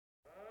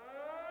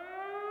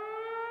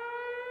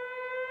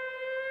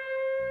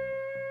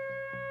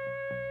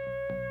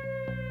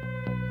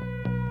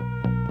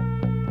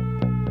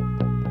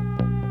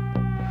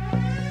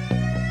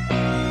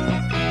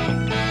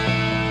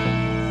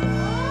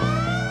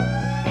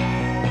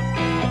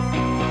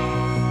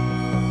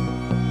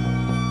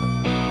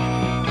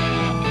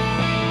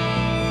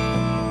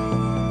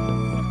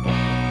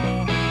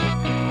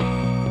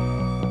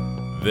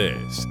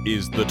This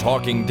is The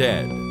Talking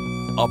Dead,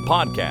 a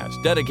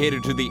podcast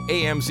dedicated to the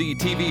AMC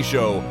TV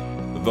show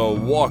The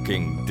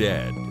Walking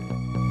Dead.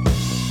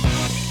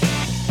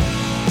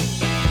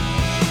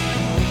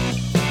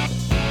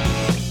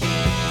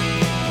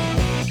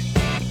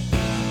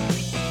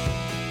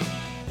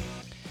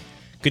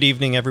 Good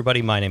evening,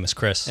 everybody. My name is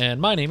Chris. And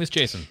my name is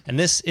Jason. And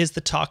this is The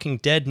Talking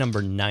Dead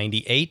number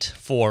 98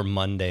 for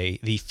Monday,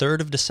 the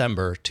 3rd of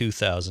December,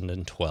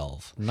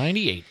 2012.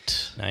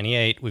 98.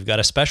 98. We've got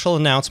a special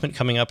announcement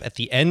coming up at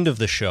the end of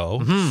the show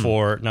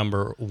for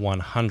number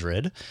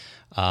 100,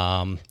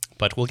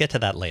 but we'll get to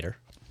that later.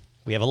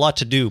 We have a lot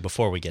to do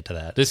before we get to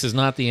that. This is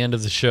not the end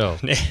of the show.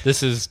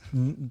 This is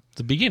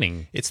the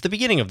beginning. It's the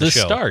beginning of the show.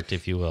 The start,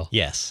 if you will.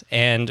 Yes.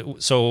 And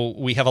so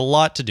we have a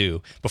lot to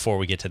do before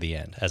we get to the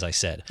end, as I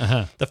said.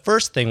 The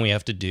first thing we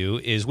have to do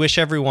is wish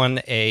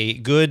everyone a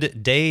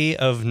good Day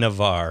of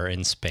Navarre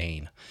in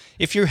Spain.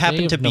 If you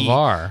happen to be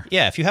Navarre.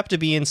 Yeah, if you happen to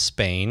be in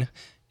Spain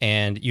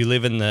and you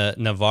live in the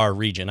Navarre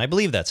region, I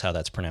believe that's how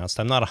that's pronounced.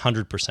 I'm not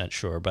 100%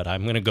 sure, but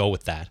I'm going to go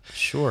with that.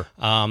 Sure.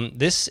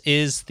 This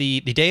is the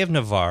Day of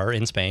Navarre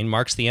in Spain,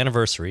 marks the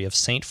anniversary of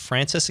St.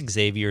 Francis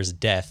Xavier's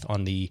death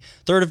on the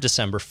 3rd of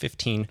December,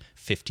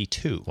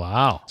 1552.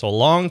 Wow. So a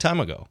long time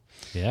ago.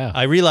 Yeah.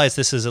 I realize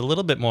this is a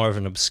little bit more of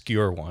an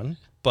obscure one,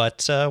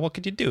 but what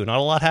could you do? Not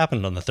a lot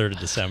happened on the 3rd of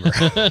December.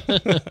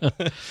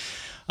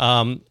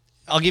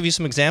 I'll give you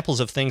some examples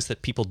of things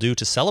that people do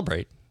to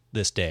celebrate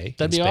this day.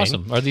 That'd in be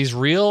Spain. awesome. Are these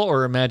real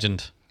or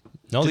imagined?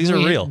 No, these are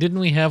real. Didn't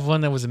we have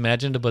one that was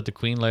imagined about the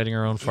Queen lighting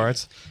her own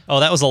farts?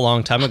 Oh, that was a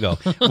long time ago.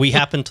 We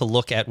happened to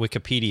look at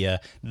Wikipedia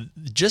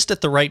just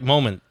at the right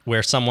moment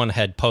where someone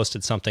had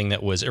posted something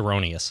that was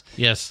erroneous.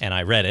 Yes. And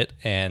I read it,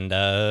 and,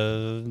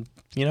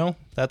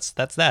 that's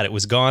that. It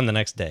was gone the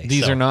next day.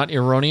 These are not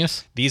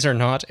erroneous? These are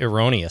not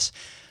erroneous.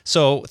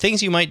 So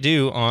things you might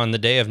do on the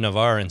Day of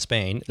Navarre in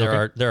Spain,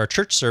 there are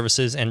church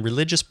services and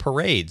religious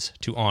parades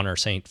to honor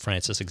St.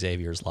 Francis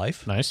Xavier's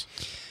life. Nice.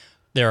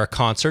 There are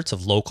concerts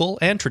of local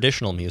and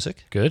traditional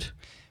music. Good.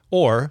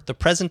 Or the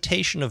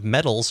presentation of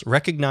medals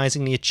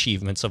recognizing the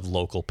achievements of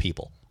local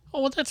people.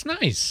 Oh, well, that's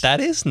nice. That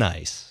is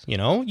nice.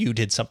 You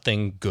did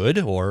something good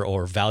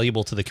or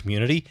valuable to the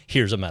community.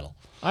 Here's a medal.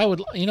 I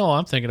would,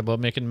 I'm thinking about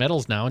making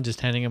medals now and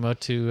just handing them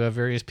out to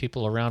various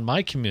people around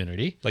my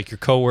community. Like your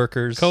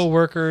coworkers.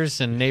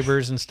 Coworkers and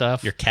neighbors and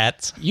stuff. Your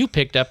cats. You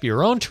picked up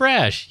your own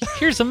trash.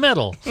 Here's a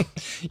medal.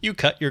 You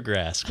cut your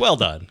grass. Well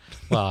done.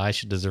 Well, I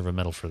should deserve a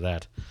medal for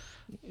that.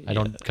 I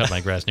don't cut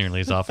my grass nearly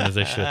as often as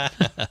I should.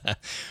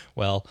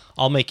 Well,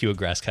 I'll make you a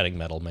grass cutting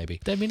medal,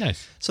 maybe. That'd be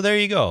nice. So there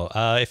you go.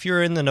 If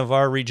you're in the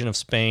Navarre region of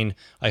Spain,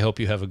 I hope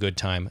you have a good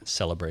time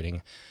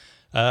celebrating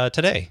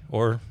today.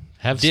 Or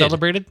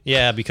celebrated?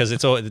 Yeah, because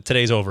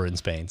today's over in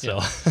Spain.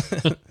 So,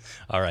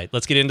 all right,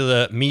 let's get into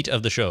the meat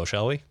of the show,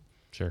 shall we?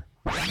 Sure.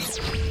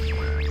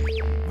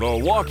 The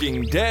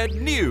Walking Dead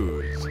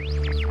News.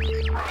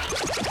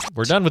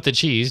 We're done with the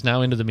cheese,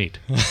 now into the meat.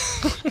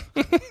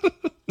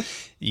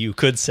 You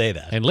could say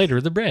that. And later,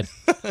 the bread.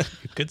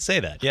 You could say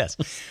that, yes.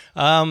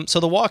 So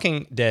the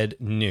Walking Dead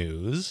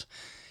news,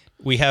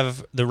 we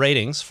have the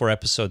ratings for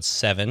episode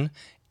 7,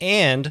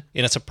 and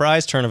in a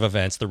surprise turn of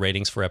events, the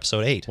ratings for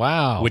episode 8.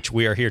 Wow. Which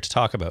we are here to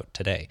talk about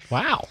today.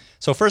 Wow.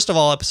 So first of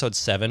all, episode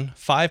 7,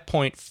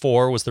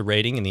 5.4 was the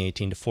rating in the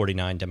 18 to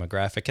 49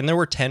 demographic, and there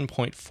were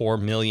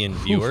 10.4 million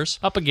viewers.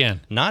 Up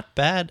again. Not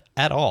bad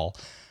at all.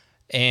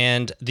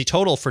 And the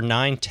total for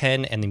 9,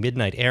 10, and the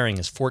midnight airing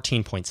is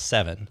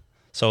 14.7.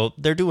 So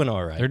they're doing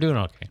all right. They're doing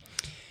okay.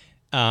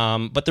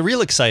 But the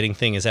real exciting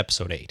thing is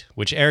episode 8,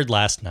 which aired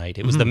last night.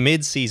 It was the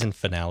mid-season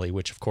finale,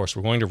 which, of course,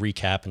 we're going to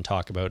recap and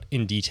talk about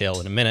in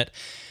detail in a minute.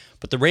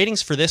 But the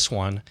ratings for this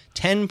one,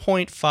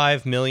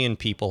 10.5 million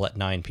people at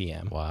 9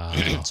 p.m. Wow.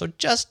 So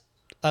just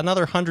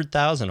another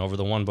 100,000 over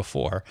the one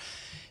before.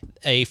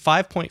 A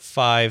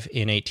 5.5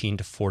 in 18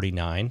 to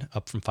 49,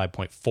 up from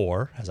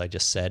 5.4, as I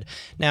just said.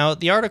 Now,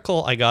 the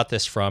article I got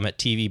this from at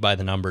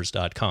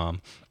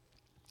tvbythenumbers.com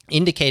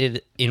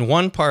indicated in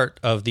one part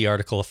of the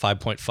article a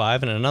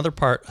 5.5 and in another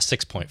part a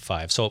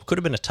 6.5. So it could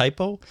have been a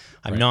typo.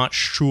 I'm not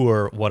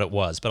sure what it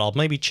was, but I'll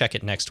maybe check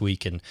it next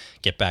week and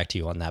get back to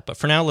you on that. But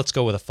for now, let's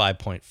go with a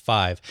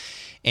 5.5.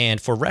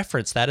 And for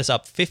reference, that is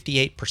up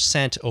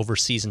 58% over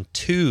season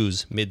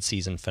 2's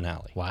mid-season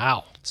finale.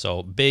 Wow.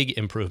 So big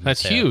improvement.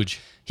 That's there. huge.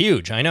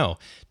 Huge, I know.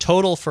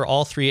 Total for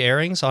all 3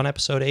 airings on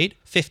episode 8,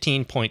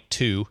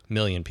 15.2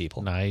 million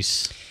people.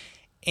 Nice.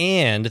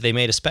 And they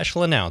made a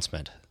special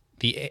announcement.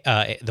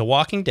 The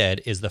Walking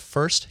Dead is the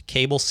first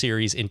cable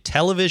series in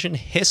television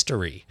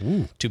history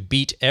to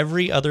beat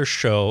every other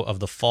show of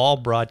the fall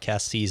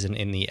broadcast season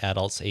in the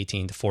adults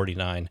 18 to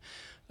 49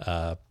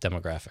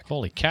 demographic.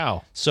 Holy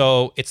cow.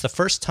 So it's the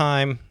first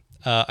time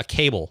a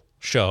cable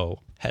show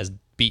has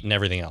beaten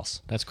everything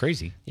else. That's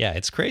crazy. Yeah,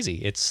 it's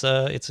crazy. It's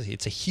a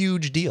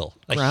huge deal.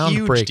 A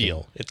huge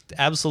deal. It's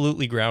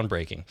absolutely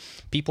groundbreaking.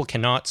 People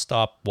cannot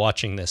stop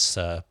watching this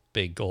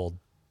big old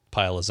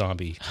pile of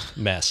zombie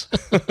mess.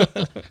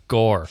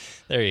 Gore.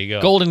 There you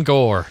go. Golden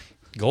gore.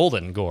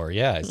 Golden gore.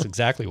 Yeah, it's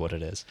exactly what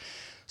it is.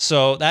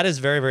 So that is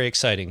very, very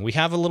exciting. We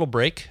have a little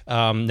break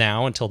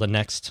now until the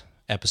next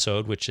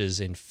episode, which is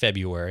in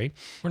February.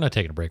 We're not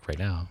taking a break right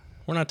now.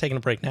 We're not taking a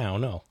break now,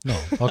 no.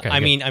 No. Okay. I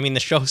mean, the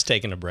show's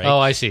taking a break. Oh,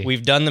 I see.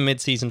 We've done the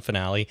mid-season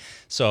finale,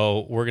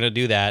 so we're going to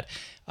do that.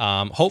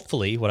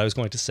 Hopefully, what I was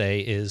going to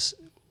say is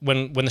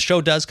when the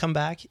show does come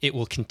back, it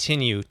will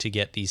continue to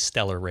get these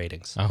stellar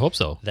ratings I hope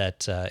so.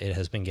 that it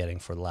has been getting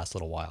for the last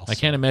little while. I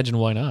can't imagine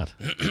why not.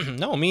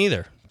 No, me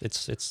either.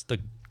 It's the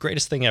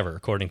greatest thing ever,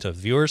 according to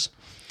viewers.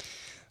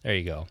 There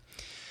you go.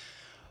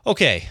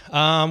 Okay,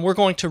 we're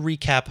going to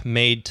recap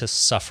Made to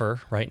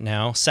Suffer right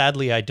now.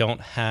 Sadly, I don't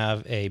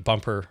have a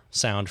bumper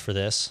sound for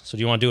this. So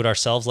do you want to do it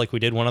ourselves like we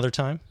did one other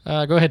time?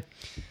 Go ahead.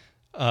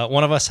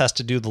 One of us has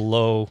to do the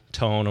low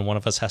tone, and one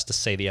of us has to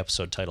say the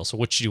episode title. So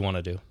which do you want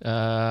to do?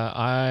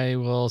 I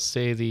will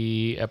say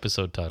the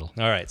episode title.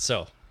 All right,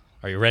 so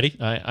are you ready?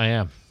 I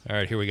am. All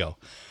right, here we go.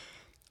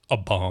 A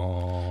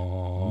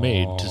bomb.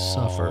 Made to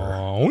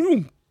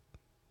Suffer.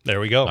 There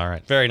we go. All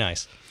right. Very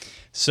nice.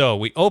 So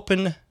we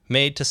open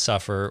Made to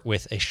Suffer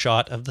with a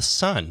shot of the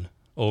sun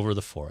over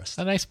the forest.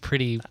 A nice,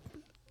 pretty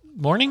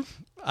morning.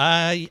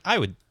 I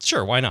would,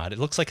 sure, why not? It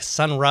looks like a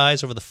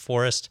sunrise over the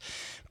forest.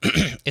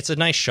 It's a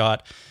nice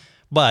shot,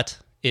 but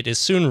it is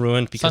soon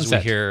ruined because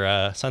Sunset. we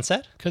hear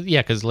sunset?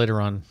 Because later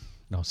on,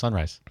 no,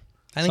 sunrise.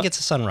 I think it's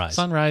a sunrise.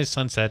 Sunrise,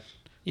 sunset.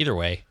 Either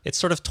way, it's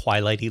sort of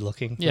twilighty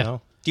looking. Yeah. You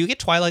know? Do you get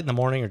twilight in the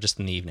morning or just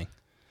in the evening?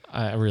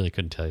 I really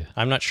couldn't tell you.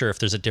 I'm not sure if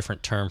there's a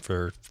different term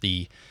for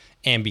the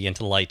ambient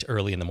light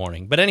early in the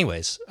morning. But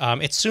anyways,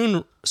 it's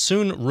soon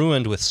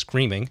ruined with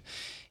screaming.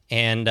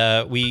 And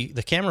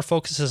the camera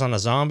focuses on a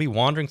zombie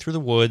wandering through the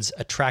woods,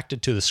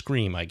 attracted to the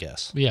scream, I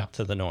guess. Yeah.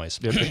 To the noise.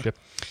 Yep.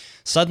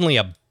 Suddenly,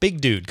 a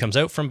big dude comes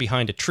out from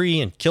behind a tree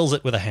and kills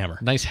it with a hammer.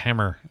 Nice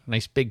hammer.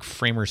 Nice big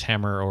framer's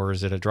hammer, or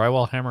is it a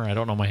drywall hammer? I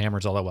don't know my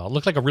hammers all that well. It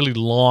looked like a really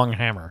long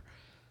hammer.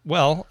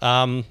 Well,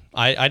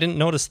 I didn't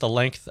notice the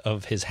length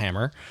of his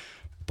hammer,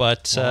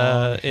 but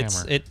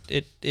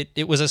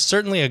it was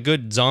certainly a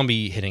good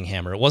zombie hitting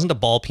hammer. It wasn't a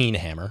ball peen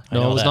hammer.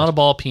 No, it was not a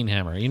ball peen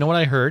hammer. You know what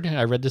I heard?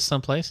 I read this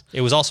someplace.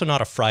 It was also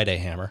not a Friday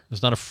hammer. It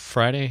was not a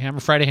Friday hammer.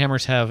 Friday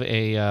hammers have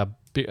a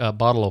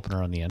bottle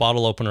opener on the end.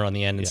 Bottle opener on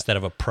the end instead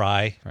of a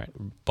pry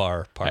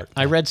bar part.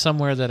 I read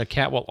somewhere that a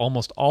cat will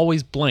almost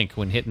always blink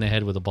when hit in the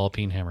head with a ball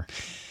peen hammer.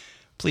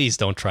 Please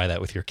don't try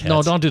that with your cats.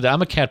 No, don't do that.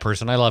 I'm a cat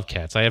person. I love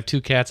cats. I have 2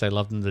 cats. I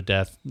love them to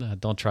death.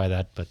 Don't try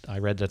that, but I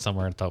read that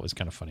somewhere and thought it was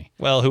kind of funny.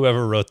 Well,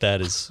 whoever wrote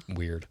that is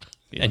weird.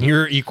 And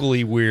you're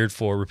equally weird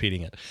for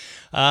repeating it.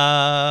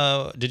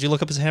 Did you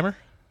look up his hammer?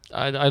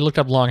 I looked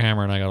up long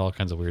hammer and I got all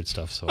kinds of weird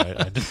stuff, so I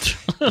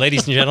didn't.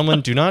 Ladies and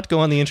gentlemen, do not go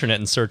on the internet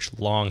and search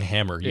long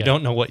hammer. You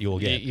don't know what you will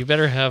get. You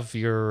better have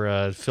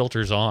your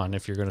filters on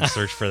if you're going to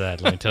search for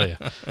that, let me tell you.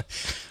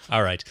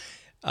 All right.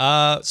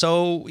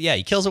 So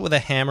he kills it with a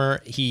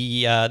hammer.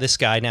 This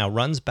guy now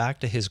runs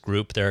back to his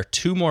group. There are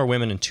 2 more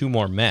women and 2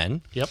 more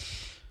men. Yep.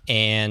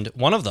 And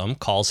one of them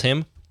calls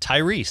him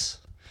Tyrese.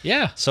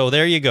 Yeah. So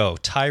there you go.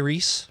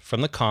 Tyrese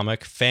from the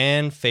comic,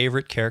 fan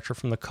favorite character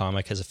from the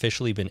comic, has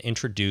officially been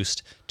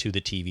introduced to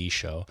the TV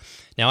show.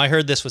 Now, I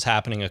heard this was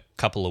happening a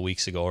couple of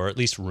weeks ago, or at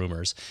least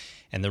rumors.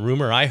 And the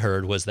rumor I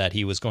heard was that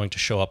he was going to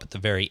show up at the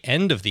very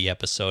end of the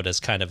episode as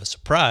kind of a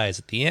surprise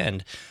at the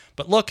end.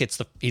 But look,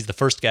 he's the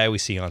first guy we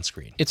see on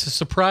screen. It's a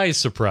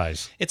surprise.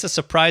 It's a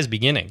surprise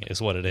beginning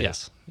is what it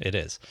is. Yeah. It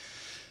is.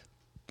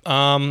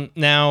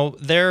 Now,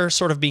 they're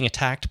sort of being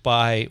attacked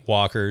by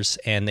walkers,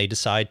 and they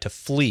decide to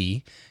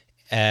flee,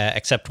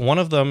 except one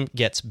of them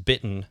gets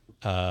bitten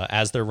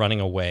as they're running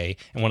away,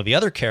 and one of the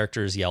other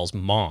characters yells,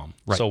 "Mom."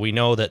 Right. So we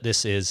know that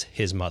this is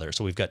his mother.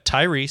 So we've got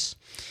Tyrese.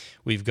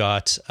 We've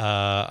got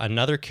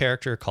another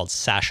character called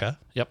Sasha,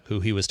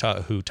 who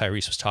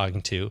Tyrese was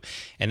talking to,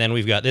 and then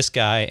we've got this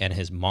guy and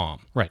his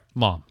mom. Right,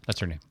 mom, that's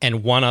her name.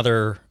 And one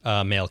other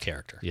male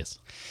character. Yes.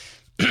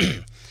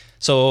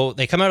 So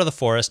they come out of the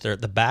forest. They're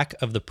at the back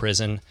of the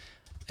prison.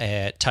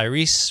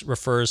 Tyrese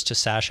refers to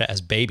Sasha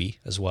as baby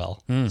as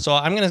well. So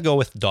I'm going to go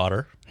with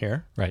daughter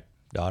here. Right.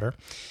 Daughter.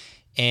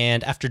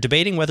 And after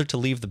debating whether to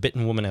leave the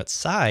bitten woman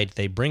outside,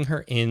 they bring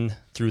her in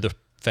through the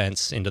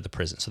fence into the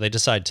prison. So they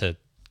decide to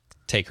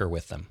take her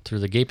with them. Through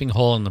the gaping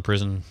hole in the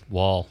prison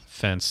wall,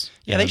 fence.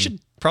 Yeah, they should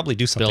probably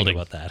do something building.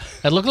 about that.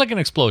 It looked like an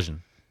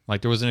explosion.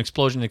 Like there was an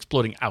explosion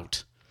exploding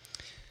out.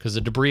 Because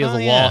the debris of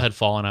the wall had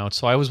fallen out.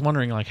 So I was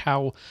wondering, like,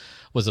 how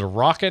was it a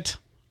rocket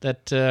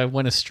that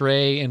went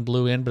astray and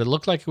blew in? But it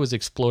looked like it was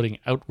exploding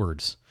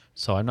outwards.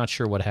 So I'm not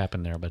sure what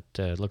happened there, but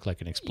it looked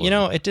like an explosion. You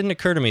know, it didn't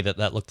occur to me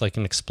that looked like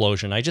an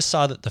explosion. I just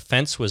saw that the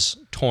fence was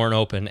torn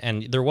open,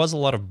 and there was a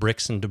lot of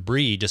bricks and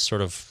debris just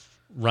sort of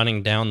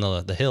running down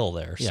the hill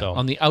there. Yeah, so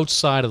on the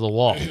outside of the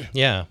wall.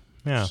 Yeah.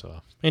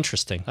 So,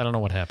 interesting. I don't know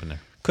what happened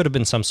there. Could have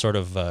been some sort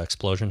of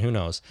explosion. Who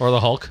knows? Or the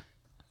Hulk.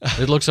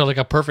 It looks like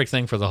a perfect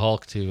thing for the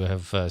Hulk to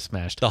have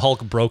smashed. The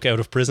Hulk broke out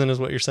of prison is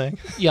what you're saying?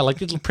 Yeah, like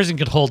the prison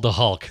could hold the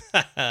Hulk.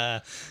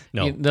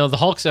 No. The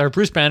Hulk's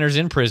Bruce Banner's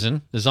in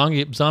prison. The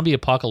zombie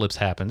apocalypse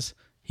happens.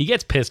 He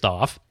gets pissed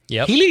off.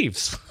 Yep. He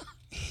leaves.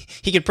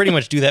 he could pretty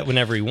much do that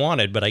whenever he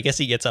wanted, but I guess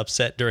he gets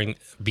upset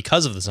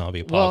because of the zombie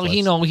apocalypse.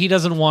 Well, he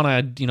doesn't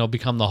want to,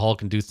 become the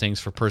Hulk and do things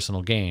for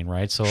personal gain,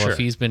 right? So Sure. if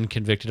he's been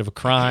convicted of a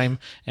crime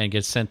and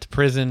gets sent to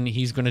prison,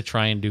 he's going to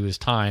try and do his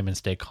time and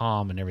stay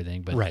calm and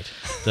everything. But Right.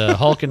 the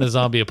Hulk in the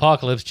zombie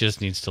apocalypse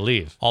just needs to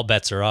leave. All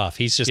bets are off.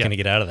 He's just going to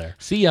get out of there.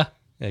 See ya.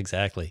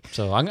 Exactly.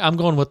 So I'm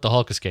going with the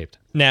Hulk escaped.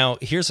 Now,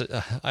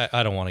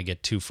 I don't want to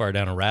get too far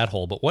down a rat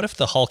hole, but what if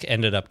the Hulk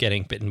ended up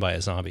getting bitten by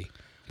a zombie?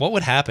 What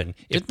would happen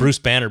if Bruce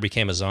Banner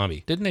became a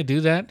zombie? Didn't they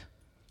do that?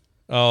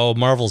 Oh,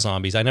 Marvel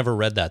zombies. I never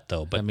read that,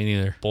 though. But Me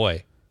neither.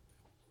 boy,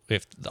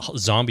 if the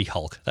zombie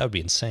Hulk, that would be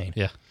insane.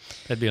 Yeah,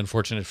 that'd be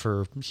unfortunate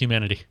for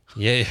humanity.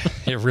 Yeah,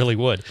 it really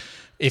would.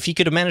 If he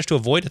could have managed to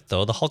avoid it,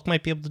 though, the Hulk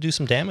might be able to do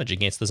some damage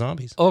against the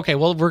zombies. Okay,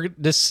 well,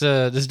 this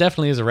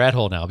definitely is a rat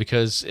hole now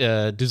because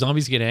do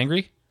zombies get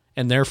angry?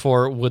 And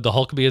therefore, would the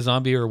Hulk be a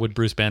zombie or would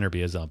Bruce Banner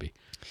be a zombie?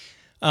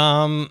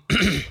 I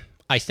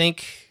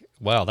think,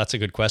 well, that's a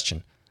good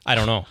question. I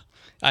don't know.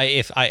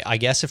 I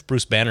guess if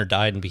Bruce Banner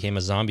died and became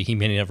a zombie, he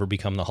may never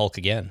become the Hulk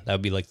again. That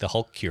would be like the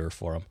Hulk cure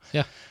for him.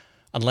 Yeah.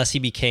 Unless he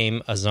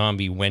became a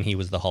zombie when he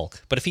was the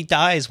Hulk. But if he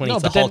dies when he's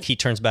the but then- Hulk, he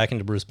turns back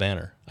into Bruce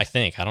Banner. I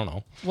think. I don't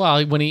know. Well,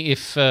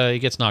 if he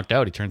gets knocked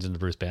out, he turns into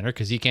Bruce Banner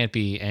because he can't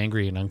be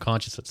angry and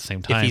unconscious at the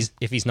same time.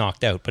 If he's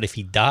knocked out. But if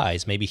he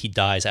dies, maybe he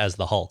dies as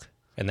the Hulk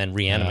and then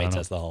reanimates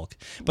as the Hulk.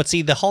 But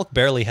see, the Hulk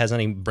barely has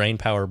any brain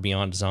power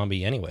beyond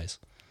zombie anyways.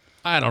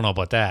 I don't know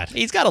about that.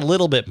 He's got a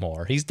little bit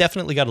more. He's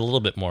definitely got a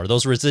little bit more.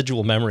 Those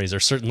residual memories are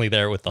certainly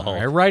there with the Hulk.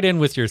 All right, write in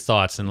with your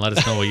thoughts and let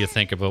us know what you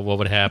think about what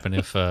would happen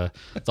if the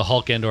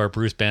Hulk and or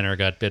Bruce Banner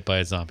got bit by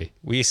a zombie.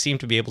 We seem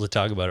to be able to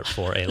talk about it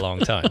for a long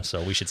time,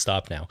 so we should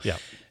stop now. Yeah.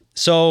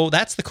 So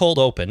that's the cold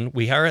open.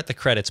 We are at the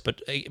credits,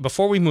 but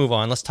before we move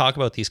on, let's talk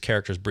about these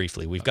characters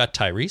briefly. We've got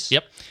Tyrese.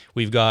 Yep.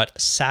 We've got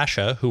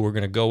Sasha, who we're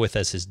going to go with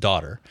as his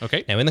daughter.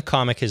 Okay. Now, in the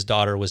comic, his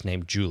daughter was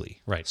named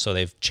Julie. Right. So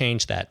they've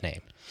changed that name.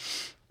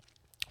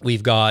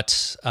 We've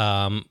got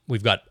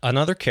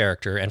another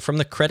character, and from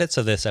the credits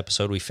of this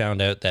episode, we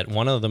found out that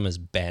one of them is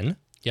Ben.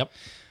 Yep.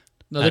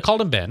 No, they called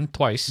him Ben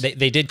twice.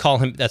 They did call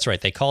him. That's right.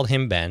 They called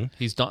him Ben,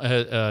 He's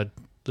the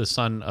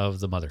son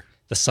of the mother.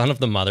 the son of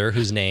the mother,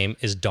 whose name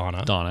is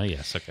Donna. Donna,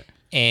 yes, okay.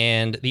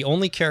 And the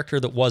only character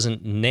that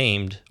wasn't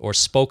named or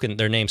spoken,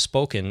 their name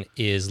spoken,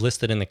 is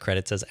listed in the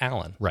credits as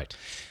Alan. Right.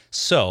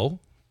 So,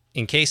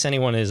 in case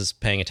anyone is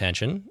paying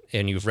attention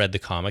and you've read the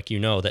comic, you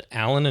know that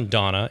Alan and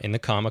Donna in the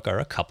comic are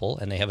a couple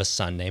and they have a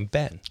son named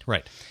Ben.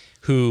 Right.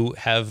 Who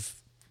have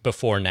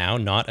before now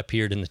not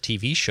appeared in the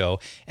TV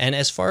show. And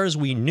as far as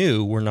we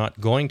knew, were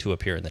not going to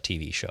appear in the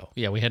TV show.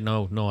 Yeah, we had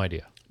no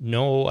idea.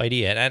 No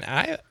idea. And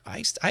I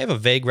have a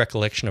vague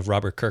recollection of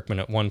Robert Kirkman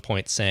at one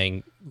point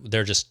saying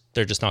they're just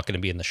not going to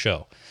be in the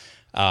show.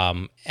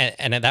 And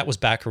that was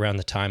back around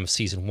the time of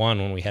season 1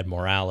 when we had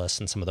Morales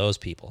and some of those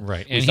people.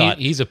 Right. We And thought,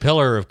 he's a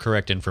pillar of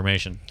correct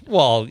information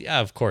well, yeah,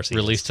 of course he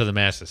released is. to the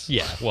masses.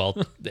 Yeah, well,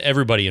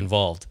 everybody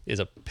involved is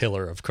a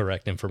pillar of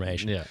correct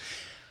information. Yeah.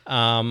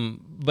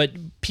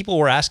 But people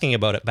were asking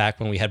about it back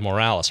when we had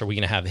Morales. Are we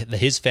going to have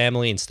his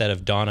family instead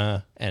of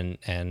Donna and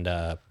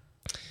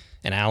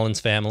Alan's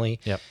family?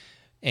 Yep.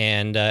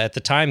 And at the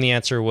time, the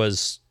answer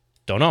was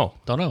don't know.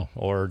 Don't know.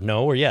 Or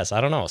no or yes.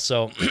 I don't know.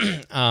 So,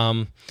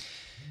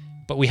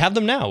 but we have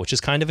them now, which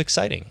is kind of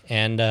exciting.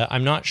 And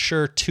I'm not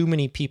sure too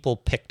many people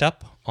picked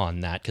up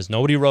on that because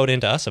nobody wrote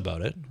into us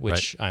about it,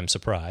 which I'm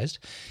surprised.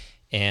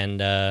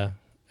 And, the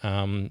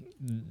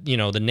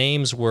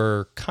names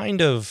were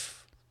kind of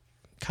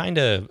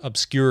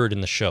obscured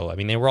in the show. I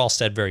mean, they were all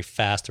said very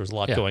fast. There was a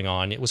lot going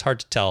on. It was hard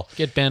to tell.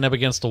 Get Ben up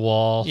against the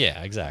wall.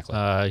 Yeah, exactly.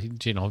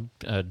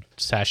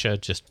 Sasha,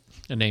 just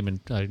a name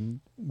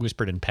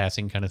whispered in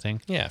passing kind of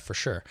thing. Yeah, for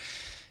sure.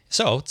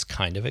 So it's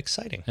kind of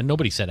exciting. And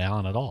nobody said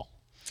Alan at all.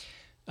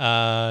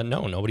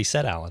 No, nobody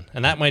said Alan.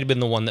 And that might have been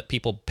the one that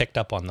people picked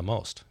up on the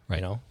most,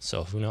 Right.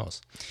 So who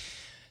knows?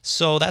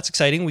 So that's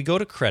exciting. We go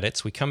to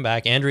credits. We come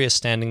back. Andrea's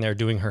standing there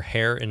doing her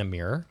hair in a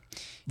mirror.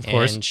 Of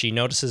course. And she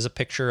notices a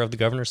picture of the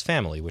governor's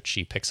family, which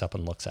she picks up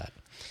and looks at.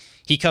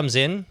 He comes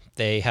in.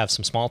 They have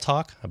some small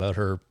talk about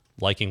her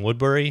liking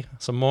Woodbury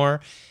some more.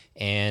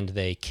 And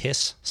they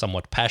kiss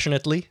somewhat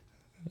passionately,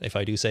 if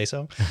I do say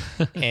so.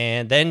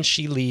 And then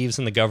she leaves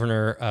and the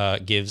governor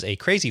gives a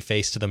crazy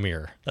face to the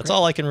mirror. That's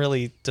all I can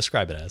really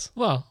describe it as.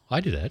 Well,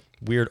 I do that.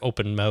 Weird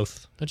open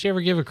mouth. Don't you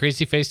ever give a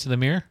crazy face to the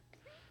mirror?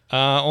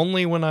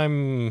 Only when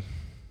I'm...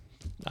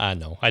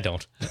 no, I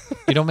don't.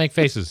 You don't make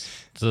faces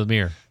to the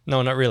mirror.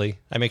 No, not really.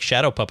 I make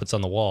shadow puppets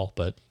on the wall,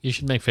 but... You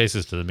should make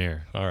faces to the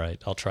mirror. All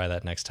right, I'll try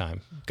that next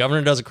time.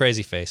 Governor does a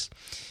crazy face.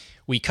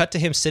 We cut to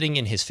him sitting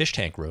in his fish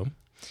tank room,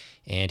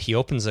 and he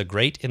opens a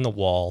grate in the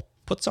wall,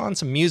 puts on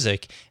some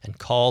music, and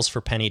calls for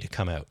Penny to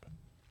come out.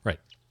 Right.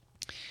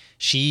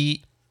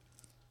 She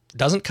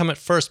doesn't come at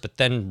first, but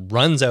then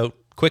runs out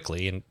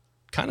quickly and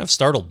kind of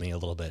startled me a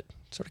little bit.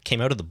 Sort of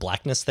came out of the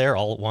blackness there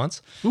all at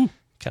once. Ooh.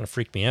 Kind of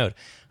freaked me out.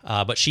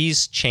 But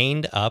she's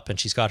chained up and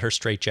she's got her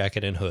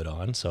straitjacket and hood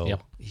on, so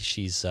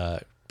she's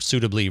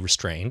suitably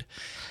restrained.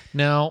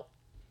 Now,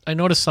 I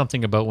noticed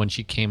something about when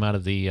she came out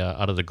of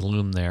the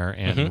gloom there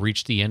and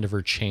reached the end of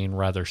her chain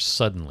rather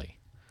suddenly.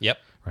 Yep.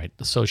 Right.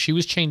 So she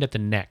was chained at the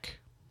neck.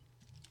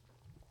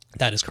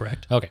 That is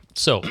correct. Okay.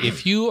 So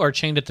if you are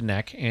chained at the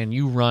neck and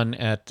you run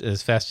at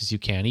as fast as you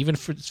can, even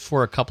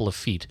for a couple of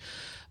feet,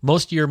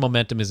 most of your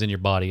momentum is in your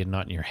body and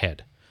not in your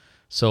head.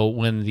 So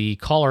when the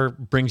collar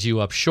brings you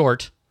up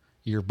short,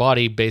 your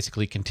body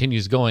basically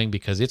continues going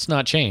because it's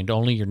not chained,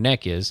 only your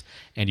neck is,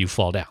 and you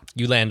fall down.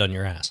 You land on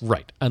your ass.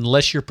 Right,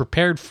 unless you're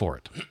prepared for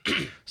it.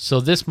 So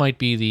this might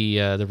be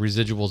the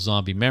residual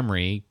zombie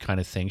memory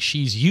kind of thing.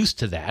 She's used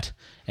to that,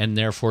 and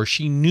therefore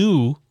she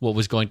knew what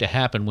was going to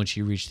happen when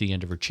she reached the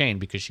end of her chain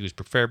because she was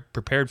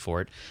prepared for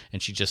it,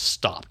 and she just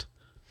stopped.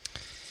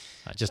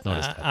 I just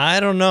noticed that. I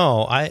don't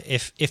know.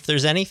 If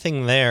there's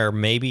anything there,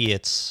 maybe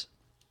it's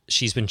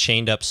she's been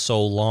chained up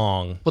so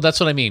long. Well, that's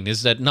what I mean,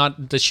 is that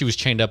not that she was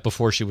chained up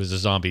before she was a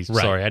zombie.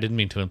 Right. Sorry, I didn't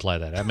mean to imply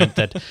that. I meant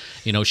that,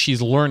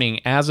 she's learning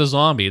as a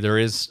zombie. There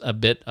is a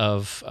bit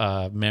of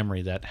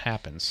memory that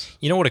happens.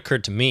 You know what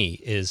occurred to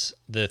me is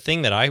the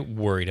thing that I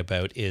worried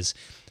about is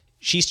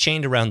she's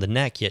chained around the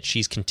neck, yet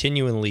she's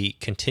continually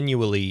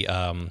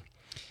decaying.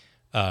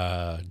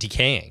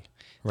 Right.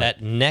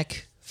 That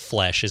neck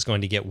flesh is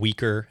going to get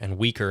weaker and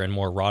weaker and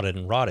more rotted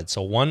and rotted.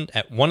 So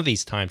at one of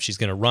these times, she's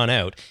going to run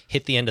out,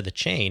 hit the end of the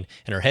chain,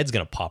 and her head's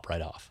going to pop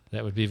right off.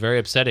 That would be very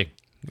upsetting.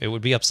 It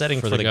would be upsetting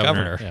for the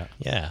governor.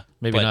 Yeah.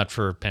 Maybe not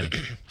for Penny.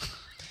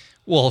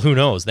 Well, who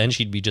knows? Then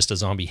she'd be just a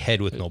zombie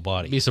head with no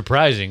body. It'd be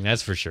surprising,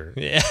 that's for sure.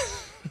 Yeah.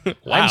 Wow.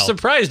 I'm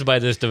surprised by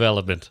this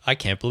development. I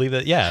can't believe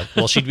it. Yeah.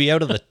 Well, she'd be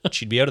out of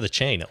the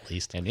chain at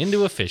least, and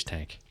into a fish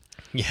tank.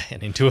 Yeah,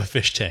 and into a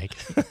fish tank.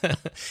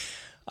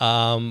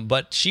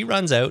 But she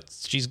runs out.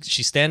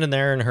 She's standing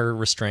there in her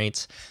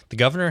restraints. The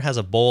governor has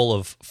a bowl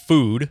of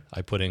food,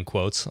 I put in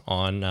quotes,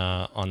 on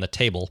the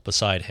table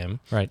beside him.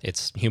 Right.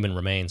 It's human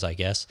remains, I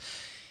guess.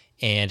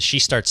 And she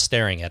starts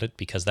staring at it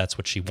because that's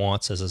what she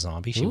wants as a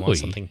zombie. She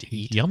wants something to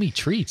eat. Yummy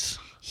treats.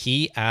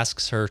 He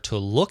asks her to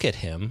look at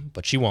him,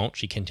 but she won't.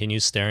 She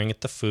continues staring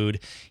at the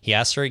food. He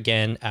asks her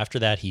again. After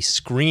that, he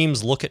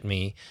screams, "Look at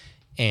me,"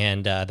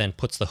 and then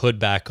puts the hood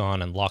back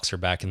on and locks her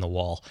back in the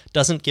wall.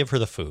 Doesn't give her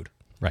the food.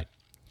 Right.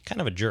 Kind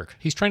of a jerk.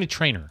 He's trying to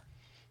train her.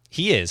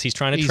 He is. He's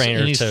trying to train her.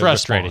 And he's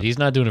frustrated. Respond. He's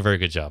not doing a very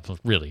good job,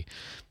 really.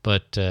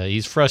 But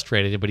he's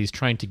frustrated, but he's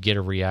trying to get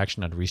a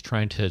reaction out of her. He's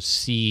trying to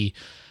see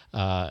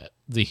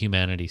the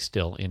humanity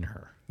still in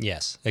her.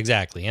 Yes,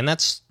 exactly. And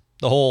that's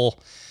what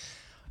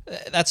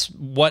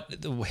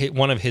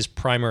one of his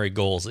primary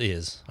goals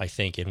is, I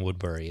think, in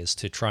Woodbury, is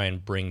to try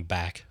and bring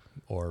back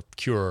or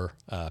cure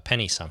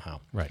Penny somehow.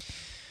 Right.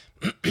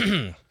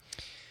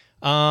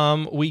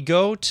 We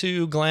go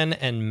to Glenn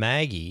and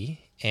Maggie,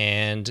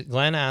 and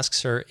Glenn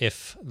asks her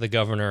if the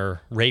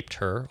governor raped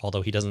her,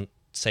 although he doesn't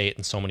say it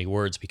in so many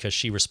words because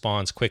she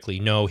responds quickly,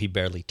 "No, he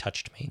barely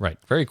touched me." Right,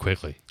 very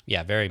quickly.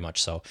 Yeah, very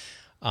much so.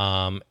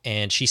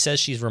 And she says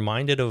she's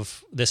reminded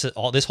of this.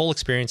 This whole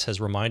experience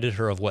has reminded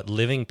her of what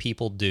living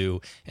people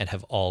do and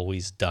have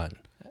always done.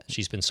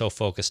 She's been so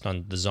focused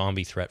on the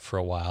zombie threat for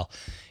a while.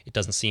 It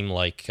doesn't seem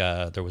like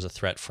there was a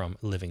threat from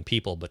living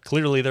people, but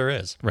clearly there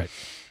is. Right.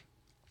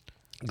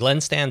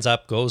 Glenn stands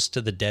up, goes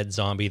to the dead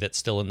zombie that's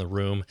still in the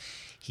room.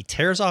 He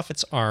tears off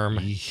its arm,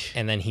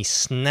 and then he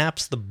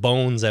snaps the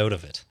bones out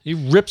of it. He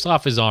rips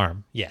off his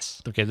arm. Yes.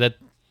 Okay,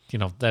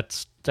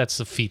 that's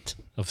a feat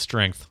of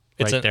strength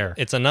there.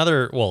 It's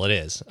another. Well, it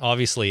is.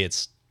 Obviously,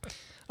 it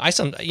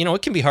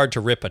can be hard to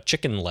rip a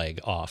chicken leg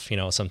off.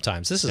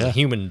 Sometimes this is a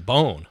human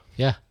bone.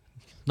 Yeah.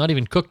 Not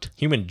even cooked.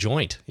 Human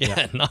joint.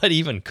 Yeah. Not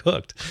even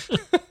cooked.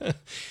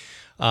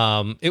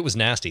 It was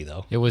nasty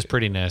though. It was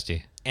pretty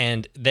nasty.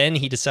 And then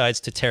he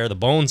decides to tear the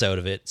bones out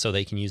of it so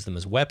they can use them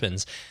as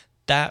weapons.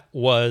 That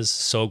was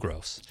so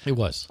gross. It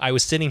was. I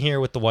was sitting here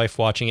with the wife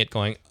watching it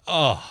going,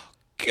 "Oh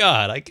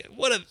God,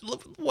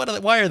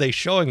 why are they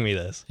showing me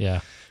this?" Yeah.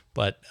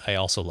 But I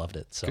also loved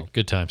it. So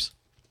good times.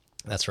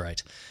 That's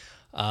right.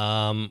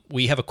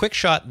 We have a quick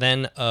shot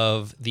then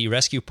of the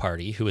rescue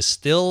party, who is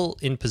still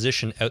in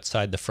position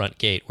outside the front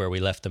gate where we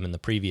left them in the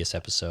previous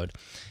episode.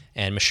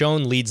 And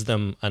Michonne leads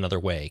them another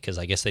way because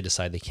I guess they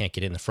decide they can't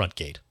get in the front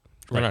gate.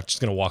 We're not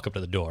just going to walk up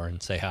to the door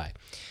and say hi.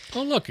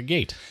 Oh, look, a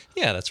gate.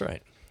 Yeah, that's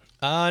right.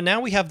 Now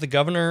we have the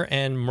governor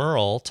and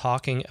Merle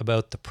talking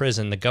about the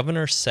prison. The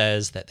governor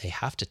says that they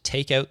have to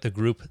take out the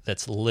group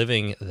that's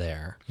living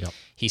there. Yep.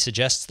 He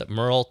suggests that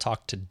Merle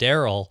talk to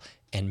Daryl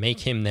and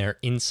make him their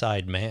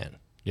inside man.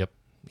 Yep.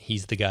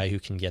 He's the guy who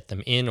can get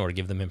them in or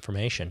give them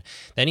information.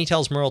 Then he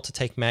tells Merle to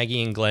take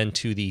Maggie and Glenn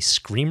to the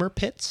Screamer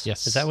Pits.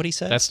 Yes. Is that what he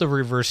said? That's the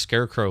reverse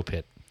scarecrow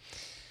pit.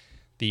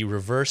 The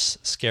reverse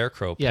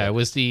scarecrow pit. Yeah, it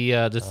was the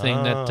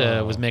thing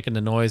that was making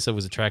the noise that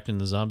was attracting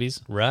the zombies.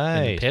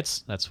 Right. In the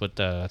pits. That's what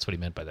he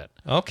meant by that.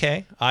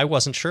 Okay. I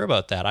wasn't sure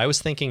about that. I was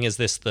thinking, is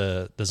this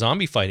the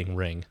zombie fighting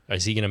ring?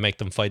 Is he going to make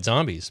them fight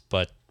zombies?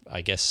 But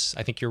I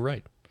think you're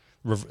right.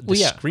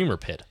 Screamer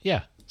pit.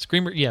 Yeah.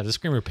 The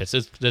screamer pits.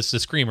 That's the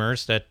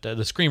screamers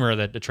the screamer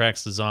that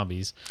attracts the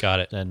zombies.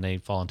 Got it. Then they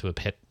fall into a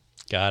pit.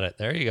 Got it.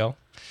 There you go.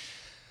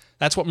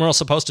 That's what Merle's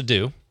supposed to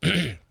do.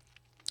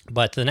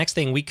 But the next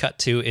thing we cut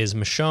to is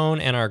Michonne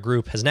and our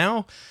group has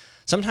now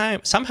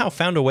somehow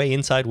found a way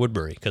inside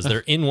Woodbury because they're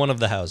in one of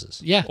the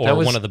houses. Yeah, or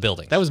one of the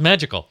buildings. That was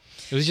magical.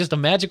 It was just a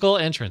magical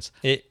entrance.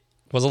 It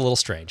was a little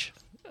strange.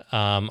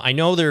 I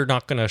know they're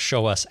not going to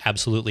show us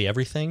absolutely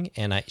everything,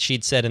 and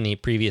she'd said in the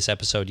previous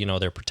episode,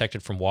 they're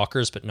protected from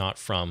walkers, but not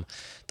from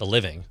the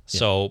living. Yeah.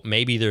 So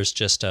maybe there's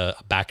just a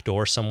back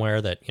door somewhere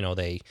that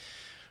they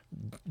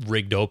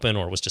rigged open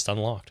or was just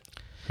unlocked.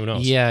 Who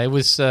knows? Yeah, it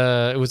was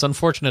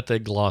unfortunate they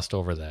glossed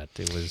over that.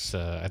 It was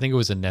I think it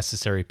was a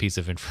necessary piece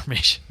of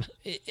information.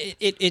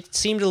 It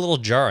seemed a little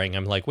jarring.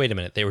 I'm like, wait a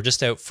minute, they were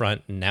just out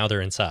front and now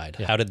they're inside.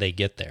 Yeah. How did they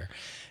get there?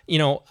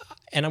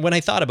 And when I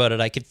thought about it,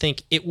 I could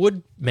think it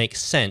would make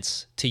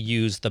sense to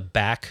use the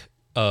back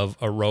of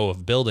a row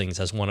of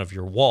buildings as one of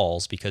your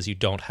walls because you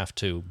don't have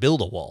to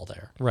build a wall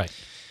there. Right.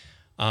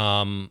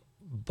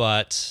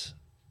 But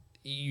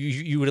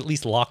you would at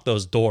least lock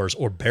those doors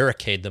or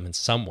barricade them in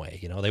some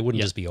way. They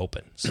wouldn't just be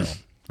open. So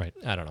right.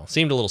 I don't know.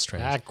 Seemed a little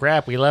strange. Ah,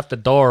 crap. We left the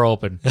door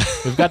open.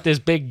 We've got this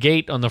big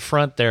gate on the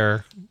front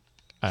there.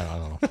 I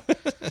don't know.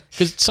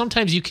 Because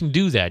sometimes you can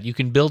do that. You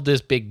can build this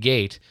big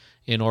gate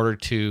in order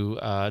to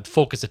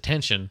focus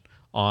attention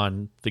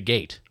on the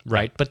gate,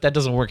 right? But that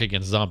doesn't work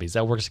against zombies.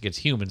 That works against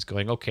humans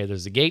going, okay,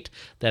 there's a gate.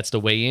 That's the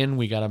way in.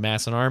 We got to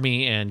mass an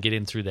army and get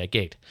in through that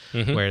gate.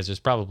 Mm-hmm. Whereas there's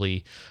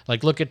probably,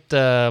 look at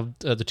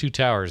the two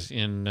towers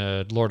in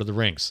Lord of the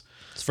Rings.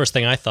 It's the first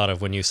thing I thought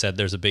of when you said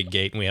there's a big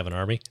gate and we have an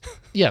army.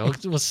 Yeah.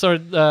 What was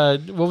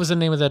the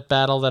name of that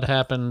battle that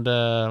happened?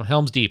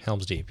 Helm's Deep.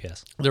 Helm's Deep,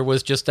 yes. There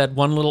was just that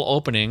one little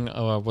opening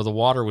where the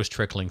water was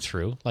trickling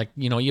through.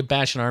 You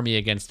bash an army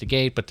against the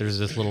gate, but there's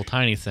this little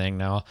tiny thing.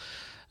 Now,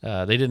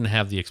 they didn't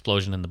have the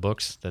explosion in the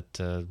books that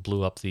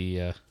blew up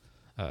the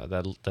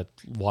that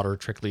water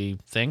trickly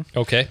thing.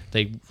 Okay.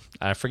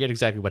 I forget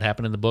exactly what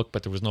happened in the book,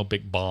 but there was no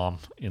big bomb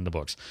in the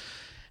books.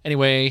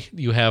 Anyway,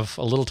 you have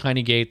a little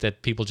tiny gate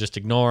that people just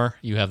ignore.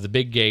 You have the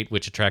big gate,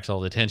 which attracts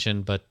all the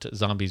attention, but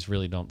zombies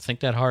really don't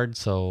think that hard,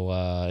 so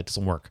it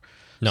doesn't work.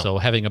 No. So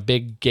having a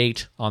big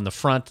gate on the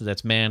front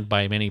that's manned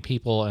by many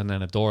people and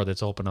then a door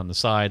that's open on the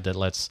side that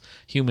lets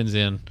humans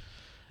in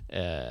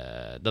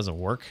doesn't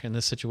work in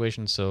this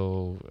situation,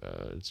 so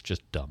it's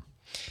just dumb.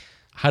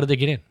 How did they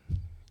get in?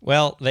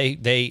 Well,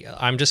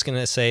 I'm just going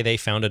to say they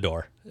found a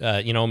door.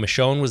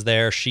 Michonne was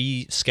there.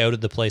 She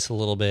scouted the place a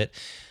little bit.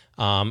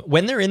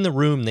 When they're in the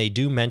room, they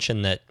do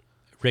mention that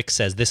Rick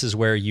says, this is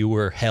where you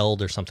were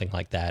held or something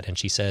like that. And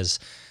she says,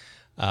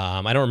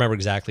 I don't remember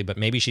exactly, but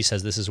maybe she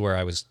says, this is where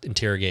I was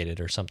interrogated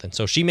or something.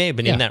 So she may have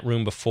been in that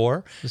room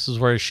before. This is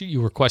where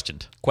you were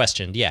questioned.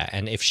 Questioned, yeah.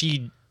 And if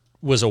she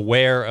was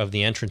aware of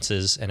the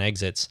entrances and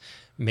exits,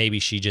 maybe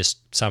she just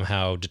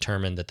somehow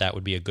determined that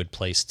would be a good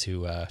place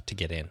to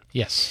get in.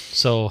 Yes.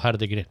 So how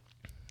did they get in?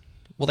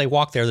 Well, they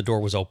walked there, the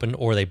door was open,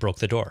 or they broke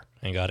the door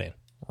and got in.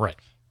 Right.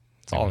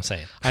 That's all I'm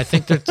saying. I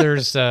think that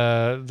there's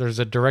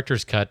a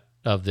director's cut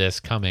of this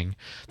coming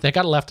that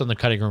got left on the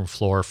cutting room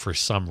floor for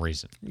some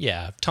reason.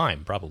 Yeah,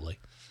 time, probably.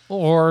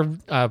 Or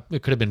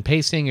it could have been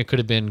pacing. It could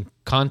have been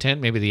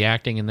content. Maybe the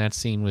acting in that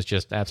scene was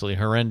just absolutely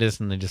horrendous,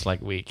 and they're just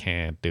like, we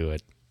can't do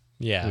it.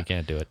 Yeah. We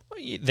can't do it.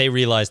 They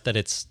realized that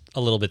it's a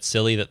little bit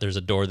silly that there's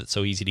a door that's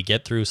so easy to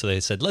get through, so they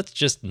said, let's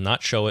just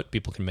not show it.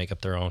 People can make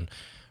up their own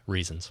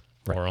reasons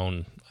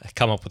or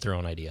come up with their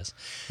own ideas.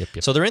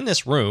 Yep. So they're in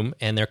this room,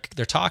 and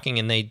they're talking,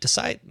 and they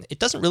decide it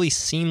doesn't really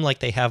seem like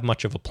they have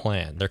much of a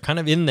plan. They're kind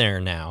of in there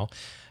now.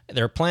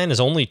 Their plan is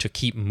only to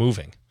keep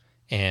moving.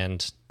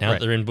 And now that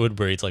they're in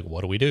Woodbury, it's like,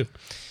 what do we do?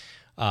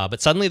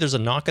 But suddenly there's a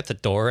knock at the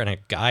door, and a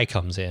guy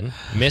comes in,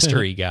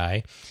 mystery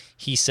guy.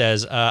 He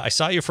says, I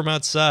saw you from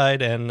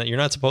outside, and you're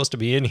not supposed to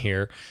be in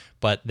here.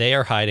 But they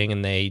are hiding,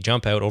 and they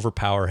jump out,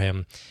 overpower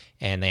him,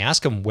 and they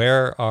ask him,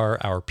 where are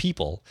our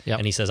people? Yep.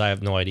 And he says, I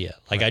have no idea.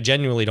 I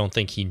genuinely don't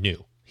think he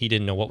knew. He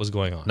didn't know what was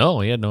going on.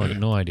 No, he had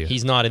no idea.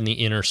 He's not in the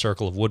inner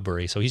circle of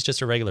Woodbury, so he's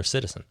just a regular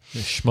citizen. A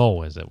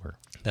schmo, as it were.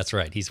 That's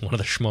right. He's one of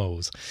the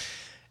schmoes.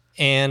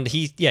 And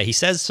he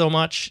says so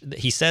much.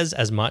 He says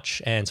as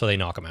much, and so they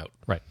knock him out.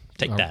 Right.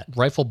 Take that.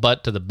 Rifle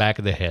butt to the back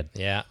of the head.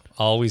 Yeah.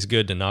 Always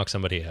good to knock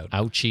somebody out.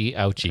 Ouchie,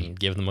 ouchie. And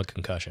give them a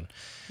concussion.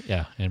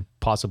 Yeah, and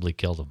possibly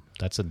kill them.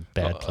 That's a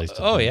bad place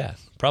to Oh, yeah,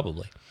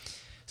 probably.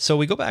 So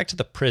we go back to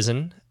the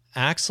prison.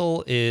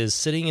 Axel is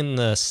sitting in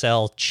the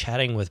cell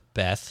chatting with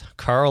Beth.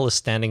 Carl is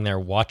standing there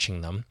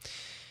watching them.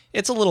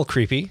 It's a little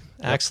creepy.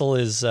 Yep. Axel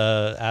is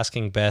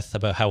asking Beth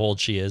about how old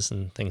she is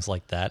and things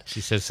like that.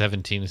 She says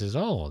 17 and says,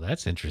 oh,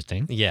 that's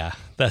interesting. Yeah,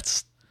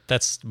 that's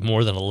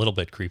more than a little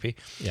bit creepy.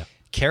 Yeah.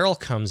 Carol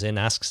comes in,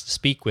 asks to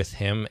speak with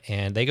him,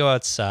 and they go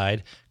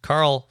outside.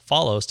 Carl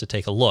follows to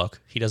take a look.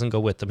 He doesn't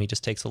go with them. He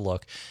just takes a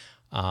look.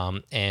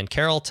 And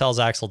Carol tells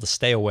Axel to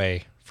stay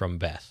away from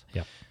Beth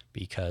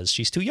because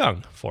she's too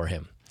young for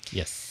him.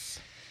 Yes.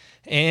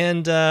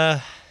 And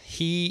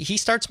he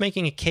starts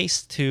making a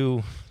case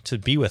to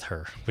be with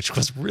her, which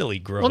was really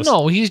gross.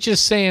 Well, no, he's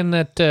just saying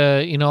that,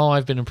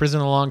 I've been in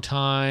prison a long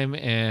time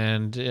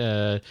and,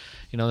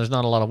 there's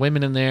not a lot of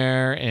women in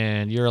there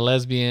and you're a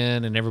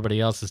lesbian and everybody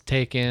else is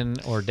taken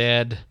or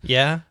dead.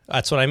 Yeah,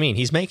 that's what I mean.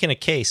 He's making a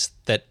case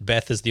that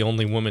Beth is the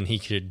only woman he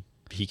could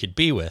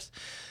be with.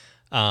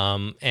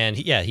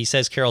 He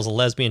says Carol's a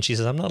lesbian. She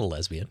says, I'm not a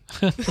lesbian.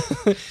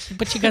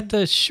 But you got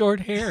the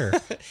short hair.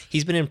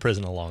 He's been in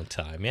prison a long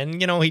time.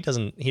 And, he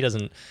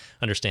doesn't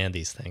understand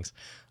these things,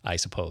 I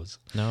suppose.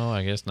 No,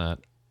 I guess not.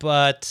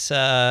 But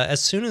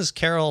as soon as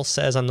Carol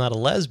says, I'm not a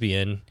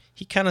lesbian,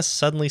 he kind of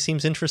suddenly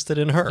seems interested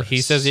in her.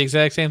 He says the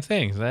exact same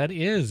thing. That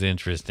is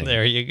interesting.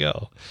 There you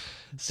go.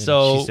 And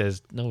So she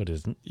says, no, it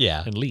isn't.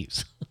 Yeah. And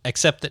leaves.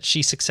 Except that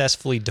she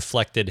successfully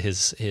deflected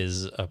his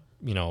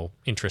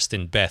interest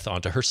in Beth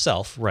onto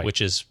herself, right.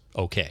 Which is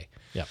okay.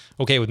 Yeah.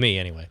 Okay with me,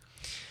 anyway.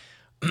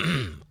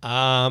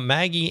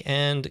 Maggie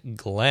and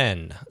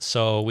Glenn.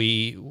 So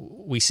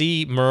we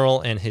see Merle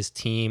and his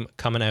team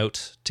coming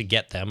out to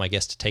get them, I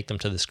guess, to take them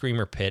to the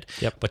Screamer Pit.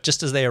 Yep. But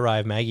just as they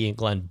arrive, Maggie and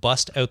Glenn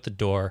bust out the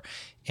door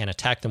and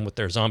attack them with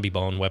their zombie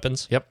bone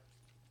weapons. Yep.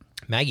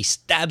 Maggie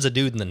stabs a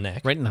dude in the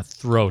neck. Right in the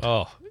throat.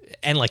 Oh,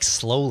 and like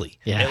slowly.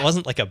 Yeah. It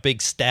wasn't like a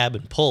big stab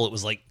and pull. It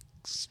was like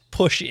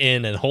push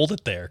in and hold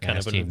it there, kind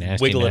Nasty, of, and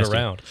nasty, wiggle nasty. it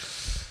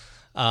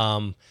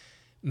around.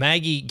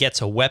 Maggie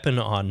gets a weapon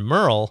on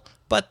Merle,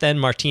 but then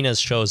Martinez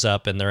shows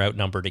up and they're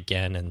outnumbered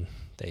again and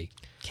they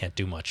can't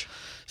do much.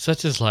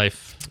 Such is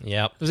life.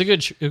 Yep. It was a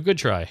good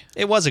try.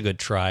 It was a good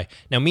try.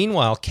 Now,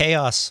 meanwhile,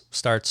 chaos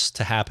starts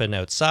to happen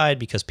outside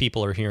because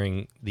people are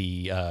hearing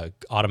the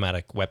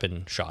automatic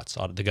weapon shots,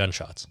 the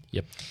gunshots.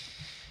 Yep.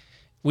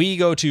 We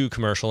go to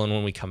commercial, and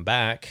when we come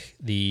back,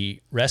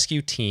 the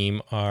rescue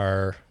team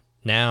are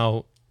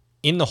now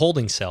in the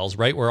holding cells,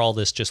 right where all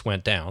this just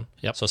went down.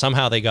 Yep. So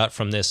somehow they got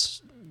from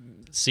this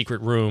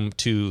secret room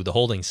to the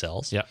holding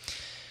cells. Yep.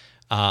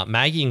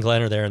 Maggie and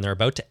Glenn are there, and they're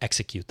about to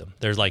execute them.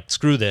 They're like,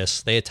 screw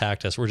this. They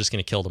attacked us. We're just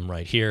going to kill them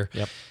right here.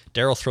 Yep.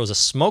 Daryl throws a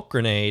smoke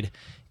grenade,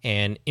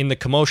 and in the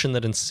commotion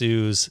that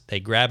ensues, they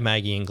grab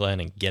Maggie and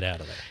Glenn and get out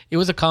of there. It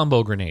was a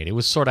combo grenade. It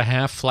was sort of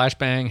half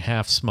flashbang,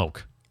 half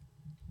smoke.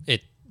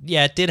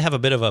 It did have a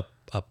bit of a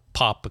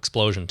pop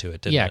explosion to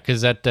it, didn't Yeah, it?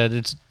 because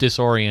it's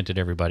disoriented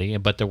everybody,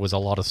 but there was a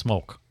lot of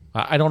smoke.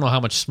 I don't know how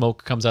much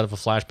smoke comes out of a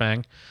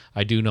flashbang.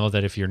 I do know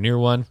that if you're near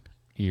one,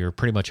 you're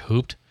pretty much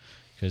hooped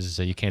because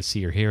you can't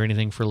see or hear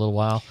anything for a little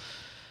while.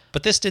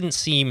 But this didn't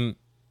seem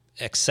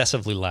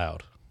excessively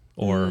loud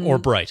or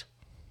bright.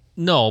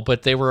 No,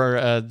 but they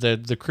were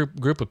the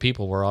group of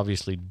people were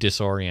obviously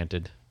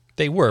disoriented.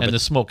 They were, and but the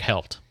smoke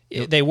helped.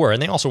 They were, and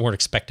they also weren't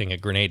expecting a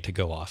grenade to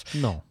go off.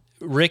 No.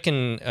 Rick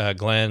and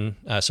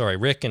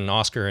Rick and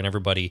Oscar and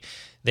everybody,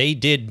 they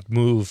did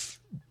move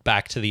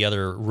back to the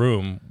other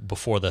room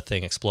before the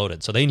thing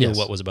exploded, so they knew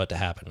what was about to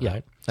happen. Yeah,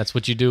 right? That's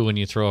what you do when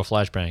you throw a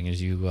flashbang: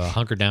 is you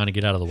hunker down and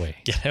get out of the way.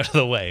 Get out of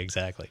the way,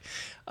 exactly.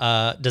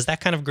 Does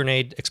that kind of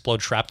grenade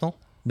explode shrapnel?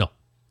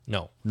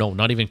 No,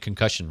 not even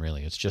concussion.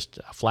 Really, it's just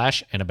a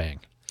flash and a bang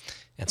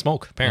and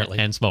smoke apparently,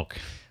 and smoke.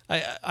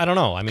 I don't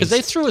know. I mean, because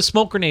they threw a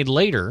smoke grenade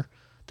later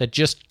that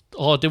just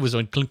all it did was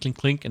went clink clink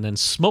clink, and then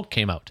smoke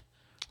came out.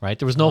 Right,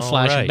 there was no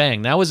flash and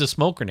bang. That was a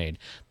smoke grenade.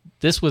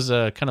 This was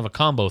a kind of a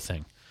combo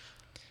thing.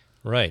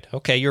 Right.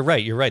 Okay, you're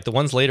right. The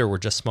ones later were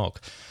just smoke.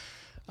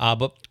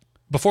 But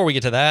before we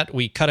get to that,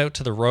 we cut out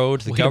to the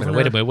road. The governor.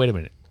 Wait a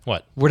minute.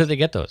 What? Where did they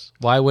get those?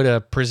 Why would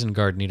a prison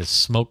guard need a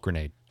smoke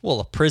grenade? Well,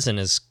 a prison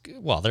is.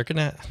 Well, they're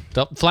gonna.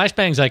 The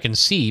flashbangs I can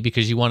see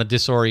because you want to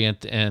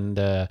disorient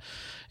and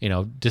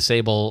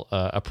disable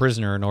a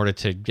prisoner in order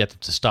to get them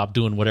to stop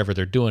doing whatever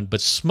they're doing.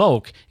 But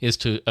smoke is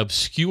to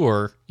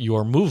obscure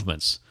your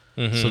movements.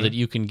 Mm-hmm. So that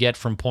you can get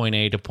from point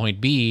A to point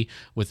B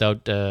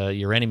without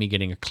your enemy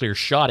getting a clear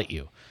shot at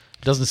you.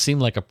 It doesn't seem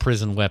like a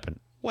prison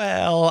weapon.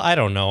 Well, I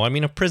don't know. I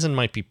mean, a prison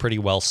might be pretty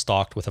well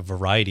stocked with a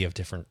variety of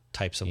different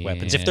types of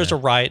weapons. If there's a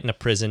riot in a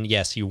prison,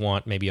 yes, you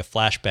want maybe a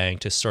flashbang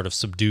to sort of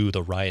subdue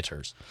the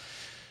rioters.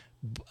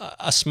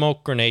 A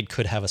smoke grenade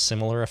could have a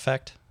similar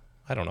effect.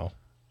 I don't know.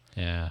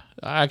 Yeah,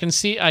 I can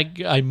see.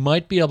 I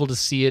might be able to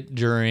see it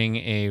during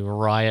a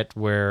riot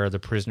where the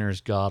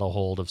prisoners got a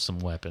hold of some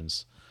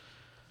weapons.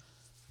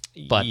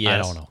 But yes. I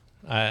don't know.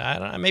 I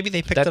don't know. Maybe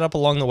they picked it up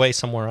along the way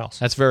somewhere else.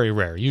 That's very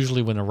rare.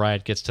 Usually when a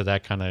riot gets to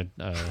that kind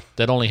of...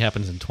 that only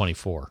happens in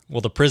 24. Well,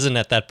 the prison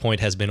at that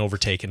point has been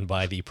overtaken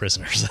by the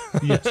prisoners.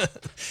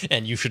 Yes.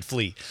 And you should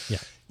flee. Yeah.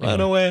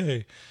 Run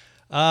away.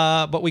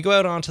 But we go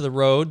out onto the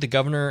road. The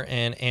governor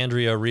and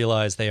Andrea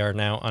realize they are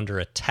now under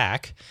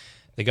attack.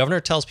 The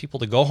governor tells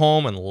people to go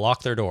home and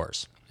lock their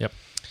doors. Yep.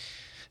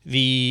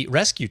 The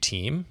rescue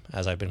team,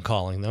 as I've been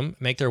calling them,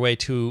 make their way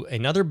to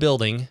another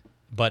building.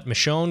 But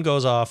Michonne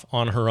goes off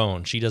on her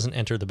own. She doesn't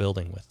enter the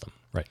building with them.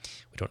 Right.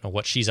 We don't know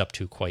what she's up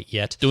to quite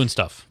yet. Doing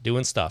stuff.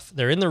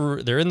 They're in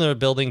the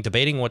building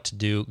debating what to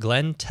do.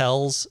 Glenn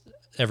tells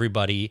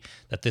everybody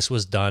that this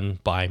was done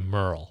by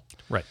Merle.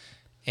 Right.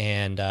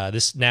 And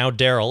this now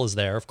Daryl is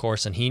there, of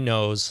course, and he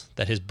knows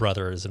that his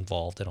brother is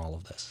involved in all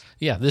of this.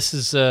 Yeah, this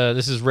is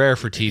rare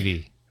for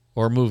TV.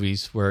 or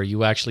movies where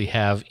you actually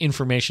have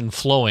information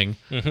flowing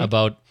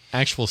about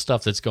actual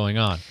stuff that's going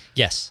on.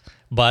 Yes,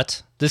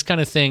 but This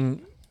kind of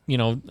thing,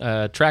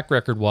 track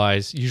record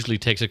wise, usually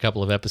takes a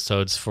couple of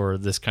episodes for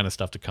this kind of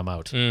stuff to come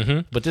out.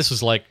 But this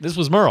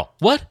was Merle.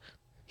 What?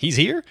 he's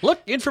here?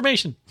 Look,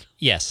 information.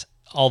 Yes.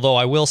 Although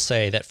I will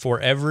say that for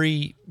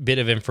every bit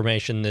of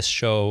information this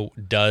show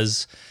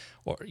does,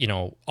 or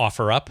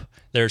offer up,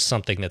 there's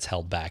something that's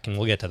held back, and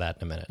we'll get to that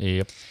in a minute.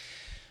 Yep.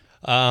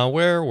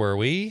 Where were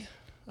we?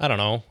 I don't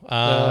know.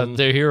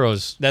 They're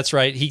heroes. That's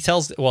right. He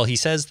says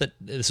that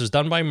this was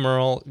done by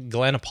Merle.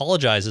 Glenn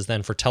apologizes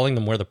then for telling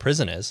them where the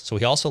prison is. So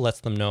he also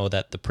lets them know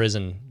that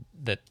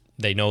that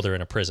they know they're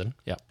in a prison.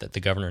 Yeah. That the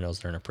governor knows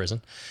they're in a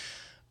prison.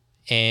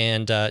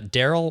 And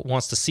Daryl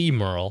wants to see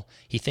Merle.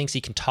 He thinks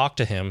he can talk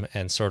to him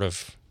and sort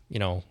of,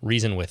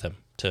 reason with him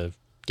to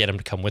get him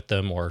to come with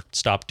them or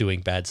stop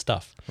doing bad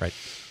stuff. Right.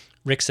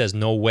 Rick says,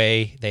 no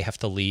way, they have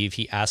to leave.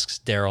 He asks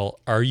Daryl,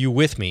 are you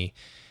with me?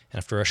 And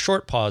after a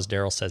short pause,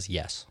 Daryl says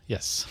yes.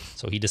 Yes.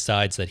 So he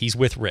decides that he's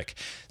with Rick.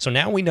 So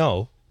now we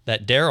know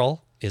that Daryl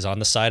is on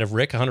the side of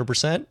Rick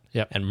 100%,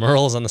 Yep. and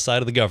Merle is on the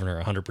side of the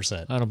governor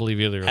 100%. I don't believe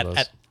either of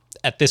those.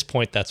 At this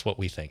point, that's what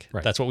we think.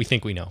 Right. That's what we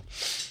think we know.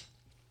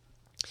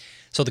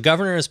 So the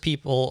governor's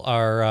people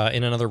are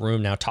in another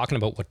room now talking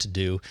about what to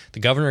do.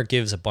 The governor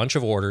gives a bunch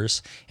of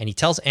orders, and he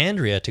tells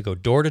Andrea to go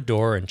door to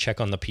door and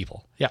check on the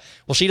people. Yeah.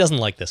 Well, she doesn't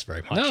like this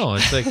very much. No,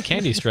 it's a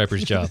candy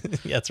striper's job.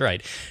 That's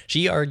right.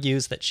 She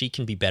argues that she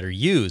can be better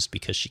used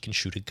because she can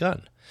shoot a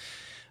gun.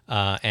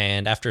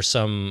 And after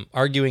some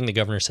arguing, the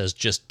governor says,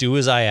 just do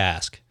as I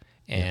ask.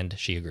 And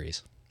she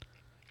agrees.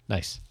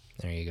 Nice.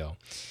 There you go.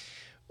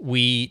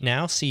 We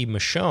now see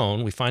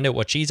Michonne. We find out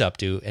what she's up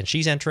to, and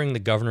she's entering the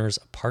governor's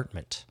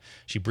apartment.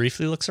 She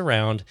briefly looks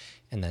around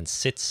and then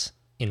sits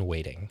in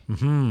waiting.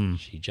 Mm-hmm.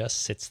 She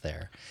just sits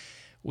there.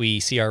 We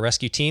see our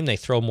rescue team. They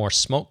throw more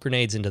smoke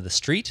grenades into the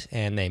street,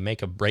 and they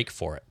make a break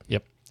for it.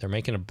 Yep. They're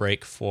making a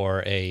break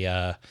for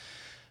a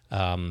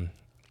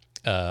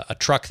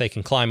truck they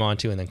can climb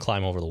onto and then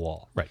climb over the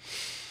wall. Right.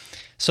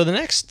 So the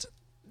next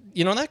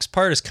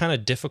part is kind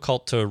of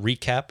difficult to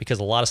recap because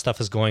a lot of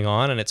stuff is going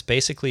on, and it's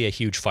basically a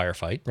huge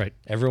firefight. Right.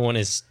 Everyone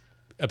is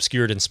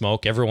obscured in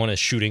smoke. Everyone is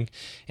shooting,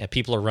 and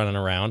people are running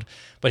around.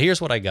 But here's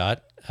what I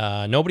got.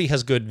 Nobody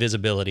has good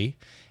visibility.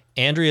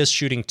 Andrea's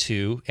shooting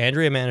too.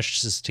 Andrea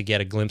manages to get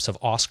a glimpse of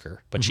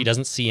Oscar, but she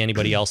doesn't see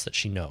anybody else that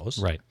she knows.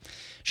 Right.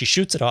 She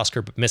shoots at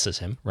Oscar but misses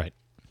him. Right.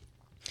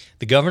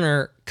 The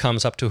governor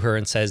comes up to her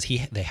and says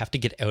they have to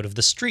get out of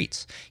the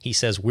streets. He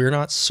says, we're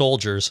not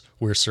soldiers,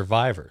 we're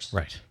survivors.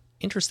 Right.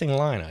 Interesting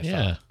line, I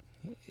thought.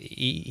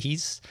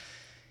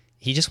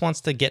 He just wants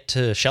to get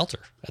to shelter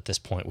at this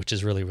point, which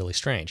is really, really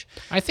strange.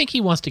 I think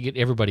he wants to get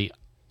everybody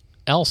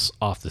else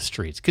off the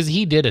streets because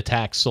he did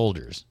attack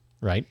soldiers,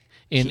 right?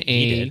 In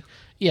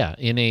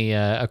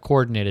a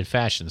coordinated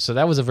fashion. So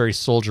that was a very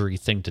soldiery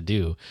thing to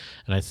do,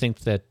 and I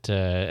think that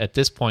at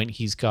this point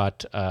he's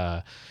got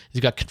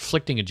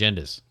conflicting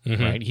agendas,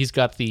 right? He's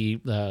got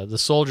the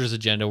soldiers'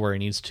 agenda where he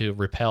needs to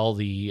repel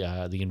the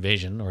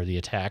invasion or the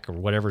attack or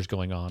whatever's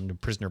going on, the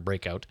prisoner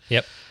breakout.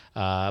 Yep.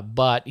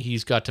 But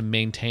he's got to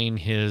maintain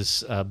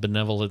his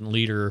benevolent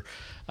leader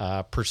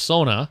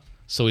persona.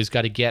 So he's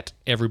got to get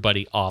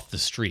everybody off the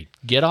street.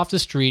 Get off the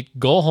street,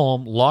 go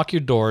home, lock your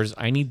doors.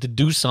 I need to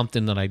do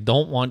something that I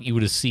don't want you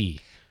to see.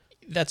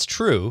 That's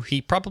true.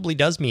 He probably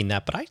does mean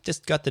that, but I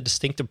just got the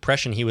distinct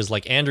impression he was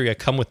like, Andrea,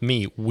 come with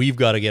me. We've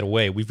got to get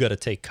away. We've got to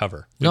take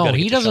cover. No,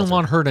 he doesn't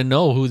want her to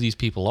know who these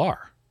people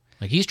are.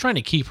 Like, he's trying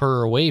to keep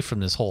her away from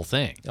this whole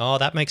thing. Oh,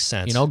 that makes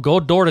sense. Go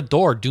door to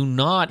door. Do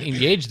not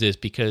engage this,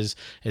 because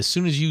as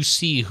soon as you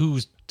see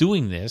who's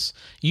doing this,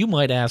 you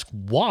might ask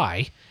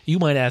why. You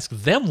might ask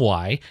them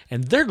why,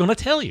 and they're going to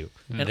tell you.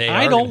 And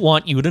I don't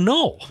want you to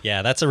know.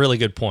 Yeah, that's a really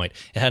good point.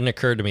 It hadn't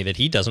occurred to me that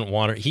he doesn't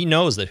want her. He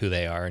knows that who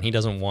they are, and he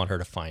doesn't want her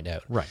to find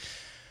out. Right.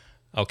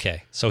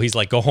 Okay, so he's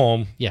like, go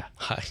home. Yeah.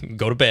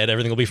 Go to bed.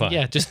 Everything will be fine.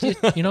 Yeah, just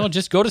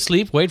just go to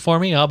sleep. Wait for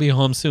me. I'll be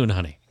home soon,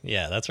 honey.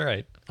 Yeah, that's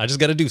right. I just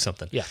got to do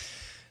something. Yeah.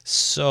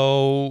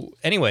 So,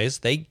 anyways,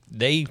 they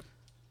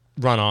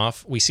run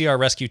off. We see our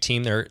rescue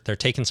team. They're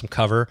taking some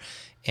cover,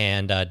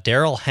 and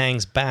Daryl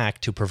hangs back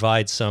to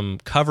provide some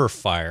cover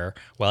fire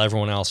while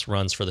everyone else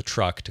runs for the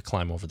truck to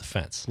climb over the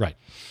fence. Right.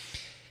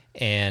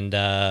 And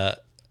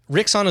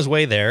Rick's on his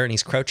way there, and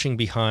he's crouching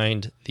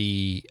behind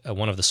the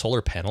one of the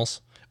solar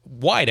panels,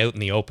 wide out in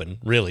the open,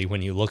 really,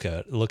 when you look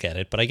at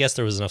it. But I guess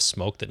there was enough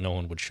smoke that no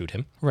one would shoot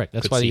him. Right.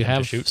 That's why you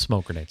have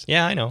smoke grenades.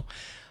 Yeah, I know.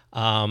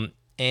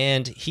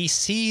 And he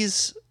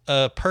sees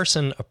a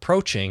person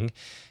approaching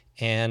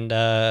and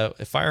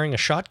firing a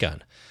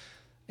shotgun.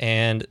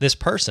 And this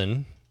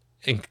person,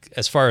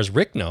 as far as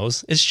Rick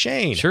knows, is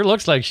Shane. Sure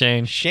looks like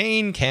Shane.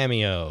 Shane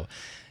cameo.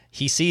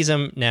 He sees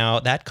him.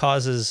 Now, that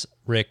causes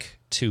Rick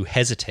to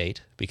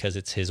hesitate because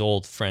it's his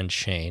old friend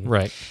Shane.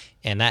 Right.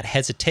 And in that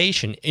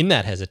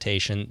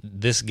hesitation,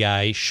 this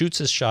guy shoots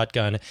his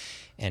shotgun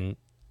and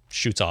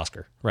shoots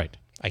Oscar. Right.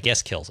 I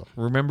guess kills him.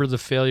 Remember the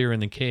failure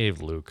in the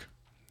cave, Luke.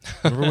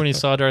 Remember when he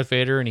saw Darth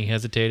Vader and he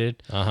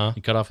hesitated? Uh-huh.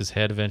 He cut off his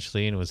head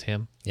eventually and it was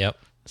him? Yep.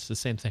 It's the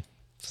same thing.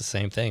 It's the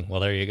same thing. Well,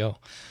 there you go.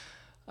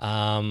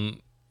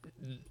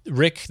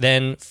 Rick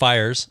then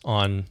fires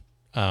on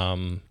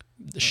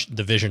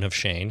the vision of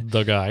Shane.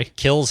 The guy.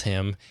 Kills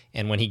him,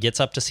 and when he gets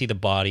up to see the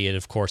body, it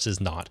of course is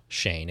not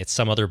Shane. It's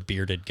some other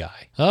bearded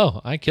guy.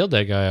 Oh, I killed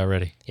that guy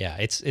already. Yeah,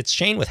 it's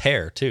Shane with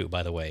hair too,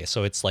 by the way.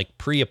 So it's like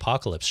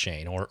pre-apocalypse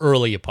Shane or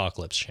early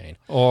apocalypse Shane.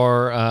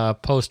 Or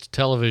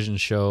post-television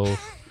show...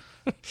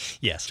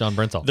 Yes. John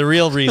Bernthal. The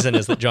real reason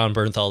is that John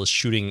Bernthal is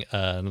shooting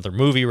another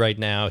movie right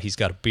now. He's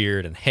got a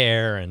beard and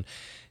hair, and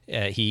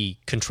he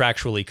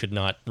contractually could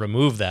not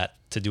remove that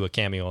to do a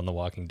cameo on The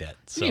Walking Dead.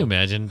 So, can you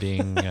imagine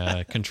being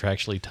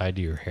contractually tied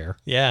to your hair?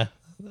 Yeah.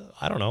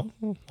 I don't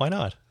know. Why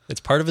not? It's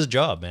part of his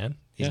job, man.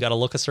 He's got to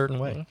look a certain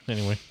way.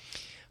 Anyway.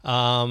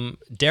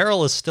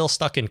 Daryl is still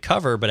stuck in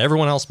cover, but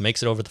everyone else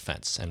makes it over the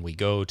fence, and we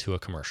go to a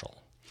commercial.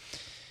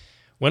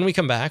 When we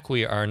come back,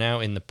 we are now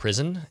in the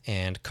prison,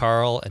 and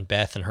Carl and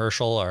Beth and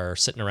Herschel are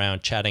sitting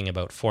around chatting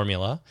about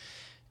formula.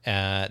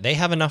 They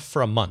have enough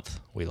for a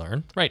month, we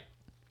learn. Right.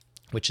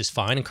 Which is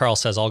fine. And Carl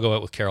says, I'll go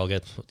out with Carol,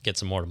 get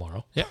some more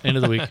tomorrow. Yeah, end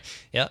of the week.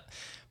 Yeah.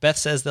 Beth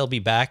says they'll be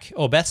back.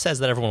 Oh, Beth says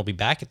that everyone will be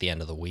back at the end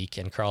of the week,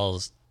 and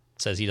Carl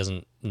says he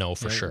doesn't know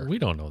for sure. We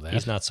don't know that.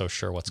 He's not so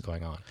sure what's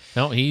going on.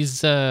 No,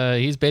 he's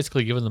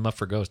basically given them up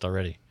for ghost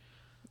already.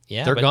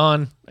 Yeah, They're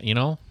gone,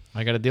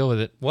 I got to deal with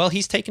it. Well,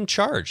 he's taken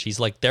charge. He's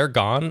like, they're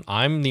gone.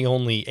 I'm the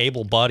only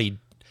able-bodied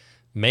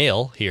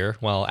male here.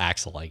 Well,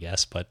 Axel, I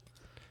guess, but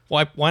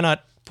why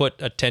not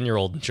put a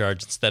 10-year-old in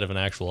charge instead of an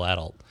actual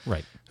adult?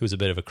 Right. Who's a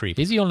bit of a creep.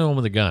 He's the only one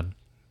with a gun.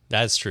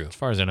 That's true. As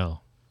far as I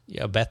know.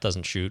 Yeah, Beth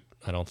doesn't shoot,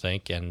 I don't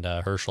think, and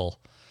Herschel,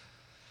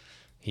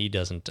 he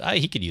doesn't.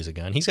 He could use a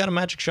gun. He's got a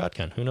magic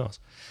shotgun. Who knows?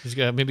 He's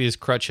got maybe his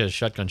crutch has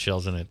shotgun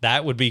shells in it.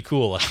 That would be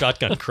cool. A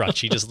shotgun crutch.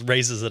 He just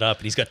raises it up,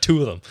 and he's got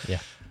two of them. Yeah.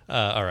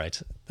 All right.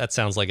 That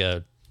sounds like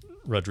a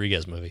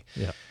Rodriguez movie.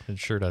 Yeah, it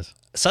sure does.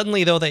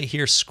 Suddenly, though, they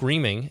hear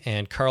screaming,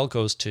 and Carl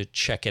goes to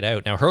check it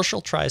out. Now,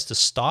 Herschel tries to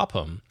stop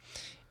him,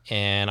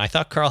 and I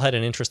thought Carl had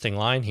an interesting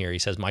line here. He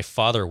says, "My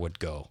father would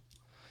go."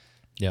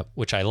 Yep.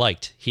 Which I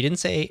liked. He didn't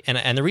say,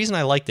 and the reason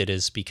I liked it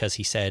is because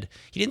he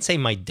didn't say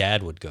my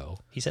dad would go.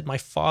 He said my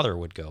father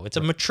would go. It's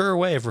a mature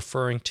way of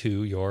referring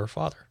to your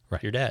father,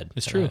 your dad.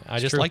 It's true. I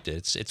just liked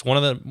it. It's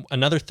one of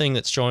another thing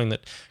that's showing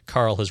that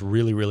Carl has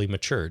really, really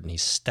matured, and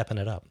he's stepping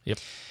it up. Yep.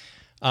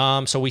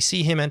 So we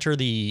see him enter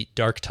the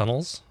dark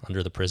tunnels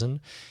under the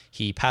prison.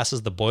 He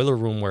passes the boiler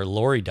room where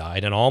Lori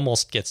died and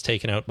almost gets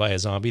taken out by a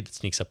zombie that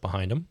sneaks up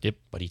behind him. Yep.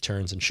 But he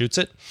turns and shoots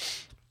it.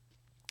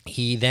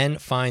 He then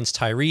finds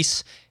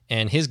Tyrese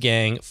and his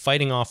gang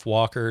fighting off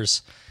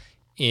walkers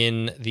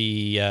in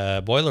the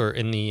not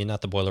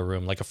the boiler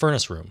room, like a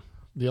furnace room.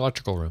 The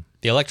electrical room.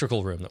 The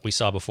electrical room that we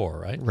saw before,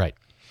 right? Right.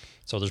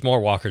 So there's more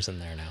walkers in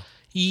there now.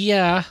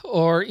 Yeah,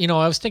 or,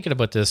 I was thinking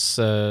about this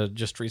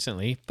just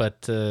recently,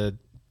 but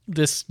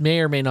this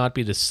may or may not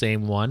be the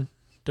same one.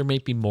 There may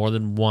be more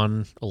than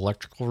one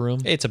electrical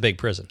room. It's a big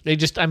prison.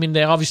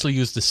 They obviously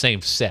use the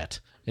same set.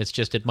 It's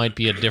just it might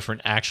be a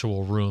different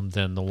actual room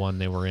than the one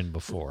they were in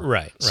before.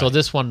 Right. So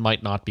this one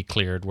might not be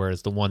cleared,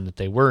 whereas the one that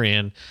they were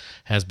in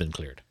has been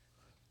cleared.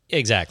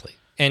 Exactly.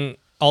 And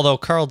although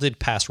Carl did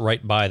pass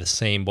right by the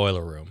same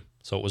boiler room,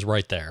 so it was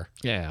right there.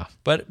 Yeah.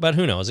 But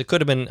who knows? It could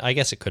have been, I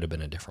guess it could have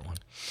been a different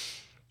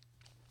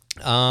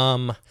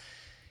one.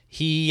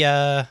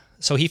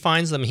 So he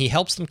finds them, he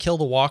helps them kill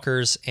the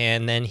walkers,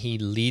 and then he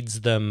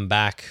leads them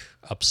back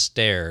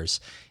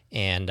upstairs.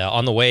 And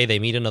on the way, they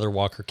meet another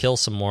walker, kill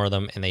some more of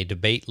them, and they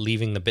debate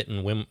leaving the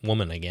bitten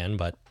woman again,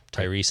 but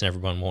Tyrese and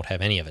everyone won't have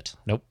any of it.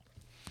 Nope.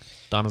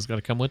 Donna's got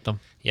to come with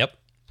them. Yep.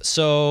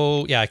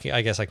 So, yeah,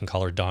 I guess I can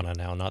call her Donna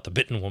now, not the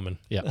bitten woman.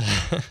 Yeah.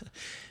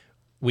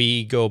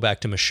 We go back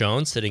to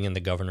Michonne sitting in the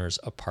governor's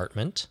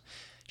apartment.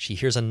 She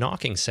hears a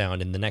knocking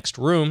sound in the next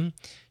room.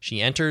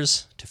 She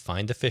enters to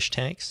find the fish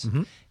tanks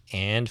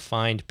and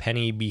find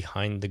Penny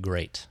behind the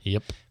grate.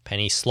 Yep.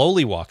 Penny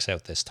slowly walks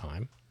out this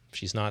time.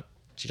 She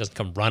doesn't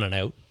come running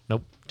out.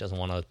 Nope. Doesn't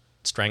want to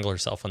strangle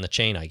herself on the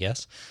chain, I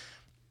guess.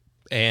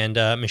 And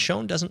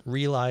Michonne doesn't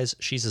realize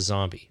she's a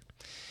zombie.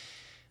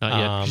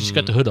 Not yet. She's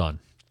got the hood on.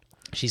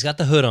 She's got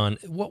the hood on.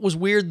 What was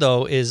weird,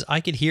 though, is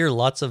I could hear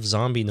lots of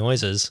zombie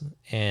noises,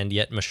 and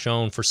yet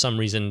Michonne, for some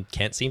reason,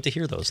 can't seem to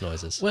hear those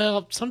noises.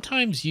 Well,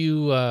 sometimes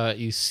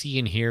you see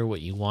and hear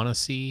what you want to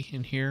see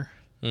and hear.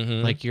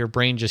 Mm-hmm. Like your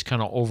brain just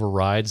kind of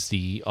overrides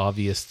the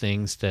obvious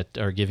things that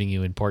are giving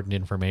you important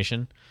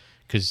information,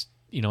 because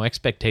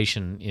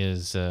expectation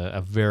is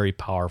a very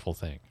powerful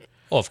thing.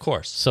 Oh, of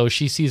course. So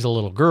she sees a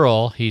little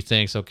girl. He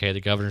thinks, okay, the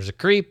governor's a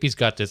creep. He's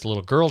got this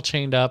little girl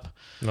chained up.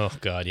 Oh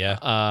God,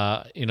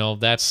 yeah.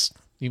 That's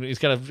he's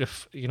got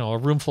a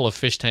room full of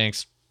fish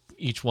tanks,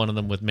 each one of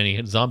them with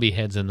many zombie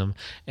heads in them,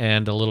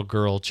 and a little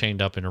girl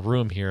chained up in a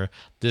room here.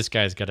 This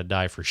guy's got to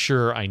die for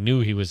sure. I knew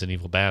he was an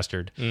evil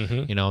bastard.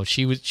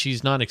 Mm-hmm.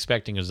 She's not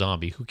expecting a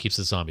zombie. Who keeps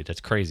a zombie?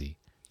 That's crazy.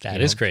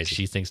 That is crazy.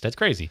 She thinks that's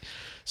crazy.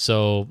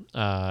 So,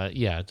 I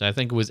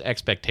think it was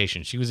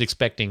expectation. She was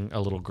expecting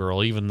a little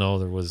girl, even though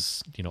there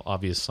was,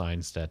 obvious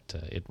signs that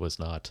it was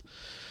not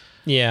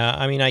Yeah,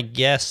 I mean, I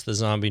guess the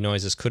zombie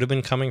noises could have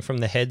been coming from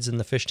the heads in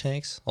the fish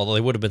tanks, although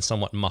they would have been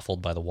somewhat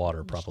muffled by the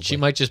water, probably. She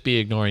might just be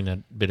ignoring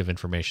that bit of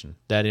information.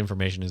 That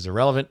information is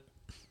irrelevant.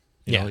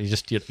 You know, you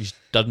just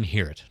doesn't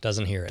hear it.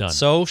 Doesn't hear it. Done.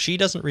 So she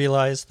doesn't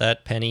realize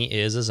that Penny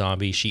is a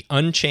zombie. She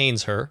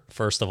unchains her,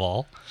 first of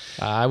all.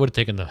 I would have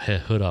taken the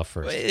hood off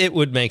first. It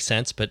would make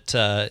sense, but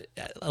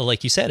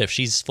like you said, if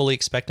she's fully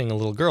expecting a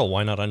little girl,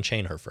 why not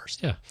unchain her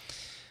first? Yeah.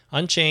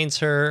 Unchains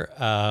her,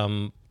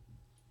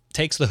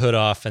 takes the hood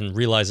off and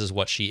realizes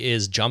what she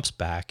is, jumps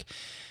back.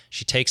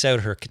 She takes out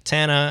her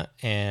katana,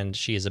 and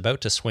she is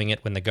about to swing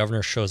it when the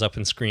governor shows up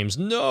and screams,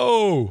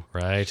 "No!"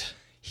 Right.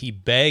 He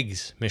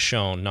begs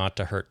Michonne not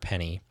to hurt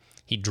Penny.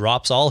 He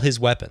drops all his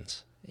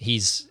weapons.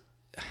 It's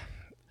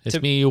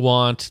me you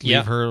want. Leave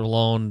Yeah. her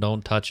alone.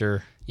 Don't touch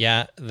her.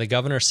 Yeah, the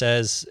governor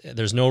says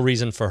there's no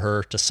reason for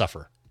her to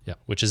suffer. Yeah.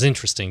 Which is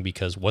interesting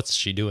because what's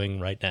she doing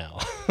right now?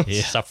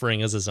 Yeah.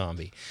 Suffering as a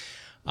zombie.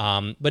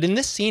 But in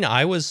this scene,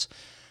 it's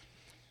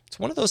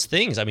one of those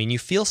things. I mean, you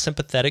feel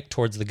sympathetic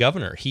towards the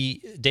governor.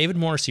 David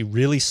Morrissey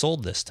really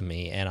sold this to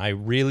me, and I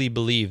really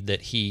believe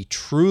that he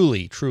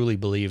truly, truly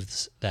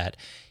believes that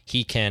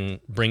he can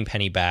bring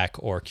Penny back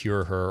or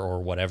cure her or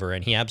whatever,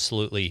 and he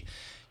absolutely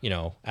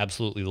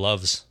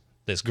loves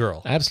this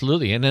girl.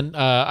 Absolutely. And then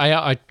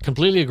I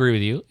completely agree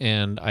with you,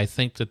 and I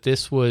think that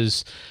this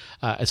was,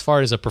 as far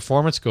as a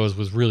performance goes,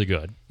 was really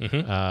good.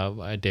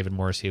 Mm-hmm. David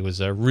Morrissey was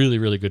a really,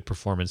 really good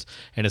performance.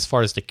 And as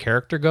far as the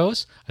character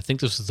goes, I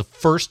think this was the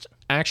first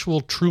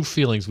actual true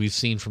feelings we've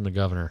seen from the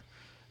governor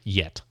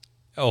yet.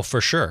 Oh,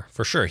 for sure.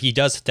 For sure. He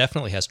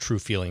definitely has true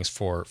feelings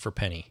for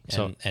Penny.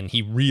 And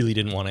he really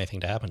didn't want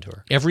anything to happen to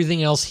her.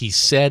 Everything else he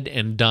said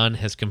and done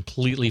has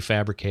completely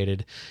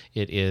fabricated.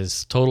 It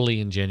is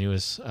totally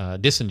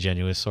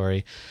disingenuous,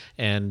 sorry.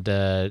 And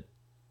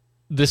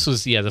this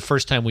was, the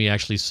first time we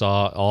actually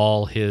saw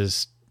all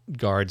his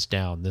guards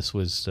down. This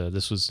was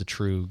the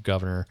true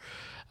governor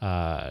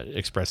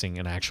expressing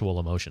an actual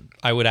emotion.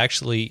 I would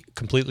actually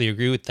completely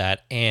agree with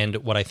that. And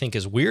what I think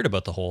is weird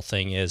about the whole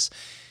thing is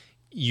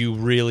you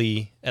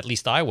really, at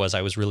least I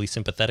was really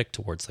sympathetic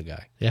towards the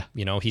guy. Yeah.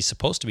 You know, he's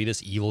supposed to be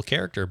this evil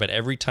character, but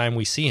every time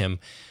we see him,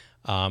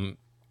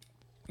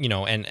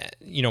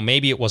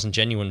 maybe it wasn't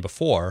genuine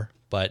before,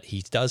 but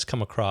he does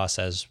come across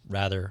as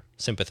rather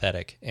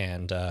sympathetic,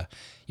 and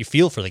you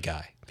feel for the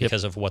guy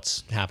because of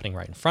what's happening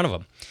right in front of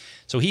him.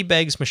 So he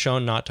begs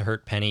Michonne not to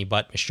hurt Penny,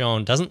 but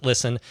Michonne doesn't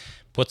listen,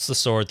 puts the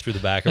sword through the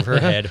back of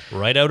her head,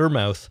 right out her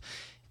mouth,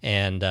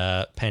 and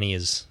Penny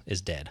is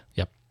dead.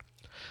 Yep.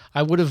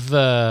 I would have,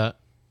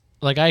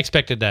 I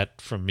expected that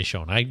from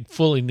Michonne. I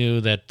fully knew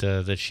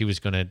that she was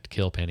going to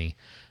kill Penny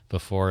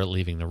before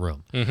leaving the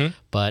room. Mm-hmm.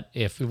 But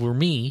if it were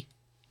me,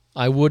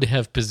 I would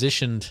have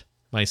positioned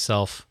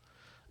myself,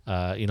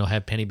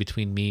 have Penny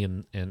between me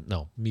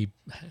me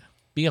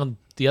be on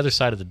the other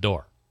side of the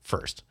door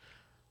first.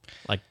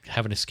 Like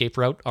have an escape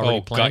route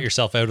already planned. Got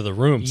yourself out of the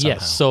room somehow.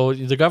 Yes, so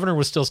the governor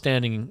was still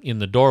standing in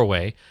the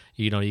doorway.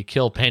 You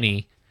kill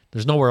Penny.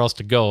 There's nowhere else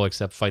to go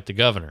except fight the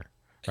governor.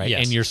 Right?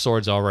 Yes. And your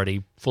sword's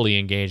already fully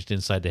engaged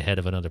inside the head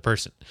of another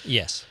person.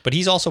 Yes, but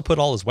he's also put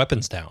all his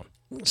weapons down.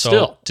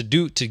 Still. So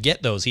to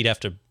get those, he'd have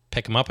to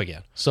pick them up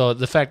again. So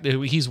the fact that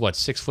he's 6'4",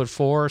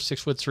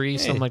 6'3",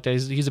 something like that.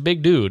 He's a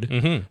big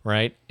dude,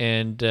 right?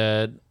 And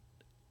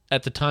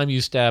at the time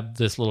you stab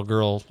this little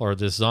girl or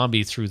this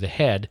zombie through the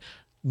head,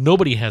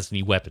 nobody has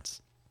any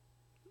weapons.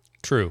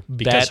 True,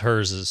 because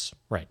hers is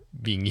right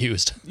being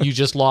used. You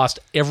just lost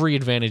every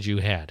advantage you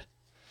had.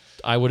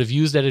 I would have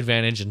used that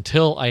advantage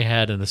until I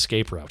had an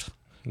escape route.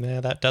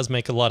 Yeah, that does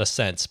make a lot of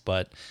sense,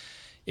 but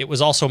it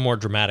was also more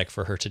dramatic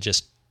for her to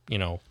just,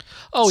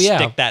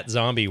 stick that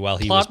zombie while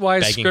he was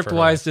plot-wise, begging for her.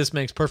 script-wise, this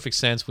makes perfect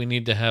sense. We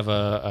need to have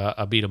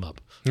a beat 'em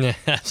up. Yeah,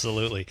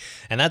 absolutely.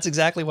 And that's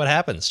exactly what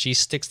happens. She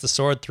sticks the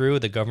sword through,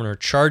 the governor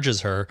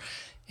charges her,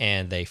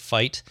 and they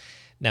fight.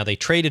 Now, they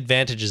trade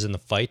advantages in the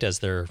fight as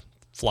they're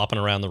flopping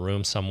around the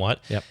room somewhat.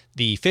 Yep.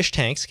 The fish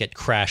tanks get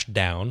crashed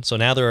down, so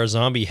now there are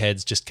zombie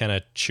heads just kind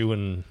of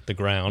chewing the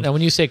ground. Now,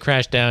 when you say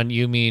crash down,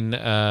 you mean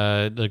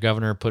the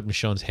governor put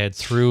Michonne's head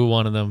through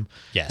one of them,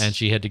 yes, and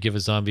she had to give a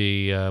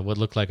zombie what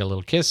looked like a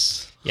little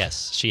kiss.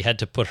 Yes, she had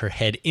to put her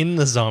head in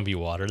the zombie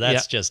water.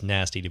 That's just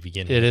nasty to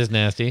begin with. It is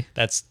nasty.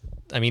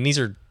 These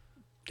are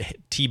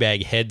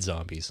teabag head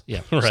zombies.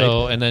 Yeah. Right?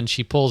 So, and then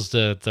she pulls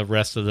the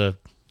rest of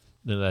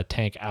the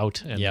tank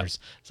out, and there's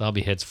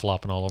zombie heads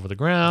flopping all over the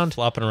ground.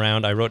 Flopping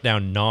around. I wrote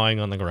down gnawing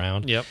on the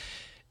ground. Yep.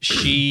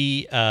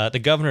 She, the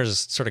governor's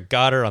sort of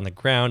got her on the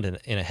ground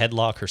in a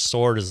headlock. Her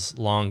sword is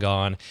long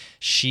gone.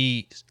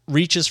 She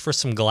reaches for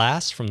some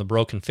glass from the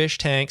broken fish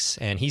tanks,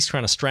 and he's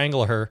trying to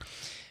strangle her.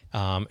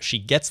 She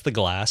gets the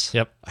glass.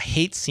 Yep. I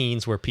hate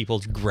scenes where people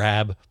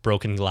grab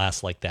broken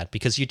glass like that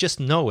because you just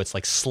know it's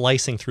like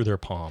slicing through their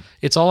palm.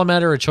 It's all a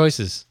matter of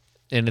choices,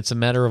 and it's a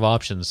matter of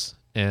options.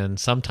 And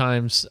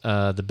sometimes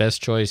the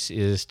best choice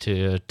is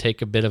to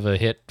take a bit of a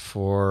hit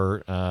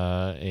for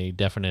a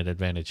definite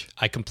advantage.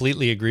 I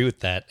completely agree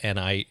with that,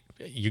 and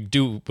you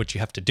do what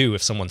you have to do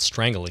if someone's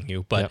strangling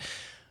you, but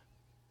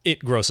it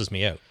grosses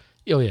me out.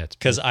 Oh yeah, it's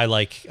Because I'm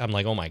like,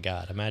 oh my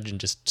God, imagine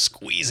just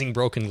squeezing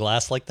broken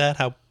glass like that.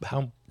 How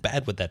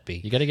bad would that be?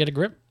 you got to get a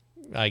grip.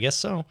 I guess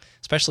so.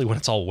 Especially when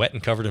it's all wet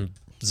and covered in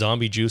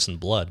zombie juice and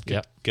blood. Good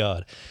Yep.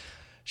 God.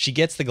 She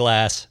gets the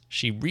glass.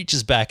 She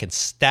reaches back and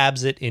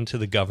stabs it into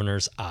the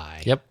governor's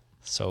eye. Yep.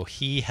 So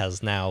he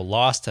has now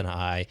lost an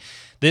eye.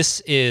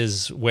 This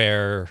is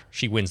where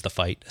she wins the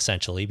fight,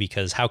 essentially,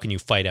 because how can you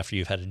fight after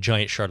you've had a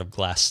giant shard of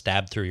glass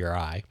stabbed through your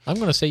eye? I'm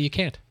going to say you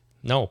can't.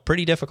 No,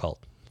 pretty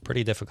difficult.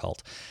 Pretty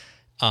difficult.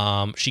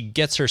 She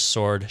gets her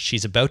sword.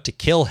 She's about to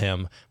kill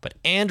him, but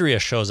Andrea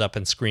shows up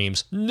and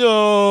screams,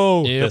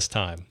 "No!" Yep. this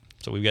time.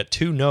 So we've got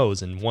 2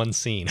 no's in one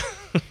scene.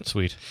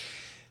 Sweet.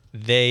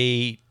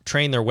 They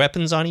train their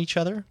weapons on each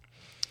other,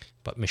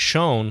 but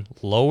Michonne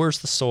lowers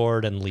the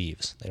sword and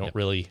leaves. They don't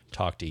really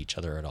talk to each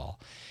other at all.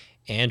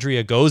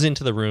 Andrea goes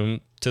into the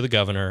room to the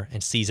governor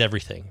and sees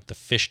everything. The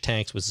fish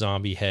tanks with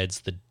zombie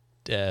heads, the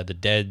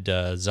dead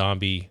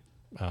zombie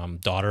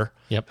daughter,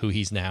 who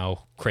he's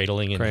now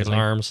cradling in his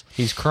arms.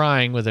 He's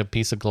crying with a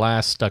piece of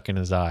glass stuck in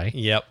his eye.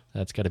 Yep.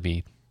 That's got to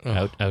be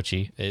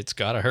ouchie. It's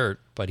got to hurt,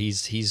 but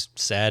he's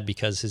sad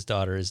because his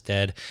daughter is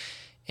dead.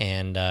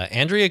 And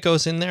Andrea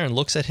goes in there and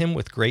looks at him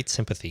with great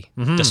sympathy,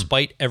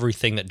 despite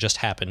everything that just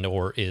happened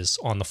or is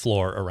on the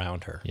floor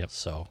around her. Yep.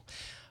 So,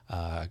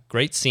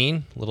 great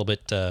scene. A little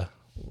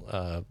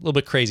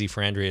bit crazy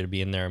for Andrea to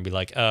be in there and be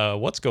like,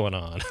 "What's going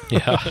on?"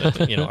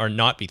 Yeah. Or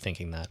not be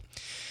thinking that.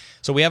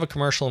 So we have a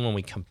commercial, and when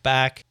we come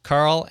back,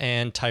 Carl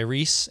and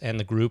Tyrese and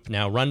the group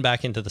now run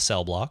back into the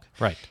cell block.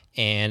 Right.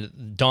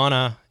 And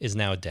Donna is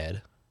now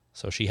dead.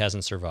 So she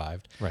hasn't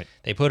survived. Right.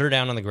 They put her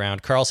down on the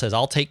ground. Carl says,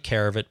 "I'll take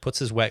care of it," puts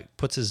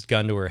his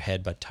gun to her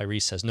head, but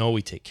Tyrese says, "No,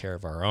 we take care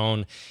of our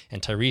own."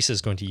 And Tyrese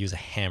is going to use a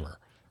hammer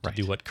to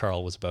do what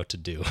Carl was about to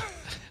do.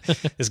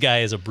 This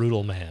guy is a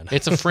brutal man.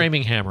 It's a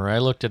framing hammer. I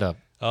looked it up.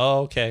 Oh,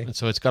 okay. And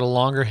so it's got a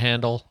longer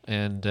handle,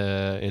 and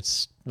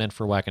it's meant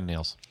for whacking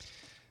nails.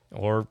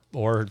 Or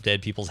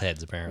dead people's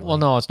heads, apparently. Well,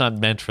 no, it's not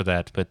meant for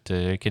that, but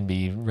it can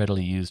be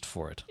readily used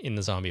for it. In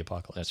the zombie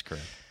apocalypse. That's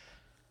correct.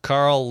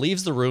 Carl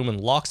leaves the room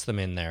and locks them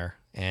in there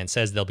and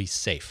says they'll be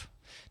safe.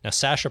 Now,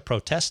 Sasha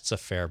protests a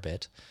fair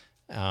bit,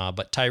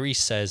 but Tyrese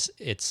says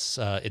it's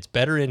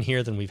better in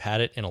here than we've had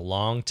it in a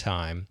long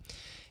time.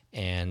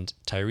 And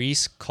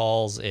Tyrese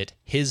calls it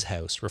his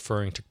house,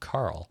 referring to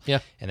Carl. Yeah.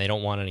 And they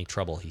don't want any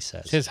trouble, he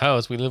says. It's his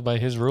house. We live by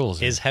his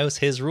rules. His house,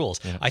 his rules.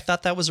 Yeah. I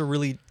thought that was a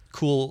really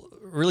cool,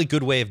 really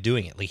good way of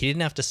doing it. Like, he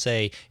didn't have to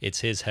say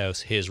it's his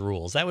house, his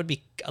rules. That would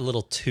be a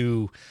little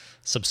too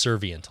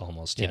subservient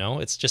almost, you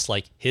know? It's just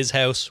like, his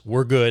house,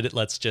 we're good.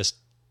 Let's just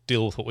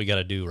deal with what we got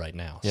to do right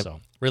now. Yep. So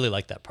really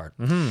like that part.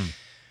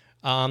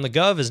 The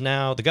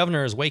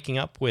governor is waking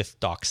up with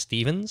Doc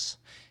Stevens,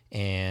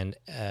 and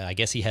I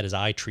guess he had his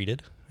eye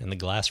treated and the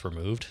glass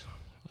removed.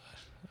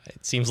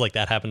 It seems like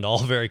that happened all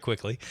very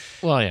quickly.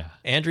 Well, yeah.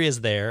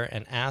 Andrea's there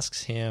and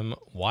asks him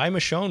why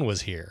Michonne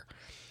was here.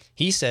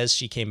 He says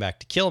she came back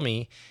to kill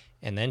me,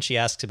 and then she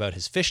asks about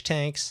his fish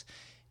tanks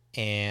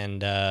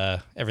and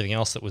everything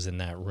else that was in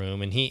that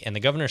room. And the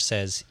governor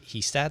says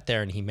he sat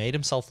there and he made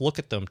himself look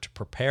at them to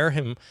prepare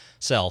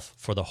himself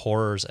for the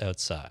horrors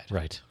outside.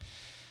 Right.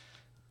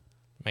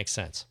 Makes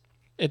sense.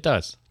 It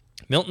does.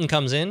 Milton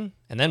comes in,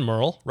 and then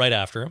Merle right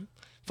after him.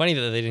 Funny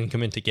that they didn't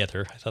come in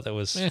together. I thought that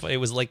was it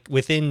was like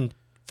within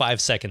 5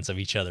 seconds of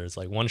each other. It's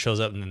like one shows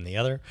up and then the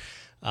other.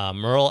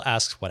 Merle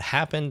asks what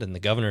happened, and the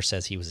governor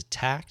says he was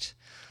attacked.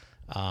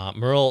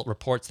 Merle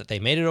reports that they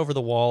made it over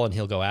the wall, and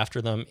he'll go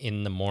after them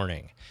in the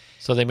morning.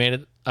 So they made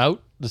it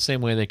out the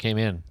same way they came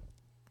in,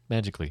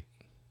 magically.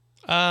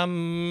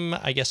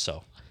 I guess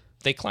so.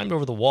 They climbed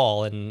over the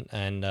wall, and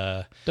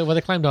Well,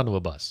 they climbed onto a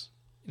bus.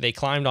 they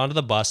climbed onto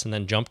the bus and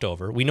then jumped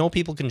over. We know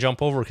people can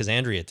jump over because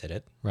Andrea did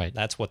it. Right.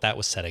 That's what that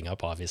was setting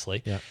up,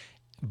 obviously. Yeah.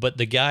 But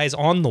the guys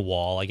on the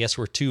wall, I guess,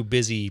 were too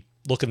busy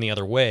looking the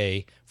other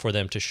way for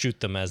them to shoot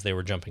them as they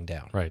were jumping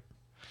down. Right.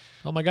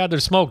 Oh my God,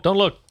 there's smoke. Don't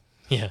look.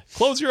 Yeah.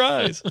 Close your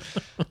eyes.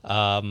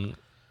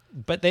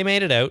 But they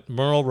made it out.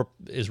 Merle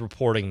is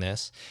reporting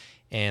this,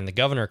 and the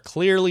governor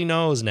clearly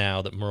knows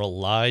now that Merle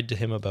lied to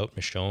him about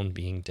Michonne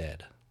being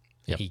dead.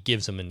 Yep. He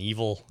gives him an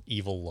evil,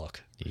 evil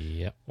look.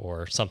 Yep.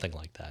 Or something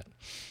like that.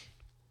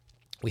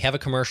 We have a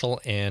commercial,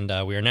 and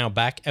we are now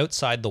back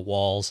outside the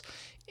walls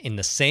in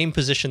the same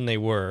position they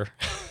were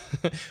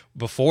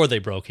before they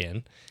broke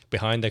in,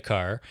 behind the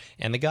car.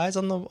 And the guys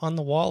on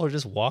the wall are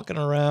just walking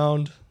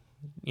around,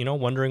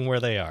 wondering where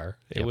they are.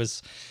 Yep.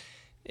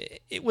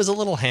 It was a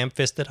little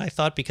ham-fisted, I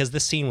thought, because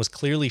this scene was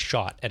clearly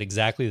shot at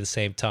exactly the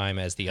same time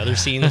as the other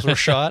scenes were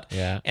shot.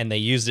 Yeah. And they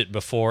used it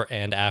before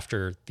and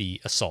after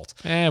the assault.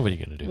 What are you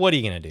going to do? What are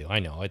you going to do? I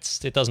know.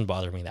 It doesn't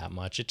bother me that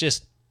much.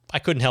 I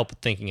couldn't help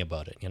but thinking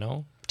about it,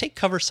 Take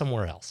cover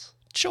somewhere else.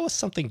 Show us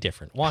something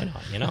different. Why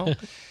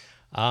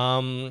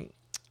not,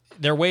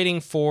 They're waiting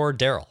for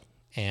Daryl.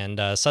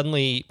 And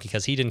suddenly,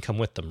 because he didn't come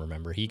with them,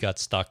 remember, he got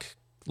stuck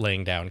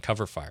laying down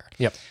cover fire.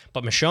 Yep.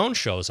 But Michonne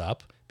shows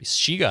up.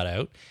 She got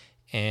out.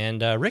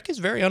 And Rick is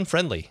very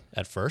unfriendly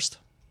at first.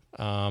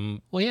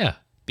 Well, yeah.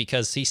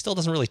 Because he still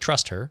doesn't really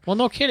trust her. Well,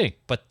 no kidding.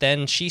 But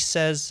then she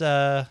says,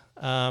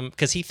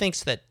 because he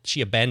thinks that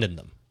she abandoned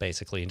them,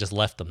 basically, and just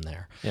left them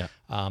there. Yeah.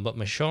 But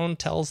Michonne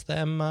tells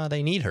them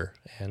they need her,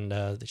 and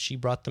that she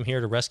brought them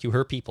here to rescue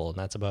her people, and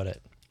that's about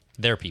it.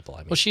 Their people, I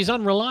mean. Well, she's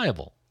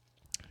unreliable.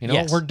 You know,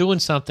 Yes. we're doing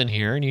something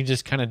here, and you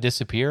just kind of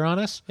disappear on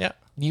us. Yeah.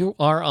 You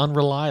are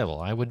unreliable.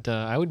 I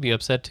would be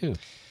upset too.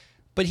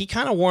 But he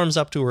kind of warms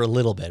up to her a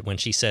little bit when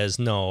she says,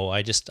 "No,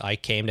 I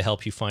came to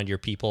help you find your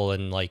people,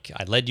 and like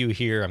I led you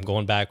here. I'm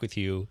going back with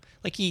you."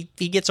 Like he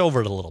gets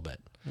over it a little bit.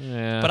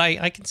 Yeah. But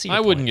I can see. Your I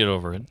wouldn't point. get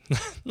over it.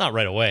 Not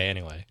right away,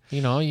 anyway.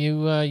 You know,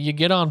 you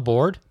get on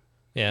board.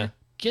 Yeah.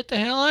 Get the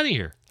hell out of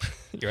here.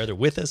 You're either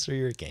with us or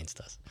you're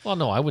against us. Well,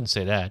 no, I wouldn't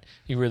say that.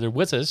 You're either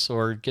with us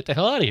or get the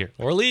hell out of here.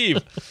 Or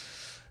leave.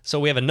 So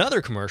we have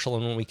another commercial,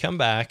 and when we come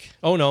back,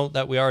 oh no,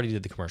 that we already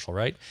did the commercial,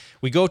 right?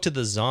 We go to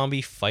the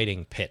zombie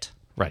fighting pit.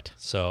 Right.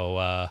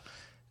 So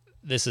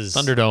this is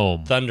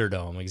Thunderdome.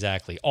 Thunderdome,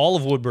 exactly. All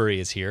of Woodbury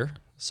is here.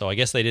 So I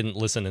guess they didn't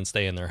listen and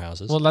stay in their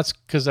houses. Well, that's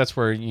because that's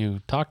where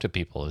you talk to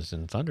people is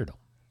in Thunderdome.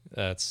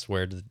 That's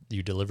where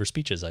you deliver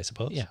speeches, I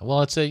suppose. Yeah.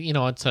 Well, it's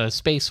a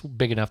space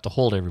big enough to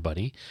hold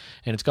everybody,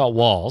 and it's got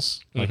walls.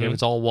 Like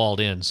it's all walled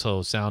in,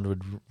 so sound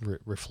would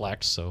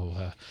reflect,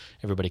 so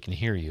everybody can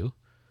hear you.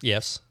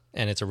 Yes,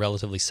 and it's a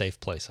relatively safe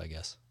place, I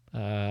guess.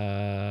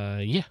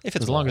 Yeah. If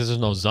it's as long walls. as there's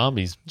no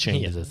zombies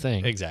changes the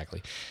thing.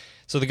 Exactly.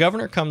 So the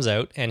governor comes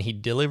out and he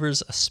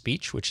delivers a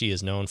speech, which he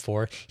is known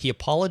for. He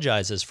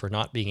apologizes for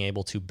not being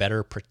able to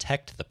better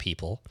protect the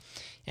people,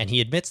 and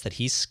he admits that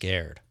he's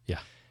scared.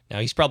 Yeah. Now,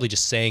 he's probably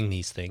just saying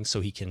these things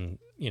so he can,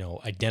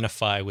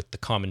 identify with the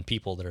common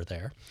people that are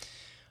there.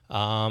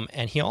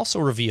 And he also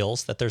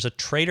reveals that there's a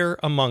traitor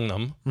among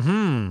them,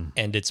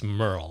 and it's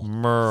Merle.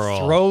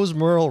 Merle. Throws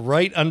Merle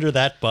right under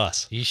that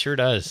bus. He sure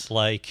does.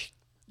 Like,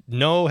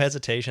 no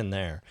hesitation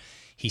there.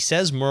 He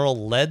says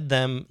Merle led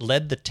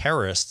the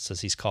terrorists,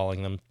 as he's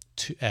calling them,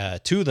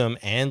 to them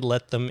and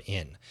let them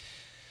in.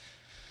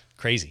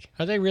 Crazy.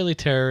 Are they really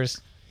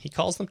terrorists? He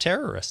calls them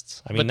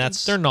terrorists. I mean, But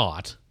they're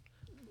not.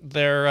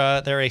 They're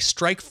a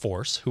strike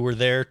force who were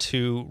there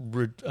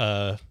to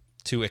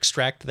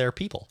extract their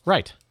people,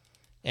 Right.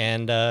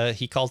 and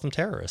he calls them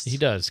terrorists. He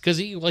does because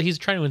he's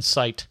trying to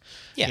incite,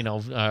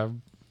 Yeah.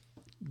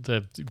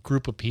 the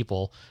group of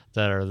people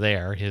that are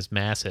there, his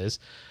masses,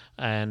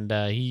 and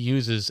he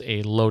uses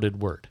a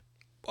loaded word.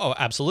 Oh,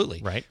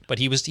 absolutely. Right. But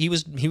he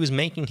was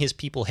making his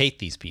people hate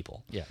these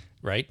people. Yeah.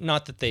 Right.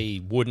 Not that they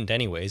wouldn't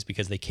anyways,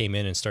 because they came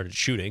in and started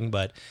shooting.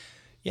 But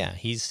yeah,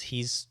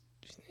 he's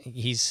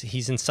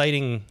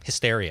inciting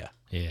hysteria.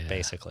 Yeah.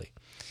 Basically.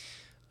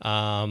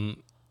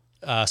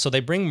 So they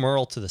bring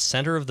Merle to the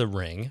center of the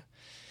ring,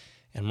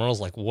 and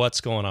Merle's like,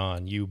 "What's going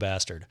on, you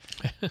bastard?"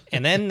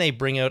 And then they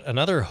bring out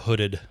another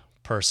hooded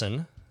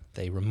person.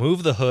 They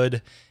remove the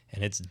hood,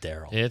 and it's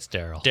Daryl. It's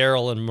Daryl.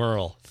 Daryl and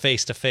Merle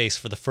face to face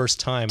for the first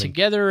time.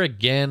 Together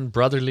again,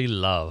 brotherly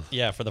love.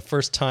 Yeah, for the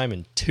first time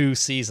in 2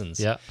 seasons.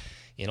 Yeah.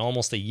 In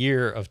almost a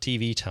year of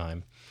TV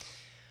time.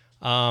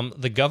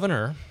 The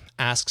governor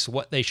asks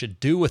what they should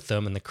do with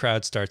them, and the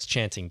crowd starts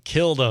chanting,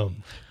 "Kill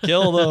them!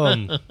 Kill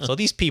them!" So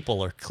these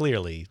people are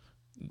clearly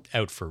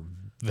out for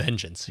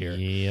vengeance here.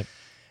 Yep.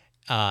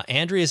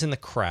 Andrea's in the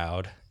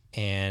crowd,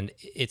 and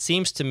it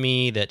seems to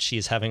me that she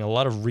is having a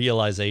lot of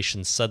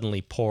realizations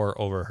suddenly pour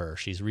over her.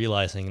 She's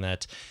realizing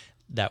that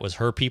was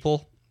her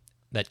people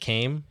that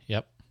came.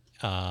 Yep.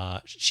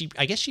 I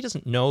guess she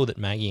doesn't know that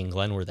Maggie and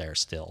Glenn were there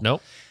still.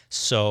 Nope.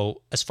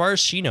 So as far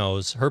as she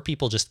knows, her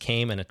people just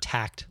came and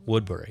attacked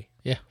Woodbury.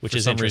 Yeah, which for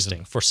is some interesting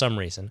reason. for some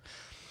reason.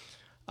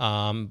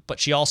 But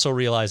she also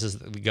realizes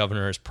that the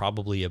governor is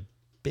probably a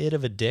bit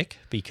of a dick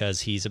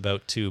because he's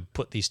about to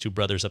put these two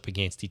brothers up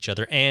against each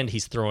other, and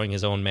he's throwing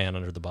his own man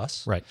under the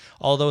bus. Right.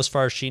 Although, as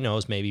far as she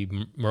knows,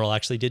 maybe Merle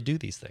actually did do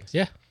these things.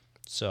 Yeah.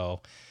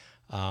 So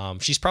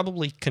she's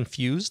probably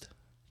confused,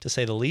 to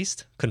say the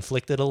least,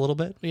 conflicted a little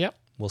bit. Yep.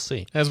 We'll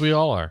see. As we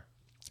all are.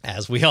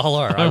 As we all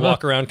are. I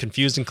walk around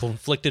confused and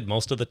conflicted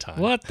most of the time.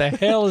 What the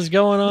hell is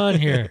going on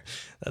here?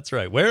 That's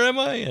right. Where am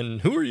I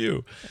and who are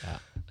you?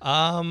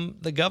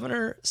 The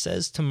governor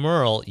says to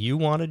Merle, "You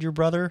wanted your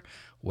brother?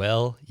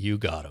 Well, you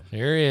got him."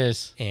 Here he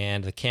is.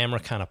 And the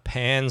camera kind of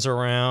pans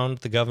around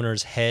the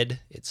governor's head.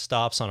 It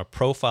stops on a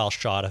profile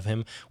shot of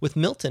him with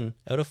Milton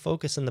out of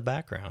focus in the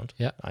background.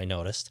 Yeah. I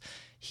noticed.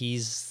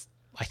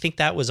 I think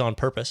that was on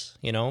purpose.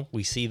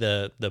 We see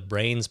the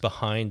brains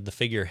behind the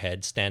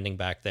figurehead standing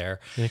back there.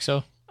 You think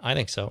so? I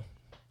think so.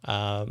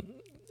 And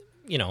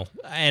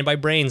by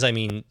brains, I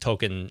mean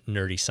token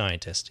nerdy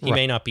scientist. He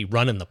may not be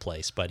running the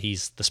place, but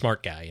he's the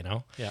smart guy,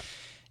 Yeah.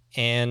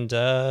 And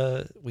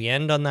we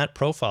end on that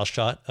profile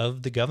shot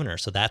of the governor.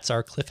 So that's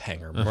our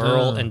cliffhanger.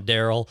 Merle and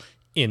Daryl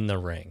in the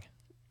ring.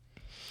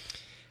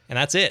 And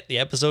that's it. The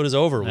episode is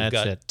over. We've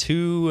got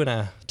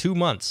 2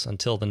 months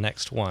until the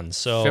next one.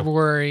 So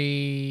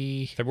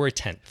February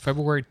 10th.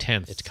 February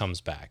 10th. It comes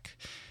back.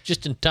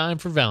 Just in time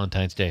for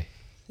Valentine's Day.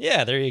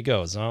 Yeah, there you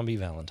go. Zombie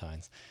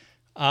Valentines.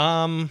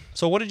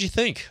 So what did you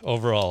think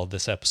overall of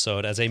this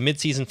episode as a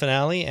mid-season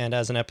finale and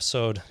as an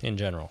episode in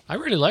general? I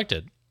really liked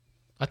it.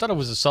 I thought it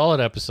was a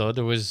solid episode.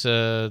 There was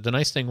the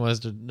nice thing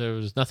was there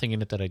was nothing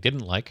in it that I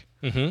didn't like,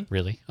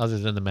 really, other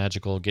than the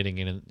magical getting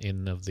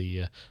in of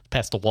the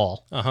past the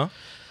wall.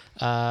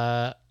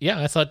 Yeah,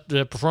 I thought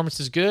the performance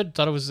is good.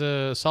 Thought it was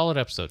a solid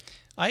episode.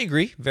 I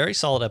agree. Very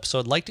solid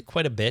episode. Liked it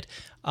quite a bit.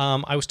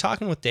 I was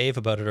talking with Dave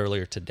about it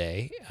earlier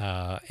today,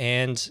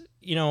 and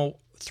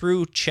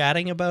through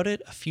chatting about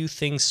it, a few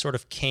things sort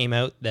of came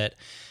out that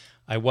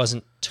I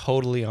wasn't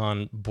totally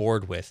on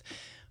board with.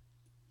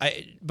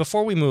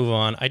 Before we move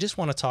on, I just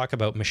want to talk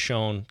about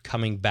Michonne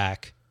coming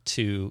back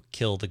to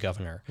kill the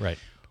governor. Right.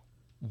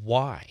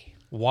 Why?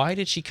 Why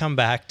did she come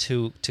back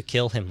to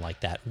kill him like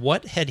that?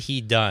 What had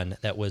he done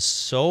that was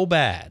so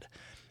bad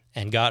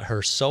and got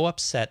her so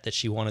upset that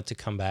she wanted to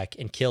come back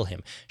and kill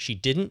him? She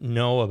didn't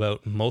know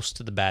about most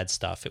of the bad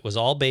stuff. It was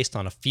all based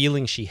on a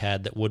feeling she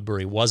had that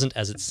Woodbury wasn't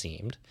as it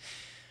seemed.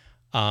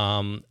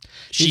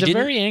 She's a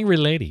very angry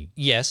lady.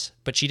 Yes,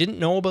 but she didn't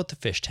know about the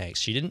fish tanks.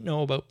 She didn't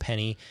know about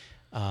Penny.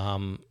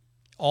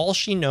 All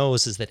she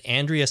knows is that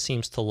Andrea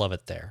seems to love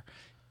it there.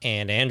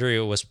 And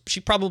she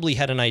probably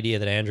had an idea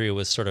that Andrea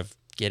was sort of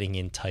getting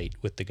in tight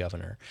with the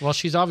governor. Well,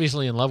 she's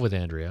obviously in love with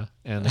Andrea,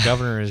 and the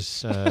governor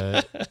is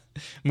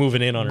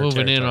moving in on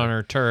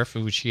her turf,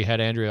 which she had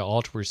Andrea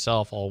all to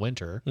herself all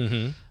winter.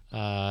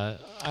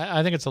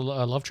 I think it's a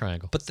love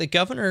triangle. But the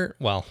governor,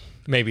 well,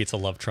 maybe it's a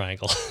love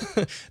triangle.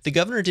 The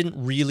governor didn't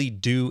really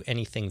do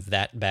anything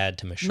that bad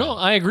to Michonne. No,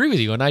 I agree with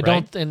you, and I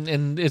don't,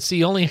 and it's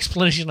the only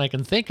explanation I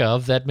can think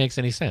of that makes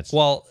any sense.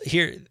 Well,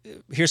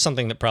 here's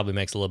something that probably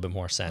makes a little bit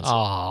more sense.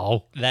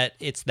 Oh, and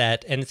it's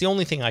the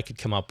only thing I could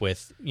come up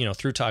with,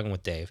 through talking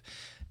with Dave,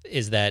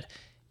 is that,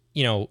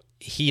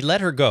 he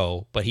let her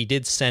go, but he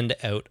did send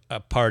out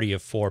a party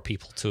of 4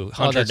 people to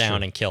hunt her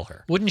down and kill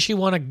her. Wouldn't she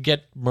want to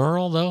get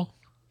Merle though?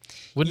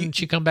 Wouldn't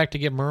she come back to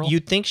get Merle?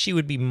 You'd think she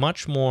would be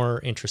much more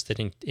interested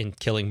in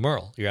killing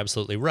Merle. You're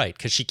absolutely right,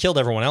 because she killed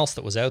everyone else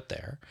that was out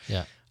there.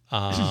 Yeah.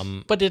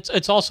 But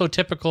it's also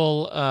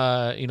typical,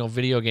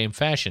 video game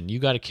fashion. You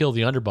got to kill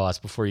the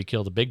underboss before you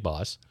kill the big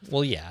boss.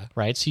 Well, yeah.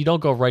 Right. So you don't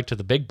go right to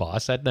the big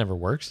boss. That never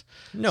works.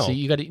 No. So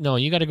you got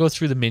to go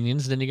through the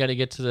minions. Then you got to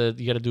get to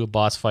you got to do a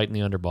boss fight in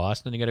the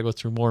underboss. Then you got to go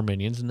through more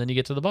minions, and then you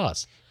get to the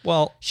boss.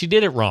 Well, she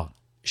did it wrong.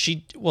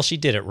 She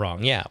did it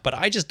wrong. Yeah, but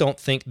I just don't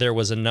think there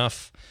was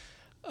enough.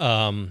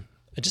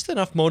 Just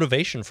enough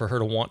motivation for her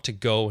to want to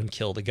go and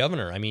kill the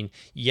governor. I mean,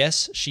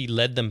 yes, she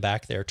led them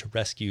back there to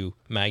rescue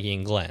Maggie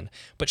and Glenn,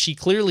 but she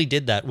clearly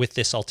did that with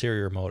this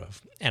ulterior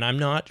motive, and I'm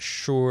not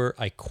sure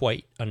I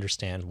quite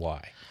understand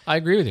why. I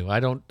agree with you. I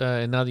don't,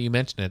 and now that you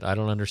mention it, I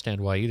don't understand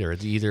why either.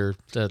 It's either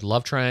the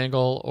love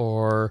triangle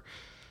or...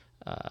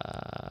 no,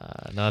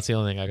 that's the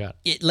only thing I got.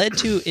 It led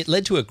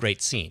to a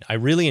great scene. I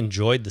really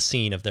enjoyed the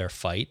scene of their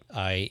fight.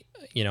 I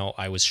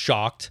was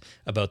shocked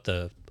about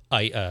the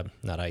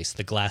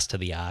the glass to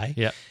the eye.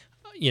 Yeah.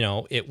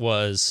 It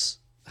was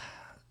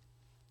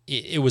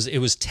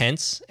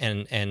tense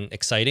and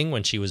exciting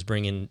when she was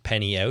bringing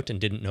Penny out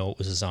and didn't know it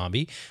was a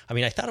zombie. I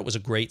mean, I thought it was a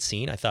great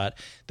scene. I thought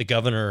the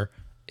governor,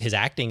 his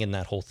acting in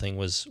that whole thing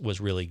was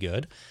really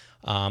good.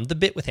 The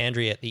bit with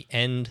Andrea at the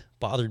end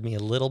bothered me a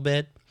little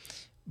bit,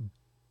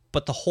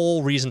 but the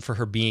whole reason for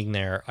her being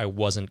there, I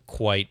wasn't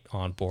quite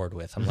on board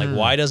with. I'm like,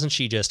 why doesn't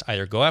she just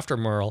either go after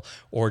Merle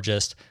or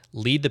just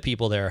lead the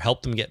people there,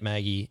 help them get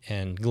Maggie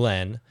and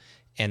Glenn,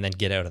 and then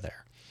get out of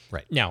there?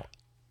 Right. Now,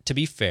 to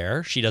be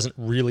fair, she doesn't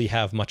really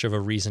have much of a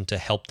reason to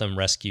help them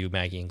rescue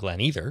Maggie and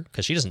Glenn either,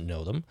 because she doesn't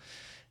know them.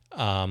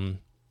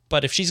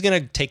 But if she's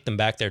going to take them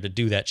back there to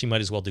do that, she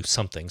might as well do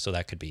something, so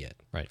that could be it.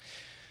 Right.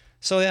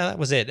 So yeah, that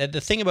was it.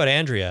 The thing about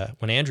Andrea,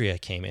 when Andrea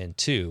came in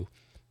too,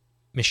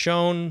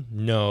 Michonne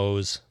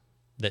knows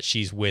that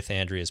she's with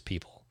Andrea's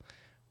people.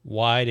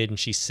 Why didn't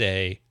she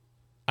say,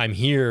 I'm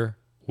here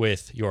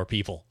with your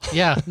people?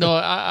 Yeah, no,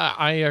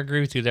 I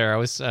agree with you there.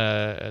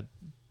 I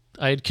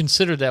had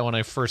considered that when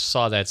I first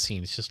saw that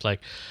scene. It's just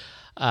like,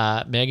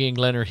 Maggie and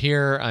Glenn are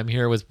here. I'm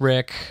here with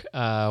Rick.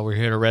 We're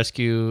here to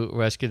rescue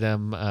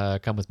them.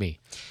 Come with me.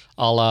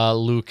 A la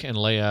Luke and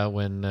Leia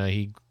when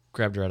he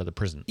grabbed her out of the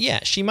prison.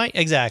 Yeah, she might.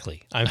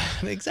 Exactly.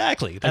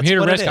 Exactly. That's I'm here to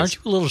what it rescue. is. Aren't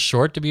you a little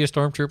short to be a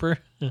stormtrooper?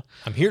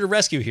 I'm here to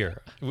rescue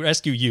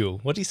you.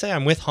 What do you say?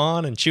 I'm with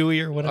Han and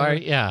Chewie or whatever?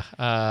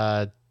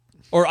 Yeah.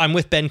 Or I'm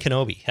with Ben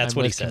Kenobi. That's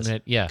what he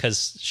says. Yeah.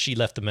 Because she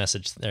left the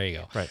message. There you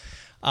go. Right.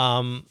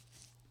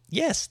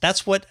 Yes,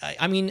 that's what...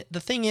 I mean,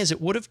 the thing is,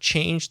 it would have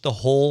changed the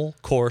whole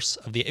course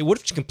of it would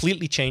have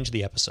completely changed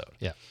the episode.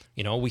 Yeah.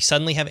 We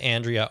suddenly have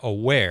Andrea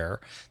aware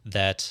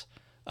that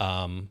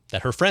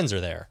her friends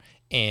are there.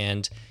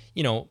 And,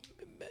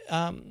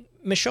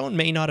 Michonne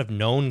may not have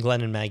known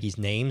Glenn and Maggie's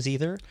names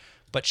either,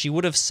 but she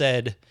would have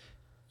said,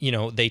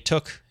 they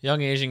took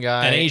young Asian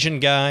guy, an Asian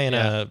guy, and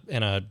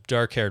a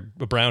dark-haired,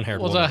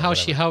 brown-haired woman. Well,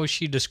 how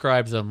she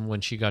described them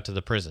when she got to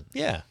the prison.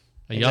 Yeah,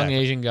 a young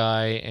Asian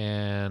guy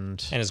and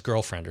his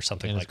girlfriend or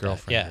something like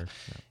that. Yeah,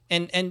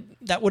 and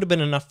that would have been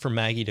enough for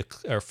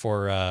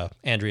for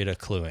Andrea to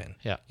clue in.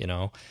 Yeah,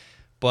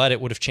 But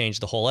it would have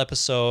changed the whole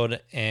episode,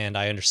 and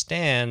I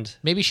understand.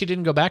 Maybe she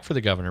didn't go back for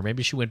the governor.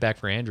 Maybe she went back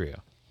for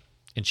Andrea.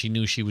 and she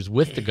knew she was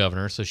with the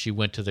governor, so she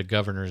went to the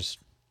governor's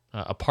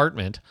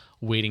apartment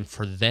waiting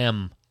for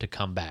them to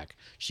come back.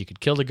 She could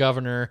kill the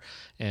governor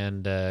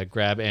and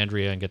grab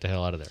Andrea and get the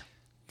hell out of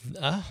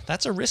there.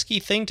 That's a risky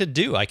thing to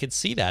do. I could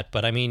see that.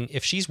 But I mean,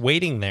 if she's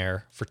waiting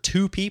there for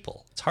two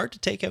people, it's hard to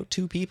take out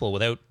two people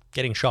without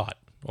getting shot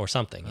or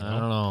something. You know? I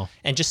don't know.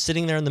 And just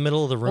sitting there in the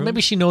middle of the room. Well,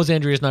 maybe she knows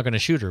Andrea's not going to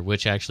shoot her,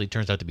 which actually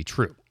turns out to be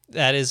true.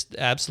 That is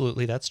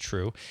absolutely, that's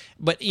true.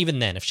 But even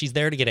then, if she's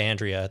there to get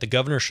Andrea, the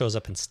governor shows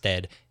up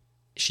instead.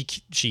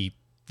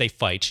 They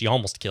fight. She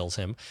almost kills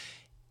him.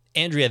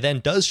 Andrea then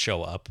does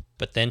show up,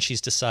 but then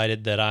she's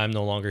decided that I'm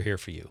no longer here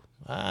for you.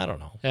 I don't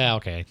know. Yeah,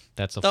 okay.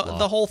 That's a flaw.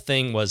 The whole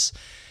thing was,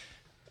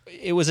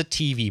 it was a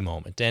TV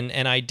moment,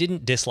 and I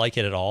didn't dislike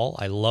it at all.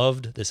 I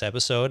loved this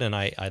episode, and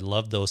I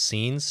loved those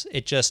scenes.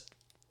 It just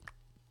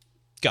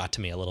got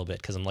to me a little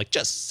bit because I'm like,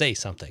 just say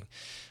something.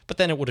 But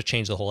then it would have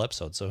changed the whole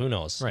episode, so who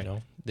knows? Right. You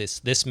know,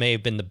 this may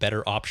have been the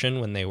better option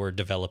when they were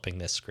developing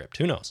this script.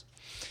 Who knows?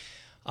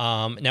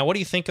 Now, what do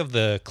you think of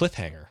the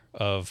cliffhanger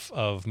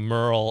of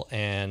Merle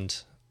and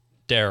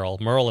Daryl,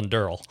 Merle and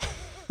Durrell,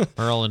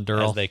 Merle and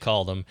Durrell, as they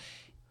call them,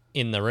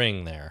 in the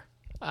ring there?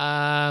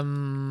 That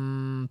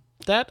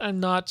I'm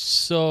not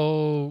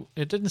so.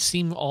 It didn't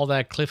seem all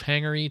that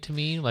cliffhanger-y to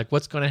me. Like,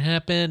 what's going to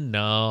happen?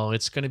 No,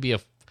 it's going to be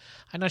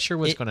I'm not sure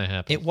what's going to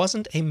happen. It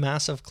wasn't a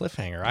massive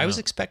cliffhanger. No. I was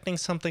expecting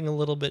something a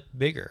little bit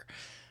bigger.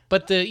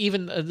 But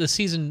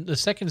the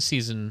second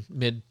season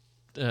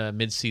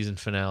mid-season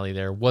finale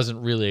there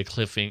wasn't really a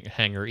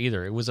cliffhanger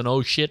either. It was an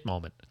oh shit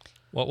moment.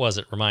 What was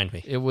it? Remind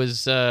me. It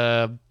was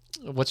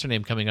what's her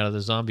name coming out of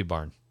the zombie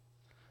barn?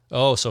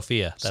 Oh,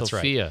 Sophia. That's right.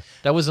 Sophia.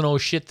 That was an oh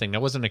shit thing.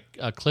 That wasn't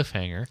a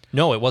cliffhanger.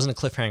 No, it wasn't a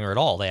cliffhanger at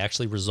all. They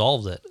actually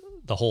resolved it,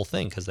 the whole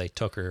thing, because they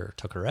took her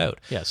out.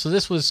 Yeah. So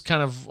this was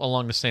kind of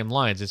along the same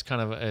lines. It's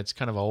kind of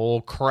a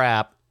old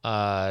crap.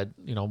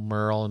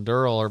 Merle and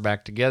Durrell are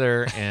back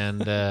together,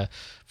 and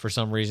for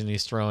some reason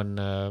he's throwing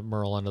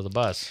Merle under the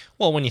bus.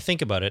 Well, when you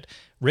think about it,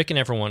 Rick and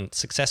everyone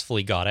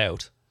successfully got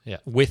out. Yeah.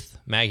 With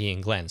Maggie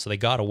and Glenn, so they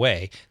got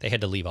away. They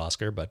had to leave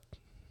Oscar, but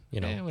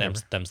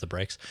them's the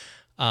breaks.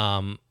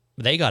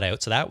 They got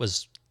out, so that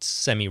was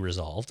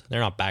semi-resolved. They're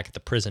not back at the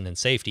prison in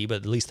safety, but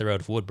at least they're out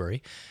of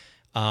Woodbury.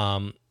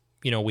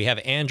 We have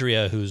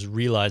Andrea who's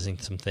realizing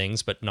some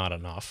things, but not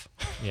enough.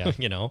 Yeah.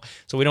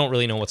 So we don't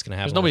really know what's going to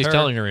happen. Nobody's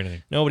telling her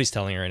anything. Nobody's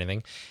telling her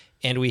anything.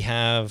 And we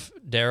have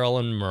Daryl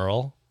and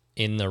Merle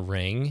in the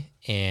ring.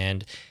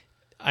 And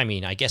I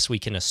mean, I guess we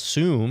can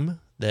assume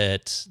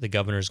that the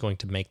governor is going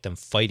to make them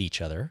fight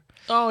each other.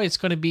 Oh, it's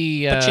going to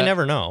be... but you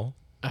never know.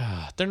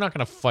 They're not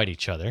going to fight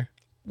each other.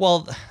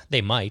 Well,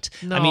 they might.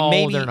 No, I mean,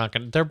 maybe they're not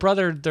going to. Their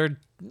brother,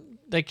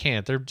 they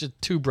can't. They're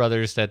just two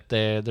brothers that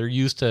they're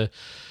used to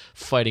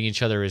fighting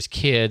each other as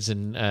kids,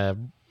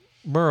 and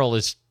Merle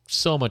is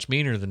so much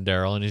meaner than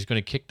Daryl, and he's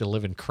going to kick the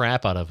living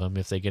crap out of him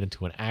if they get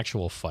into an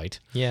actual fight.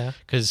 Yeah.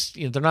 Because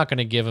they're not going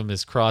to give him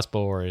his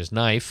crossbow or his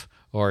knife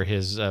or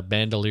his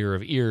bandolier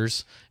of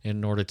ears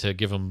in order to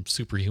give him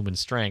superhuman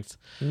strength.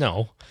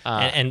 No.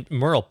 And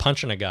Merle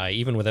punching a guy,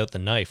 even without the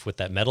knife, with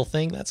that metal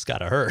thing, that's got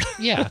to hurt.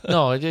 Yeah.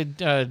 No,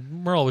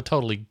 Merle would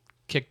totally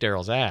kick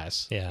Daryl's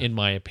ass, in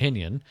my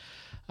opinion,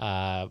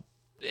 out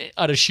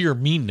of sheer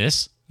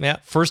meanness. Yeah.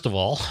 First of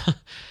all.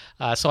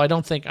 So I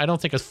don't think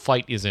a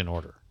fight is in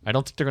order. I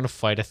don't think they're going to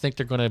fight. I think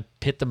they're going to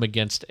pit them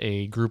against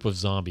a group of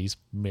zombies,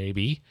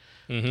 maybe.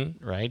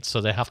 Mm-hmm. Right? So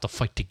they have to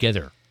fight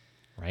together,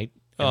 right?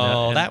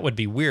 That would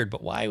be weird,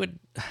 but why would...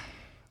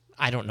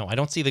 I don't know. I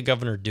don't see the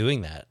governor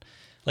doing that.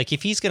 Like,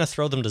 if he's going to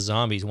throw them to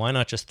zombies, why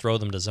not just throw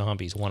them to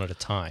zombies one at a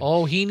time?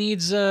 Oh, he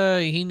needs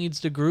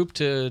the group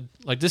to...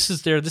 Like, this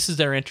is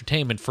their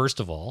entertainment, first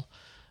of all,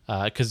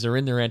 because they're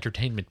in their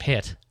entertainment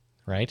pit,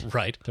 right?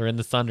 Right. They're in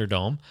the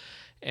Thunderdome,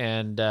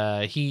 and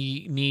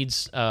he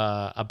needs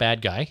a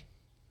bad guy,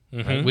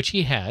 right, which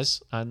he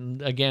has.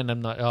 And again,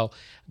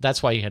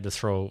 that's why he had to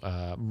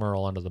throw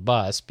Merle under the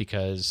bus,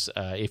 because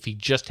if he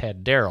just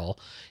had Daryl,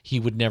 he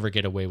would never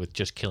get away with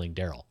just killing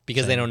Daryl.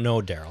 Because they don't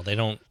know Daryl. They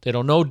don't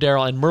know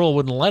Daryl, and Merle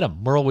wouldn't let him.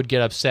 Merle would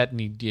get upset,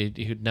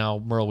 and now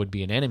Merle would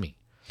be an enemy.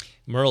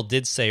 Merle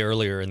did say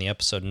earlier in the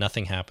episode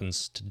nothing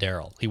happens to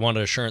Daryl. He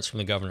wanted assurance from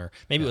the governor.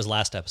 Maybe it was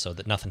last episode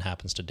that nothing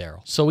happens to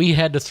Daryl. So he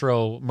had to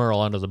throw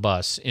Merle under the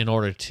bus in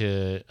order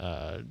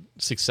to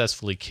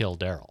successfely kill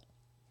Daryl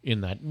in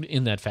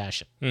that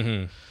fashion.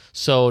 Mm-hmm.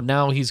 So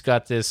now he's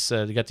got this.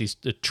 They got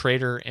the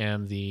traitor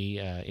and the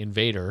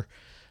invader,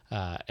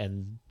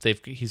 and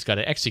he's got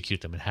to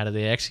execute them. And how do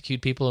they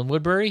execute people in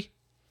Woodbury?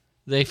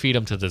 They feed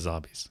them to the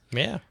zombies.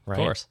 Yeah, right?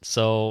 Of course.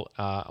 So,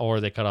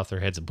 or they cut off their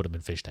heads and put them in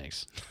fish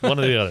tanks. One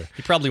or the other.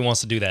 He probably wants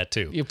to do that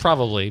too. Yeah,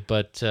 probably,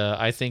 but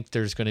I think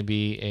there's going to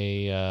be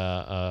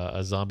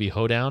a zombie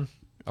hoedown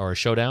or a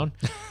showdown,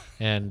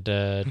 and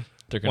they're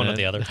going one or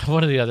the other.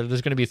 One or the other.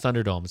 There's going to be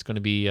Thunderdome. It's going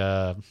to be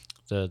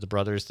the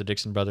brothers, the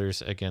Dixon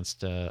brothers,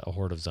 against a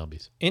horde of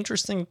zombies.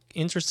 Interesting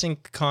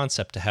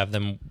concept to have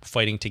them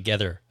fighting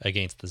together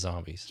against the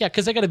zombies. Yeah,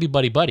 because they got to be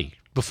buddy.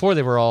 Before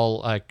they were all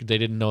like they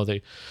didn't know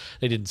they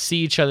didn't see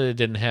each other, they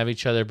didn't have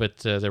each other, but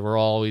they were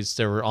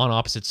on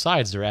opposite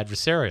sides. They're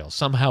adversarial.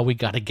 Somehow we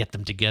got to get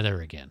them together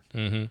again.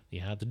 Mm-hmm.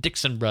 Yeah, the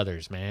Dixon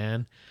brothers,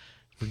 man.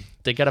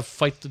 They got to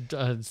fight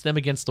it's them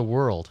against the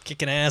world.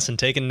 Kicking ass and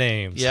taking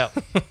names. Yeah.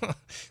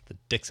 The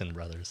Dixon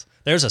brothers.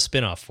 There's a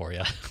spinoff for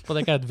you. Well,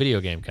 they got a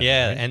video game coming.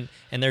 Yeah, right?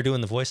 and they're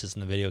doing the voices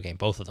in the video game,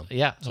 both of them.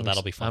 Yeah. So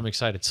that'll be fun. I'm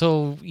excited.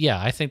 So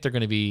yeah, I think they're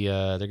going to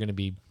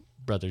be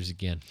brothers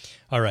again.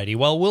 Alrighty.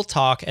 Well, we'll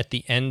talk at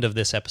the end of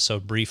this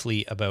episode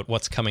briefly about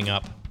what's coming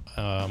up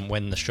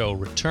when the show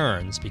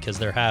returns, because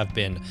there have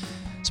been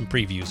some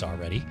previews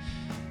already,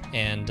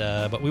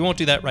 but we won't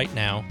do that right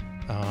now.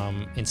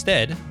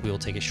 Instead, we will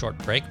take a short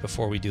break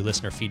before we do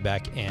listener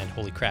feedback and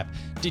holy crap,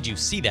 did you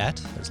see that?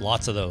 There's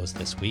lots of those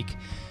this week.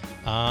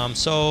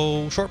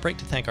 So short break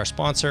to thank our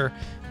sponsor.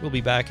 We'll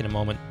be back in a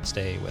moment.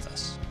 Stay with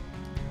us.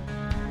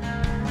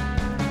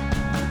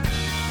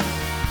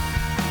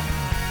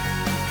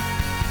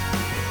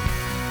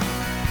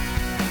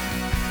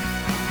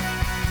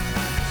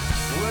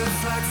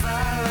 Words like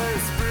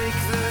violence break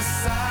the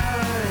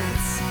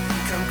silence.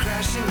 Come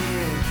crashing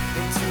in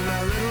into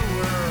my little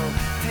world.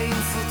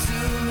 Painful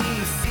to me,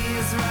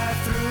 feels right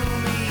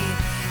through me.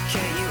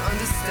 Can't you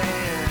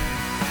understand?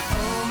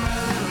 Oh, my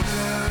little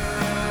girl.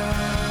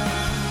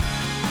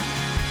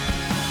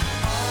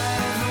 All I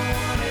ever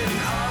wanted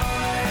and all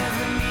I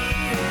ever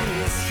needed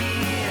is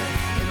here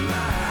in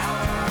my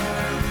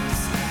arms.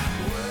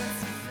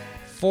 Words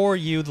For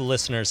you, the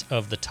listeners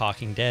of The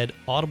Talking Dead,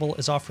 Audible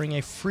is offering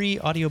a free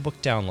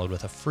audiobook download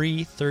with a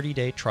free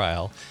 30-day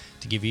trial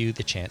to give you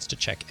the chance to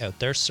check out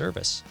their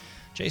service.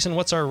 Jason,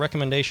 what's our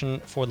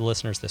recommendation for the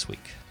listeners this week?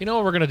 You know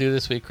what we're going to do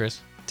this week,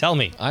 Chris? Tell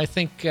me. I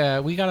think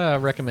we got a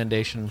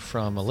recommendation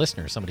from a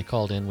listener. Somebody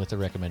called in with a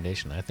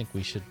recommendation. I think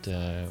we should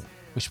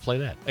play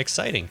that.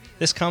 Exciting.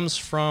 This comes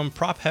from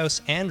Prop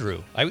House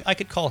Andrew. I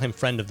could call him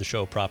friend of the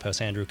show, Prop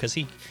House Andrew, because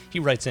he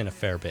writes in a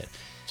fair bit.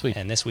 Sweet.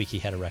 And this week he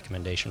had a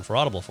recommendation for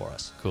Audible for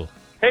us. Cool.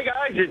 Hey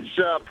guys, it's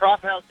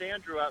Prop House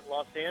Andrew out in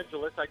Los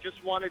Angeles. I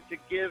just wanted to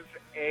give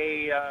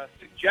a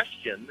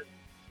suggestion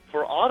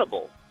for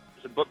Audible.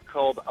 There's a book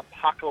called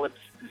Apocalypse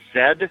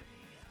Z,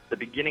 The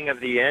Beginning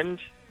of the End,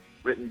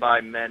 written by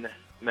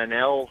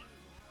Manel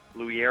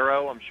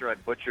Luiero. I'm sure I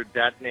butchered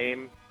that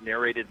name.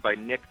 Narrated by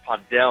Nick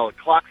Podell. It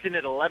clocks in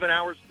at 11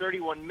 hours,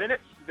 31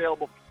 minutes.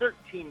 Available for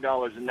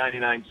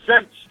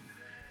 $13.99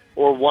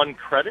 or 1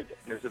 credit.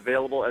 And is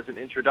available as an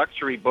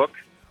introductory book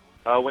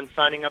when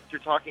signing up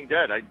through Talking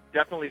Dead. I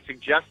definitely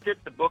suggest it.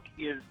 The book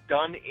is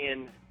done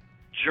in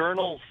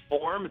journal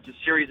form. It's a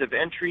series of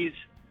entries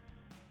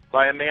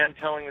by a man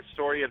telling the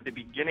story of the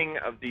beginning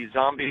of the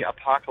zombie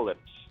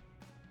apocalypse.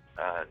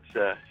 It's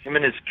him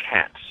and his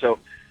cat. So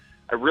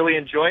I really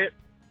enjoy it.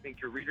 I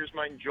think your readers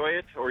might enjoy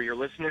it, or your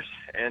listeners.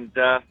 And,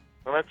 well,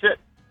 that's it.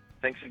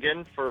 Thanks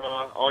again for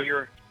all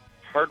your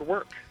hard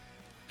work.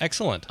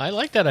 Excellent. I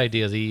like that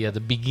idea, the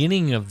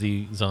beginning of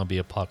the zombie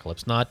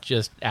apocalypse, not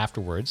just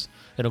afterwards.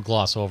 They don't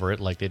gloss over it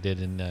like they did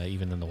in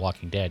even in The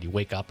Walking Dead. You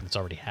wake up and it's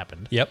already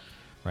happened. Yep.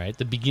 Right?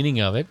 The beginning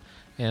of it.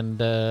 And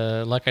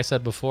like I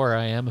said before,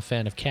 I am a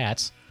fan of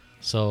cats.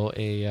 So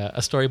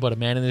a story about a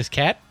man and his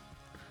cat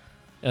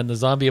and the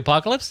zombie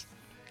apocalypse?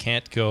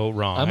 Can't go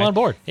wrong. I'm on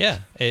board. Yeah.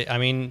 I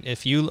mean,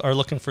 if you are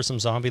looking for some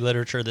zombie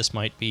literature, this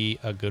might be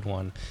a good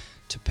one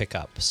to pick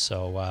up.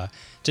 So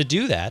to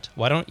do that,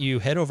 why don't you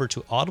head over to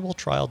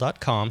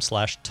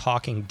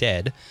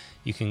audibletrial.com/talkingdead.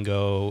 You can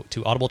go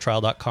to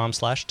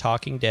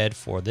audibletrial.com/talkingdead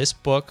for this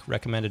book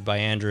recommended by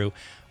Andrew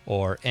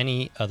or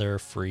any other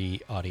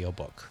free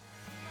audiobook.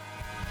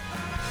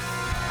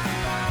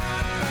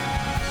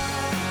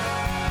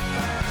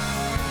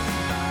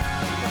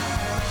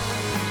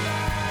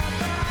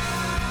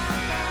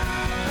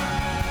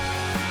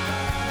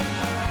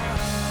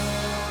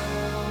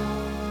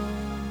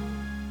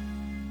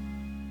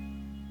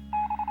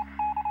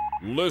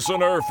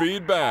 Listener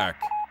feedback.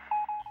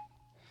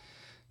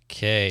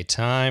 Okay,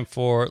 time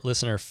for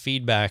listener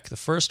feedback. The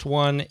first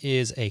one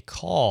is a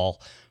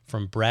call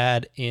from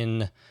Brad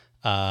in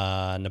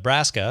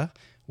Nebraska.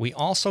 We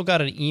also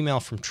got an email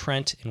from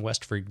Trent in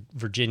West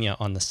Virginia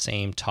on the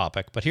same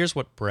topic, but here's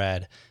what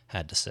Brad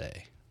had to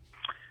say.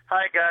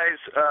 Hi, guys.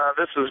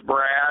 This is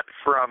Brad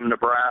from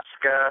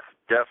Nebraska.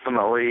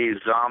 Definitely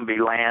zombie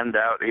land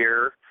out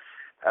here.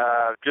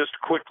 Just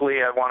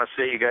quickly, I want to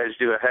say you guys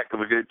do a heck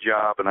of a good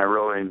job, and I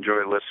really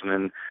enjoy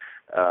listening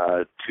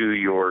to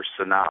your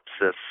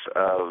synopsis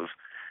of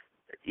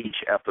each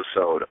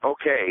episode.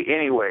 Okay,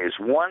 anyways,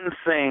 one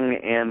thing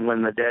in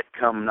When the Dead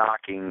Come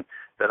Knocking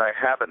that I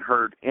haven't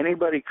heard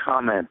anybody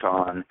comment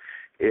on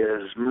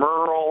is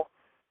Merle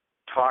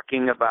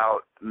talking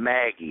about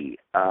Maggie.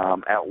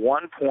 At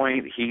one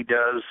point, he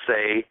does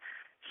say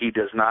he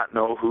does not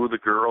know who the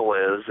girl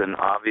is, and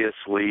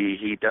obviously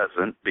he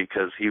doesn't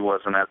because he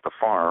wasn't at the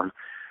farm.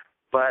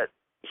 But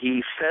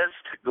he says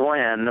to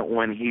Glenn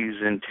when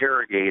he's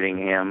interrogating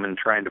him and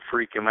trying to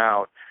freak him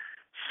out,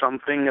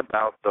 something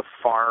about the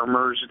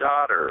farmer's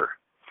daughter.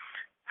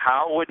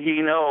 How would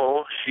he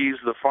know she's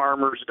the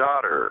farmer's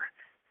daughter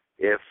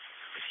if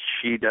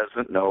she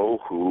doesn't know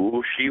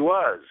who she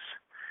was?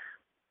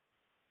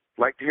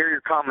 Like to hear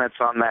your comments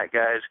on that,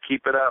 guys.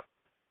 Keep it up.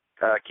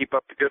 Keep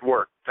up the good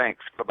work.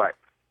 Thanks. Bye-bye.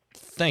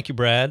 Thank you,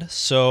 Brad.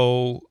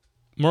 So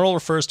Merle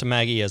refers to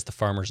Maggie as the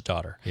farmer's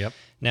daughter. Yep.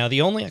 Now,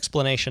 the only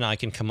explanation I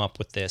can come up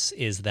with this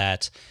is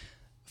that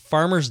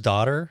farmer's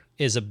daughter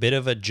is a bit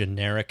of a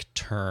generic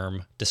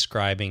term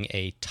describing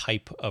a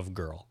type of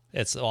girl.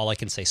 It's all I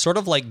can say. Sort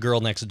of like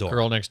girl next door.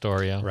 Girl next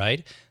door, yeah.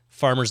 Right?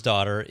 Farmer's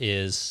daughter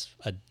is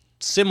a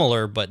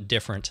similar but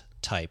different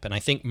type. And I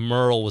think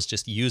Merle was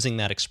just using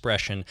that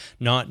expression,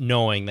 not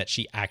knowing that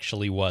she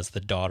actually was the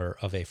daughter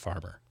of a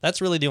farmer.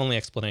 That's really the only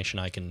explanation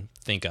I can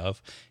think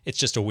of. It's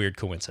just a weird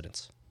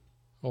coincidence.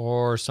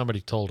 Or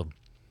somebody told him.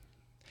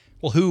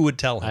 Well, who would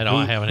tell him?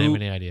 I haven't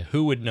any idea.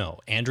 Who would know?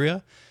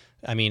 Andrea?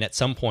 I mean, at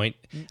some point,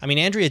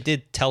 Andrea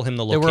did tell him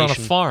the location They were on a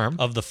farm.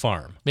 of the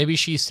farm. Maybe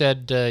she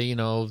said,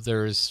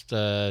 there's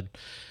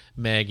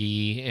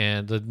Maggie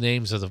and the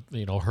names of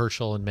the,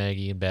 Herschel and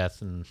Maggie and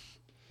Beth. And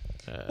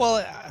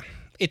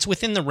it's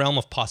within the realm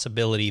of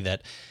possibility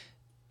that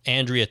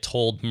Andrea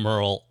told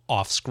Merle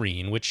off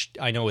screen, which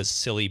I know is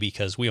silly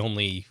because we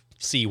only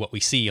see what we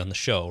see on the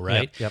show,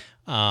 right? Yep.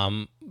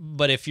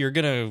 But if you're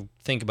going to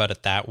think about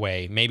it that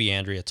way, maybe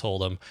Andrea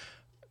told him.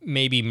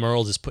 Maybe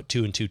Merle just put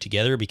two and two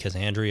together because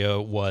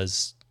Andrea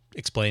was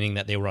explaining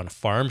that they were on a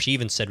farm. She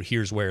even said,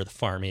 here's where the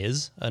farm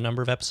is a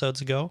number of episodes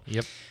ago.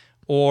 Yep.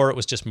 Or it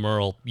was just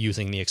Merle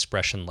using the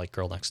expression like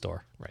girl next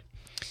door. Right.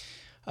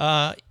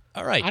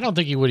 All right. I don't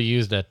think he would have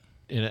used that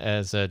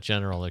as a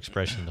general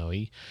expression, though.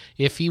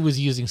 If he was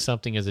using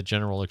something as a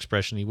general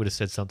expression, he would have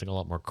said something a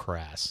lot more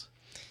crass.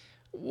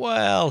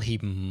 Well, he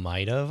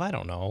might have. I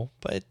don't know.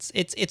 But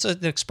it's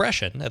an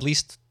expression. At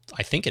least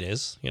I think it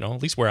is.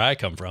 At least where I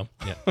come from.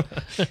 Yeah.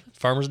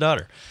 Farmer's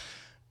daughter.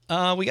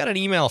 We got an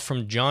email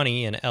from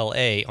Johnny in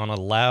L.A. on a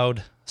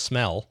loud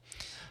smell.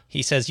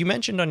 He says, you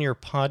mentioned on your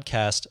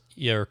podcast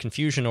your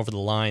confusion over the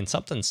line,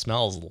 something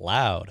smells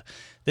loud.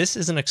 This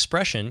is an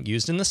expression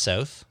used in the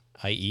South,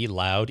 i.e.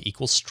 loud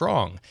equals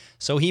strong.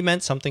 So he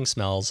meant something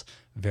smells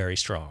very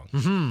strong.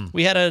 Mm-hmm.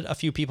 We had a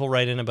few people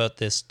write in about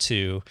this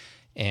too,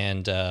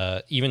 and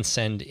even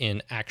send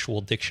in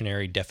actual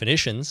dictionary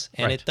definitions.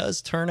 And Right. It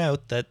does turn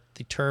out that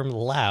the term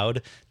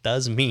loud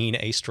does mean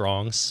a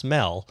strong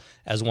smell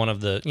as one of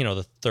the,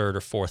 the third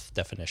or fourth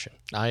definition.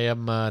 I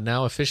am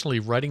now officially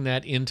writing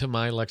that into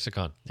my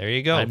lexicon. There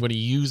you go. I'm going to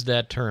use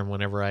that term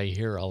whenever I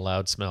hear a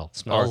loud smell.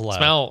 Smells Or loud.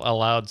 Smell a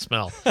loud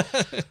smell.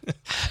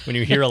 When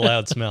you hear a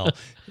loud smell,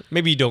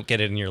 maybe you don't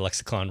get it in your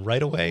lexicon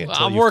right away.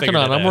 Until I'm you working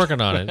figured on it. it I'm out.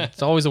 working on it.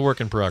 It's always a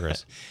work in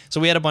progress. So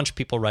we had a bunch of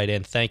people write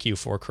in. Thank you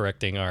for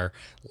correcting our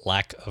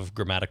lack of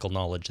grammatical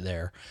knowledge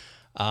there.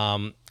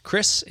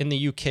 Chris in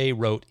the UK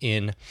wrote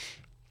in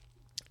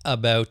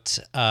about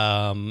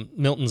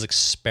Milton's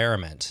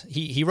experiment.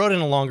 He wrote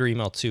in a longer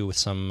email too with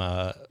some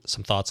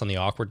thoughts on the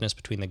awkwardness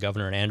between the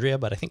governor and Andrea,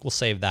 but I think we'll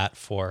save that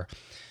for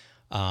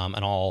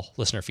an all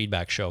listener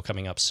feedback show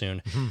coming up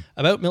soon. Mm-hmm.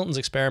 About Milton's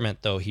experiment,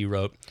 though, he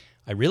wrote,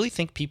 I really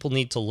think people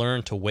need to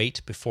learn to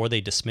wait before they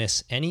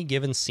dismiss any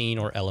given scene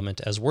or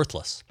element as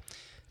worthless,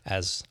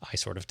 as I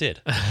sort of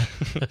did.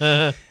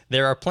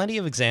 There are plenty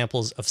of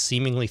examples of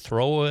seemingly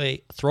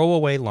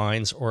throwaway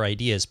lines or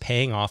ideas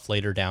paying off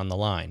later down the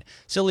line.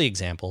 Silly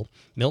example,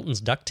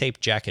 Milton's duct tape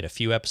jacket a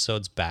few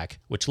episodes back,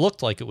 which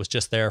looked like it was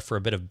just there for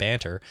a bit of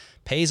banter,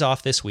 pays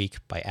off this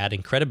week by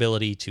adding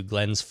credibility to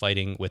Glenn's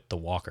fighting with the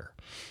Walker.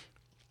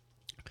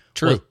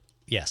 True.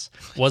 Yes.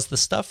 Was the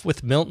stuff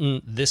with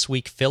Milton this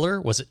week filler?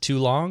 Was it too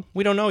long?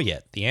 We don't know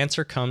yet. The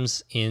answer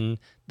comes in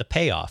the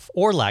payoff,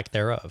 or lack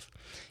thereof.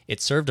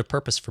 It served a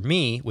purpose for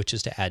me, which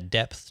is to add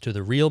depth to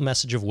the real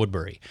message of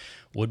Woodbury.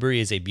 Woodbury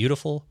is a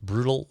beautiful,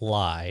 brutal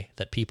lie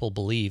that people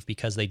believe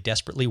because they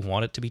desperately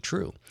want it to be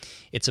true.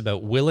 It's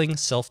about willing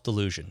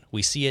self-delusion.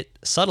 We see it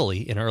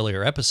subtly in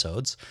earlier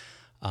episodes.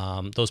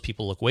 Those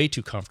people look way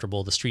too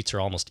comfortable. The streets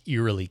are almost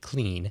eerily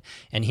clean.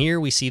 And here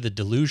we see the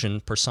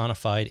delusion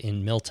personified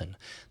in Milton.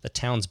 The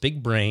town's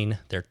big brain,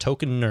 their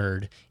token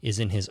nerd, is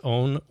in his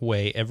own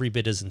way every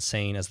bit as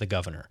insane as the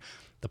governor.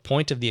 The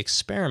point of the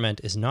experiment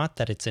is not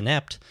that it's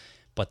inept,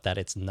 but that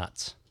it's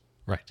nuts.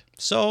 Right.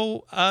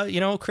 So,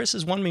 Chris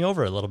has won me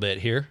over a little bit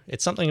here.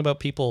 It's something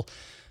about people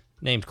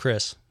named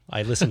Chris.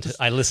 I listen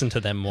to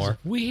them more.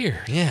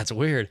 Weird. Yeah, it's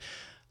weird.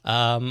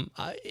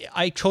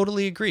 I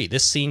totally agree.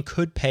 This scene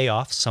could pay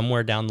off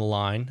somewhere down the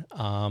line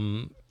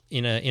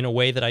in a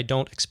way that I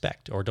don't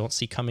expect or don't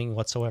see coming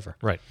whatsoever.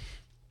 Right.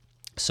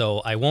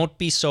 So I won't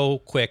be so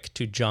quick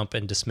to jump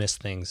and dismiss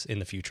things in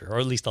the future, or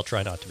at least I'll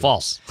try not to be.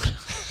 False.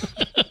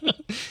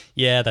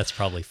 Yeah, that's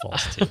probably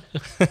false too.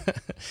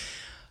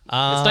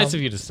 It's nice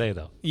of you to say,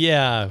 though.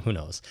 Yeah, who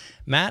knows?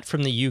 Matt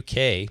from the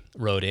UK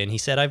wrote in. He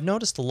said, I've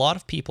noticed a lot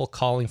of people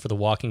calling for The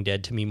Walking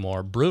Dead to be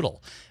more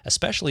brutal,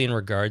 especially in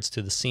regards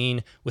to the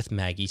scene with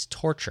Maggie's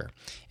torture.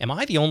 Am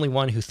I the only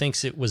one who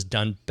thinks it was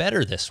done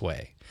better this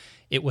way?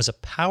 It was a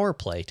power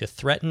play to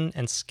threaten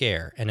and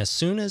scare, and as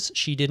soon as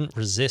she didn't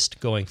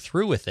resist going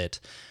through with it,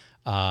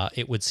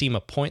 it would seem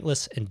a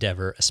pointless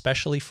endeavor,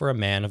 especially for a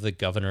man of the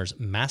governor's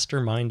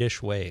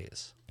mastermindish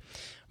ways.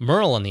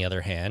 Merle, on the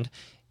other hand,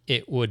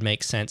 it would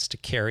make sense to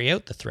carry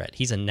out the threat.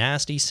 He's a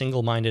nasty,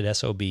 single-minded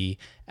SOB,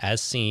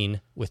 as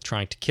seen with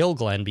trying to kill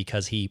Glenn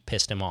because he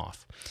pissed him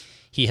off.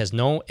 He has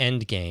no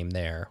end game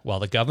there, while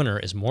the governor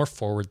is more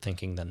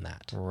forward-thinking than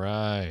that.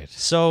 Right.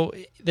 So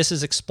this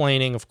is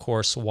explaining, of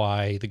course,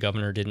 why the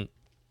governor didn't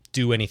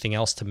do anything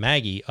else to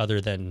Maggie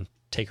other than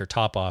take her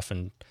top off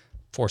and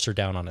force her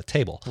down on a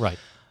table. Right.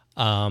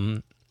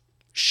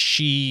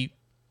 She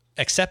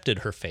accepted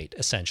her fate,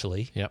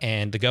 essentially, Yep.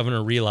 and the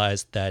governor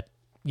realized that,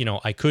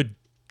 I could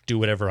do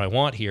whatever I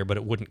want here, but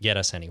it wouldn't get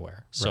us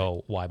anywhere,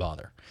 so why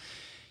bother?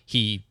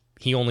 He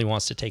only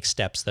wants to take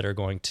steps that are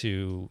going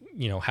to,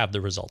 have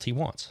the result he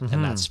wants,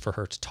 and that's for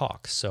her to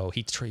talk. So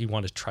he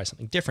wanted to try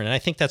something different, and I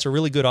think that's a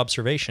really good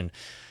observation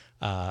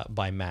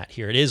by Matt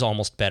here. It is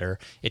almost better.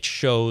 It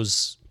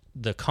shows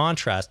the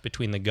contrast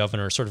between the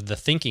governor, sort of the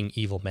thinking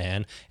evil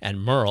man,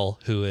 and Merle,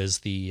 who is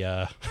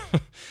the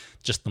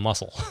just the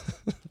muscle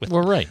with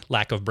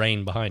lack of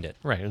brain behind it.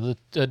 Right.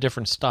 The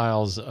different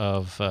styles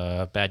of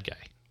bad guy.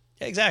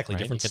 Exactly,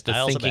 Right? different You got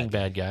styles the of thinking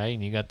bad guy,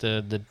 and you got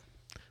the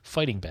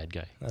fighting bad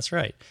guy. That's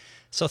right.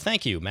 So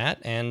thank you, Matt,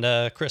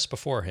 and Chris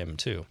before him,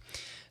 too.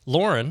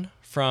 Lauren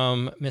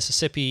from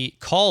Mississippi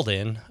called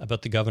in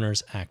about the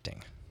governor's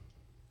acting.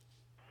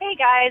 Hey,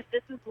 guys.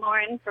 This is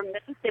Lauren from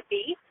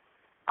Mississippi.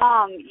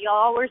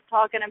 Y'all were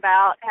talking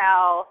about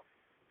how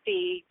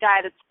the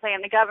guy that's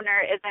playing the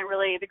governor isn't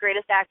really the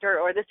greatest actor,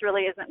 or this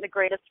really isn't the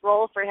greatest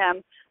role for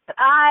him. But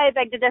I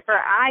beg to differ.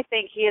 I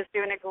think he is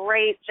doing a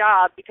great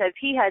job because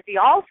he has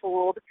y'all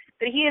fooled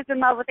that he is in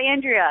love with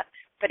Andrea.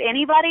 But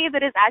anybody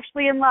that is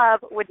actually in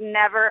love would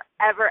never,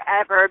 ever,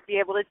 ever be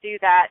able to do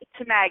that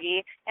to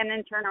Maggie and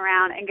then turn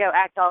around and go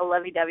act all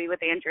lovey-dovey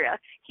with Andrea.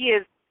 He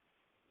is,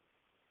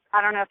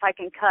 I don't know if I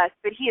can cuss,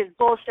 but he is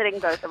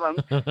bullshitting both of them.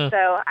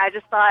 So I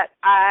just thought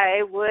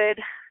I would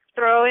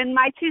throw in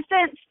my 2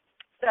 cents.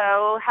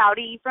 So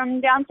howdy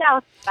from down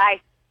south.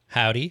 Bye.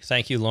 Howdy.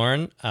 Thank you,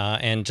 Lauren.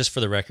 And just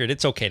for the record,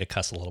 it's okay to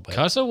cuss a little bit.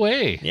 Cuss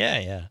away.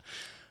 Yeah.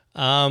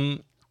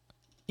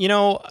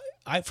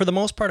 For the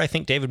most part, I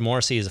think David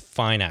Morrissey is a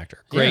fine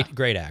actor.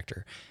 Great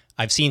actor.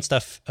 I've seen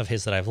stuff of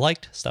his that I've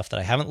liked, stuff that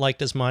I haven't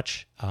liked as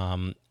much.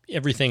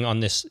 Everything on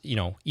this,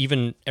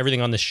 even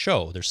everything on this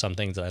show, there's some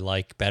things that I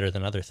like better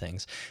than other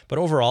things. But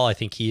overall, I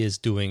think he is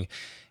doing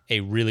a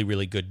really,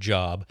 really good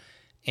job.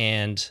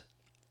 And,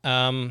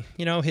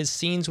 his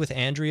scenes with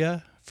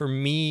Andrea, for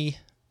me,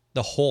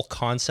 the whole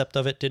concept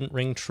of it didn't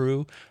ring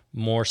true,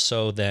 more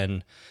so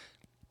than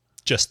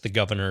just the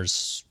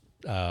governor's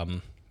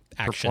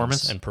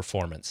actions and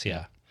performance. Yeah.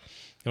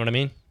 You know what I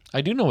mean?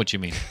 I do know what you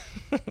mean.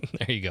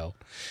 There you go.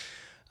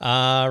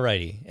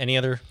 Righty. Any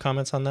other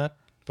comments on that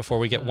before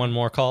we get one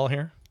more call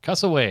here?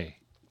 Cuss away.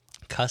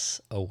 Cuss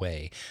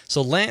away.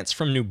 So Lance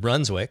from New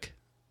Brunswick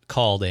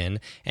called in,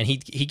 and he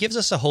gives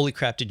us a holy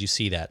crap, did you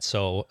see that?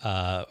 So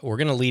we're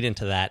going to lead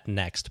into that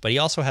next. But he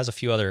also has a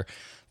few other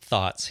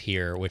thoughts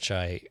here, which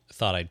I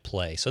thought I'd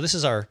play. So this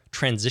is our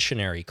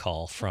transitionary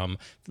call from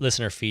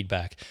listener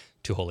feedback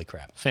to holy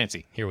crap.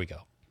 Fancy. Here we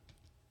go.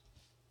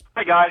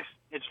 Hi, guys.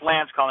 It's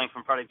Lance calling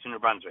from Fredericton, New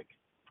Brunswick.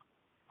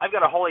 I've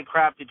got a holy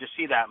crap, did you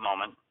see that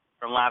moment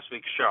from last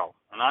week's show,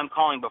 and I'm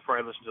calling before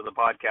I listen to the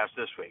podcast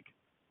this week.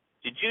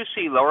 Did you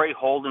see Laurie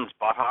Holden's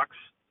buttocks?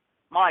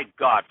 My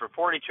God, for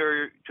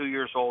 42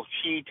 years old,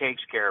 she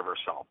takes care of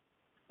herself.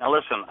 Now,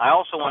 listen, I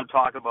also want to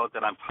talk about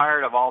that I'm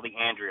tired of all the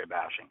Andrea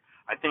bashing.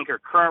 I think her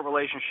current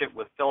relationship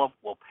with Philip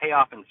will pay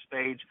off in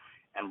spades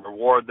and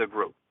reward the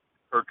group.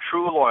 Her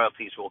true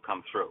loyalties will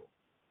come through.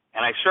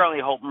 And I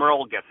certainly hope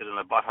Merle gets it in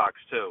the buttocks,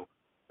 too.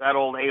 That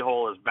old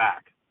a-hole is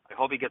back. I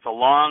hope he gets a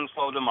long,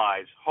 slow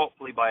demise,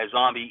 hopefully by a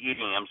zombie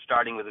eating him,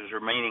 starting with his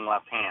remaining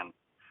left hand.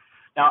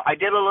 Now, I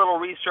did a little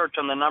research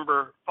on the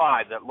number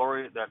 5 that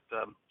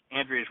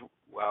Andrea's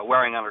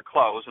wearing on her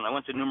clothes, and I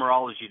went to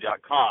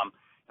numerology.com,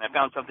 and I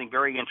found something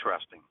very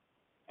interesting.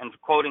 And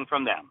quoting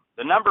from them,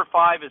 the number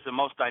 5 is the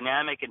most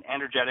dynamic and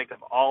energetic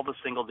of all the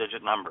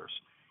single-digit numbers.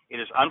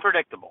 It is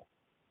unpredictable,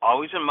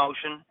 always in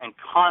motion, and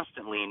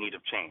constantly in need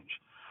of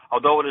change.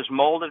 Although it is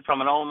molded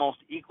from an almost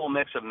equal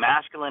mix of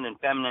masculine and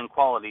feminine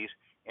qualities,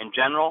 in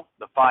general,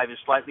 the 5 is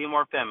slightly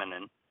more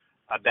feminine,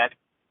 a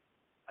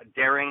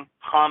daring,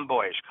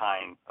 tomboyish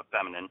kind of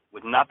feminine,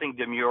 with nothing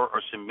demure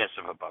or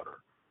submissive about her.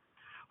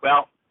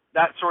 Well,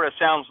 that sort of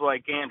sounds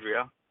like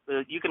Andrea.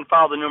 You can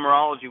follow the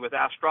numerology with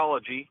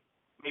astrology,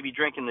 maybe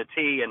drinking the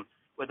tea, and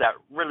with that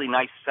really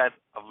nice set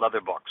of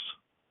leather books.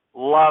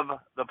 Love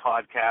the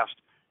podcast,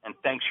 and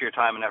thanks for your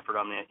time and effort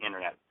on the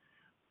internet.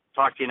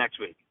 Talk to you next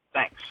week.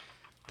 Thanks.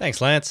 Thanks,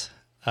 Lance.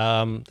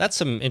 That's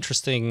some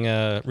interesting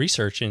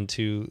research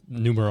into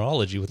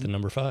numerology with the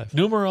number 5.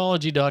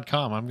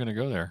 Numerology.com. I'm going to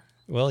go there.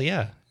 Well,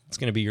 yeah, it's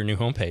going to be your new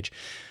homepage.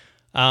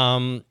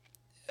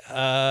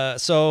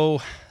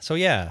 So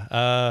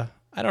yeah,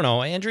 I don't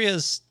know.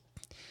 Andrea's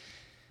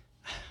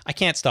I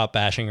can't stop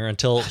bashing her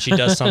until she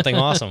does something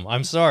awesome.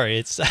 I'm sorry.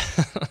 It's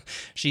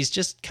she's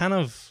just kind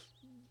of,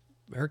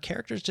 her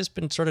character's just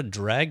been sort of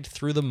dragged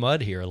through the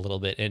mud here a little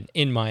bit,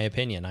 in my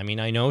opinion. I mean,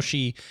 I know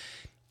she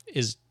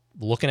is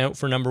looking out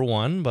for number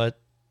one, but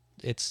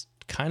it's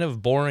kind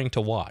of boring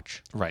to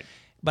watch. Right.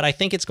 But I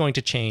think it's going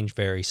to change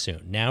very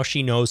soon. Now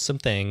she knows some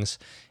things,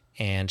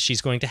 and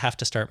she's going to have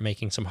to start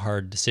making some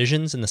hard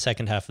decisions in the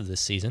second half of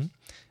this season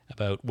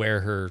about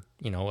where her,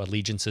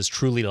 allegiances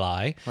truly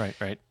lie.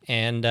 Right.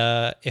 And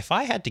if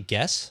I had to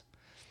guess,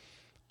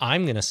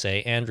 I'm going to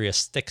say Andrea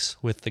sticks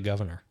with the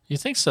governor. You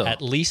think so?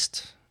 At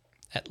least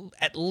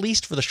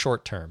for the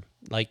short term.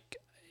 Like,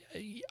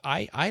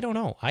 I don't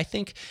know. I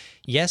think,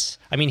 yes.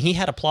 I mean, he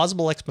had a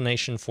plausible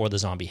explanation for the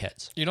zombie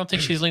heads. You don't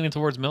think she's leaning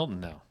towards Milton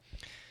now?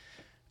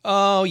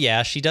 Oh,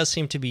 yeah. She does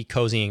seem to be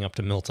cozying up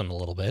to Milton a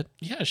little bit.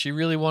 Yeah, she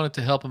really wanted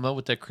to help him out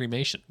with that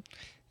cremation.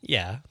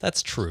 Yeah,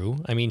 that's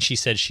true. I mean, she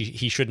said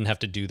he shouldn't have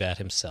to do that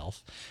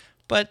himself.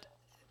 But,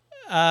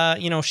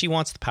 she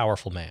wants the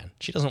powerful man.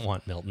 She doesn't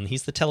want Milton.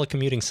 He's the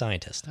telecommuting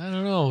scientist. I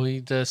don't know.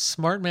 The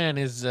smart man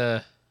is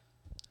the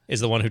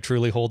one who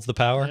truly holds the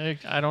power?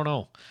 I don't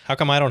know. How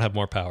come I don't have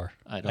more power?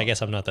 I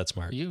guess I'm not that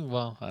smart.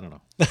 Well, I don't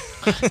know.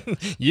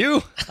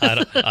 You? I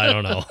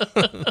don't know.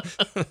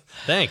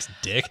 Thanks,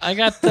 Dick. I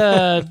got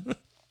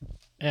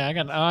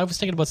I was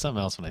thinking about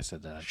something else when I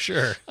said that.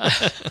 Sure.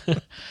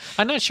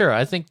 I'm not sure.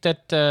 I think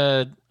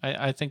that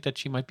I think that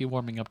she might be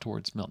warming up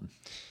towards Milton.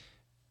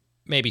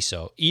 Maybe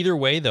so. Either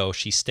way, though,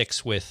 she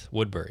sticks with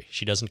Woodbury.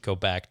 She doesn't go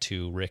back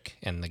to Rick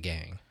and the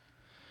gang.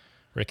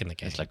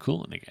 It's like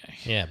Cool and the Gang.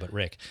 Yeah, but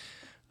Rick.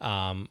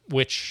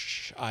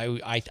 Which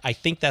I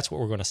think that's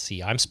what we're going to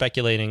see. I'm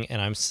speculating, and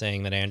I'm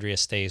saying that Andrea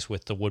stays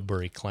with the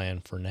Woodbury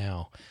clan for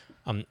now,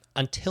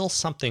 until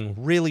something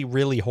really,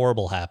 really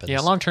horrible happens.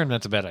 Yeah, long term,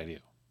 that's a bad idea.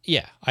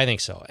 Yeah, I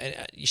think so.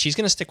 She's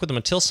going to stick with them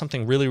until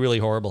something really, really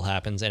horrible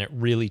happens, and it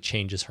really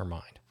changes her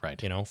mind. Right.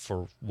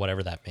 For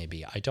whatever that may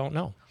be. I don't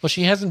know. Well,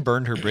 she hasn't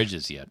burned her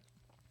bridges yet.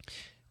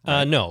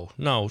 Right? No,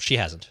 she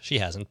hasn't.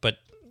 But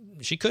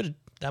she could.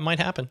 That might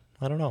happen.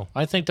 I don't know.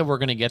 I think that we're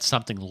going to get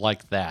something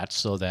like that,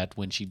 so that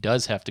when she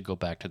does have to go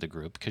back to the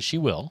group, because she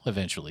will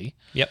eventually.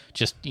 Yep.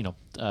 Just,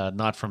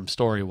 not from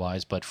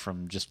story-wise, but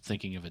from just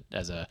thinking of it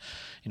as a,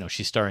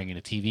 she's starring in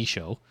a TV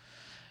show.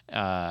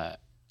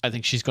 I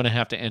think she's going to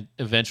have to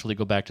eventually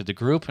go back to the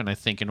group, and I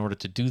think in order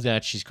to do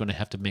that, she's going to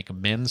have to make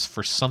amends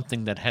for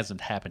something that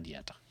hasn't happened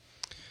yet.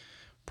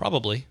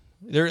 Probably.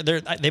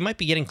 They might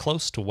be getting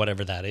close to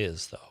whatever that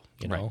is,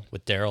 though. Right.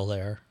 With Daryl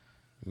there,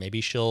 maybe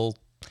she'll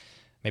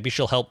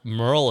help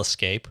Merle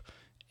escape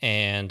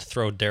and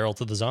throw Daryl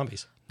to the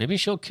zombies. Maybe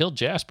she'll kill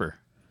Jasper.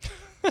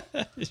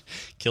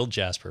 Kill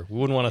Jasper. We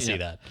wouldn't want to see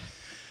that.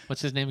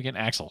 What's his name again?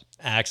 Axel.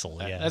 Axel,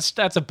 yeah.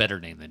 That's a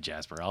better name than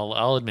Jasper.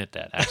 I'll admit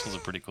that. Axel's a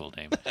pretty cool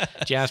name.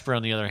 Jasper,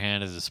 on the other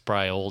hand, is a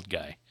spry old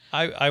guy.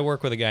 I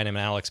work with a guy named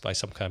Alex, but I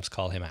sometimes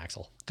call him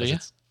Axel. Do you?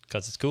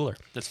 Because it's cooler.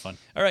 That's fun.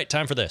 All right,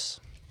 time for this.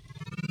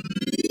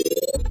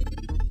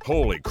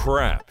 Holy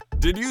crap.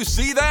 Did you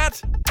see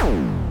that?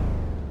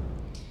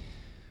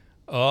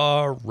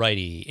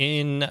 Alrighty.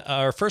 In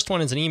our first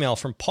one is an email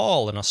from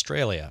Paul in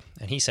Australia,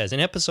 and he says, in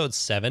episode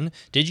 7,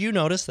 did you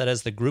notice that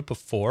as the group of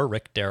 4,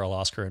 Rick, Daryl,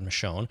 Oscar, and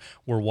Michonne,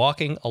 were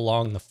walking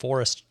along the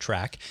forest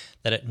track,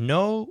 that at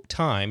no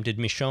time did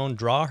Michonne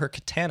draw her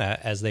katana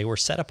as they were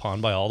set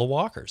upon by all the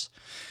walkers?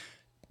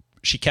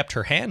 She kept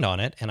her hand on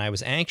it, and I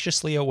was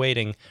anxiously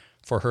awaiting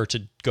for her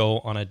to go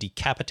on a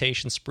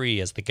decapitation spree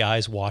as the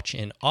guys watch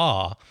in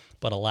awe,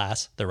 but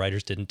alas, the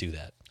writers didn't do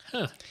that.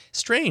 Huh.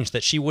 Strange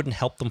that she wouldn't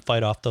help them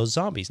fight off those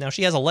zombies. Now,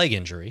 she has a leg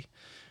injury,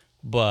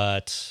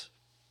 but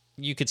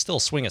you could still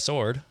swing a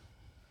sword.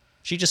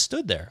 She just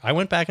stood there. I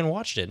went back and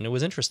watched it, and it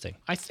was interesting.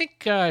 I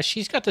think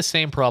she's got the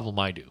same problem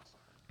I do.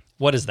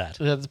 What is that?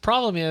 The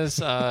problem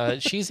is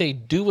she's a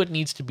do what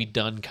needs to be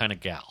done kind of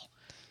gal,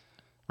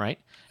 right?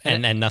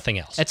 And nothing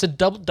else. That's a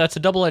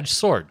double-edged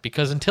sword,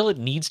 because until it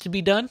needs to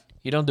be done,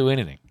 you don't do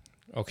anything.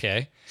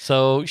 Okay.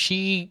 So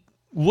she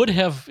would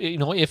have,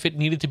 if it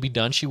needed to be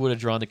done, she would have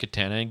drawn the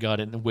katana and got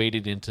it and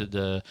waded into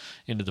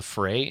the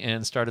fray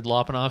and started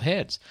lopping off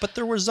heads. But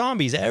there were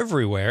zombies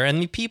everywhere,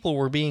 and the people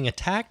were being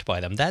attacked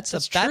by them. That's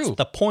true.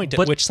 the point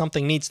at which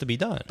something needs to be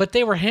done. But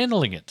they were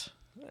handling it.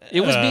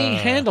 It was being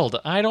handled.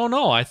 I don't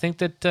know. I think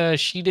that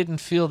she didn't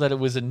feel that it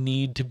was a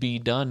need to be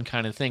done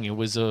kind of thing. It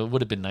was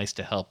would have been nice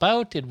to help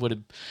out. It would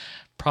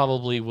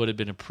have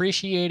been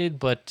appreciated,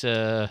 but.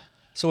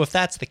 So if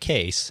that's the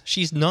case,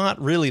 she's not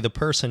really the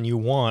person you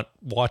want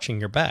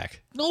watching your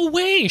back. No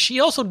way. She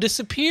also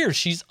disappears.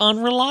 She's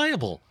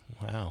unreliable.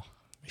 Wow.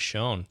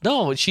 Shown.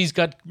 No, she's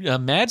got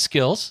mad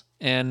skills,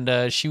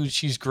 and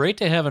she's great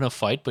to have in a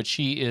fight, but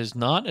she is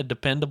not a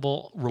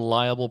dependable,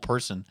 reliable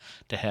person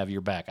to have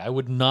your back. I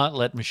would not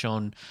let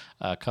Michonne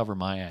cover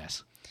my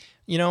ass.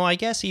 I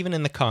guess even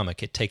in the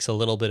comic, it takes a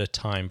little bit of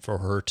time for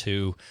her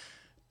to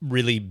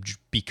really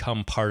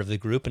become part of the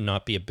group and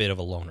not be a bit of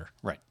a loner.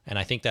 Right. And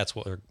I think that's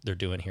what they're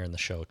doing here in the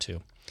show,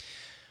 too.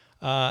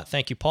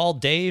 Thank you, Paul.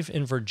 Dave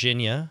in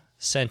Virginia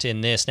sent in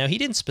this. Now, he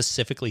didn't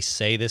specifically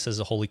say this as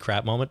a holy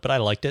crap moment, but I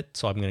liked it,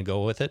 so I'm going to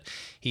go with it.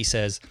 He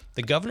says,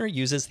 the governor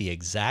uses the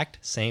exact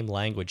same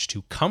language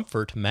to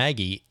comfort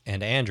Maggie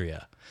and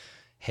Andrea.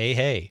 Hey,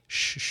 hey,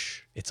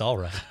 shh, it's all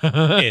right.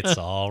 It's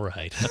all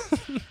right.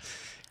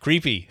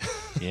 Creepy.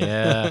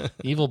 Yeah,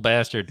 evil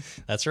bastard.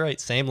 That's right.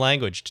 Same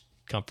language to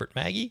comfort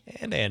Maggie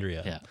and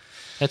Andrea. Yeah.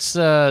 That's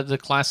the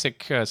classic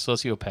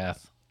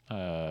sociopath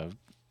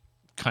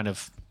kind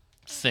of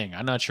thing.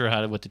 I'm not sure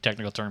what the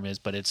technical term is,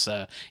 but it's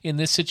in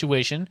this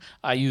situation,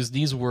 I use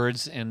these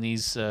words and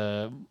these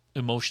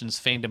emotions,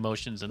 feigned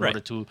emotions, in order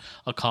to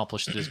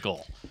accomplish this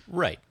goal.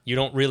 Right. You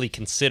don't really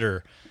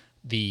consider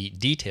the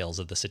details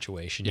of the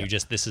situation. You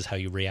just, this is how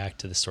you react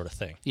to this sort of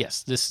thing.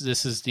 Yes, this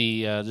is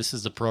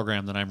the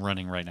program that I'm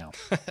running right now.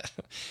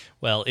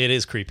 Well, it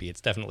is creepy.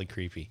 It's definitely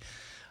creepy.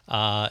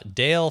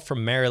 Dale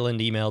from Maryland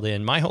emailed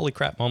in, my holy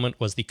crap moment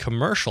was the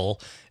commercial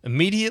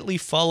immediately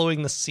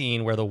following the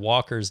scene where the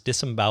walkers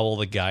disembowel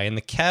the guy in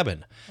the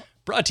cabin.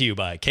 Brought to you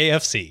by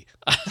KFC.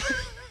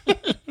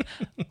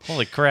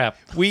 Holy crap.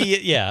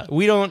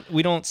 We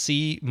don't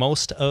see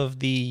most of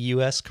the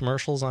US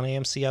commercials on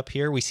AMC up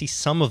here. We see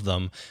some of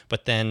them,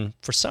 but then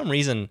for some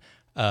reason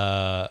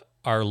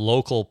our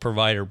local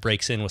provider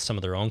breaks in with some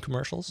of their own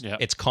commercials. Yep.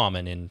 It's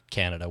common in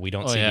Canada. We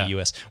don't see the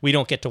US. We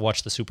don't get to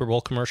watch the Super Bowl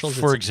commercials.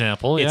 For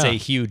example, it's a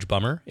huge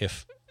bummer.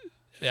 If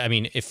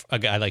a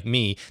guy like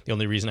me, the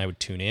only reason I would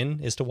tune in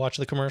is to watch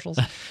the commercials.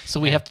 So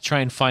we have to try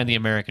and find the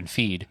American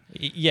feed.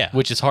 Yeah.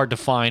 Which is hard to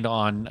find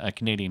on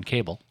Canadian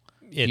cable.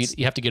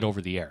 You have to get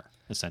over the air,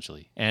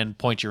 essentially, and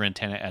point your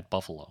antenna at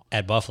Buffalo.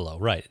 At Buffalo,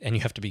 right. And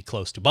you have to be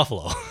close to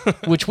Buffalo.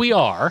 Which we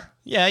are.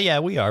 Yeah,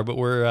 we are, but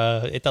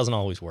it doesn't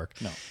always work.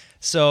 No.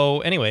 So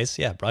anyways,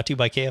 brought to you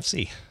by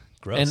KFC.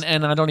 Gross.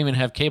 And I don't even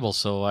have cable,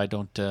 so I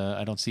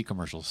don't see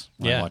commercials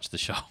when I watch the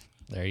show.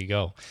 There you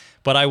go.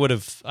 But I would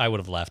have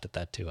laughed at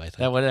that too, I think.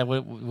 That would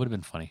have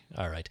been funny.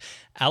 All right.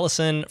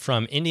 Allison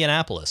from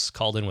Indianapolis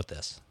called in with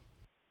this.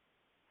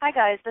 Hi,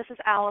 guys. This is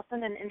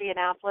Allison in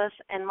Indianapolis,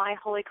 and my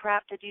holy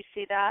crap, did you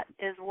see that,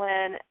 is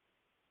when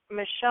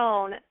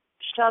Michonne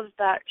shoves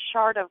that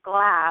shard of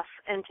glass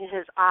into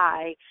his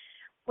eye,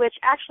 which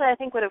actually I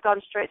think would have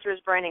gone straight through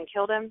his brain and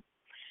killed him.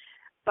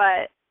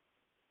 But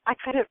I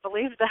couldn't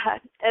believe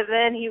that. And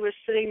then he was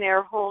sitting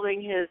there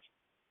holding his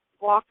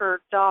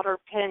Walker daughter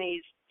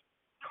Penny's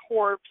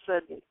corpse,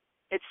 and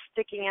it's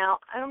sticking out.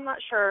 I'm not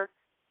sure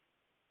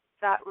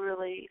that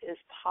really is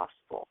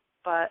possible,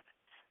 but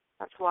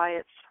that's why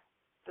it's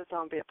the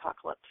zombie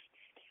apocalypse.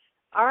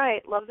 All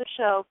right. Love the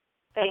show.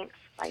 Thanks.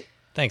 Bye.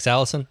 Thanks,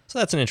 Allison. So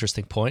that's an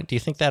interesting point. Do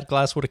you think that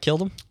glass would have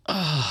killed him?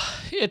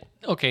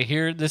 Okay,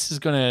 here, this is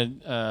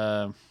going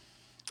to...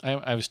 I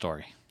have a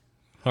story.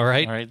 All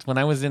right. When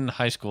I was in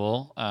high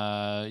school,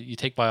 you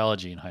take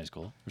biology in high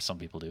school, or some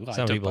people do.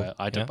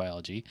 I took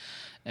biology,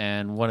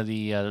 and one of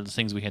the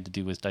things we had to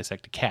do was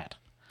dissect a cat.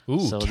 Ooh,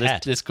 so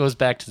cat. This goes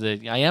back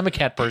to I am a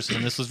cat person,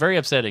 and this was very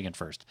upsetting at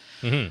first,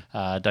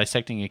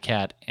 dissecting a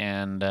cat.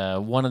 And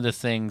one of the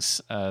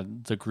things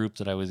the group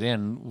that I was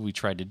in, we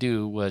tried to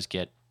do was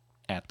get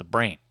at the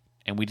brain.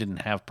 And we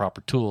didn't have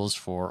proper tools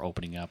for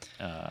opening up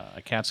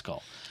a cat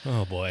skull.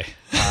 Oh, boy.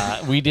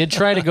 We did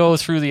try to go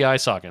through the eye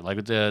socket.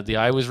 Like the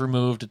eye was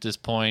removed at this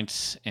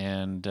point,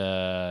 and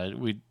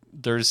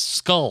there's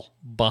skull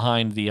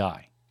behind the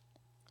eye.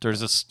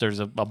 There's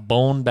a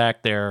bone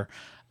back there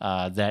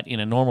that in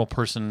a normal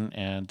person,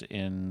 and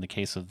in the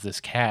case of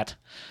this cat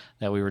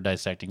that we were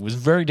dissecting, was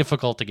very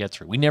difficult to get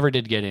through. We never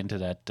did get into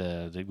that.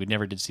 We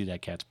never did see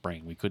that cat's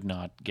brain. We could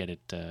not get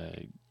it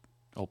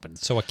open.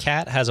 So a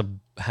cat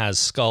has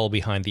skull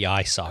behind the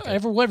eye socket.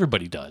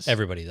 Everybody does.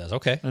 Everybody does.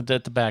 Okay.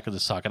 At the back of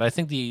the socket. I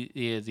think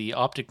the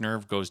optic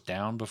nerve goes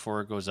down before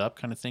it goes up,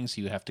 kind of thing.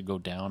 So you have to go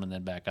down and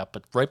then back up.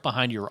 But right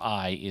behind your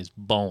eye is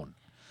bone.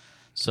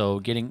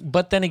 So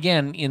but then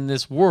again, in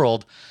this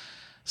world,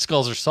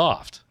 skulls are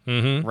soft,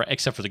 right,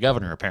 except for the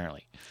governor,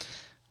 apparently.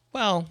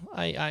 Well,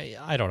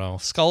 I don't know.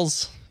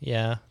 Skulls,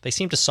 yeah, they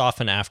seem to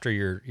soften after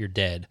you're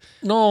dead.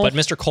 No, but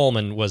Mr.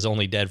 Coleman was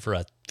only dead for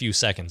a few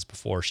seconds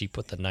before she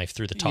put the knife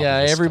through the top. Yeah,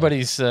 of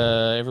his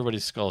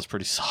everybody's skull is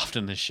pretty soft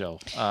in this show,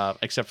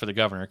 except for the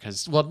governor.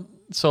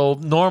 So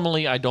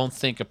normally I don't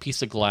think a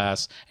piece of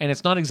glass, and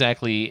it's not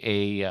exactly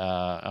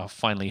a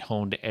finely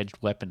honed edged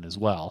weapon as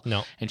well.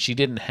 No, and she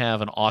didn't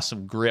have an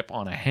awesome grip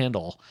on a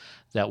handle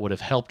that would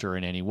have helped her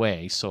in any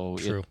way. So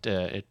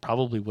it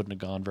probably wouldn't have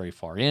gone very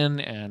far in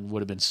and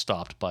would have been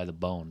stopped by the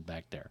bone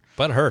back there.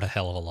 But it hurt a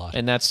hell of a lot.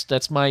 And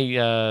that's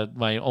my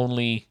my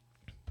only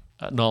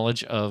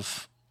knowledge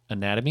of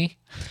anatomy.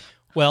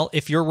 Well,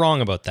 if you're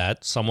wrong about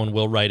that, someone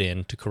will write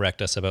in to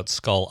correct us about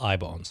skull eye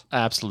bones.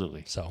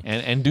 Absolutely. So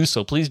and do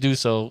so. Please do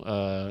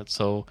so.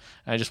 So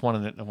I just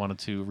wanted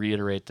to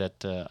reiterate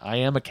that I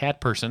am a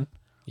cat person.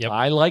 Yep.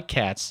 I like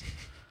cats.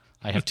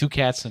 I have 2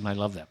 cats and I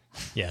love them.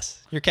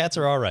 Yes. Your cats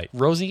are all right.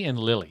 Rosie and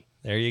Lily.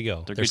 There you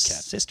go. They're good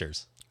cats.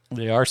 Sisters.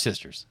 They are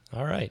sisters.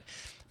 All right.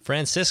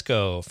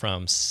 Francisco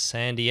from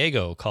San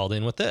Diego called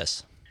in with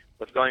this.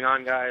 What's going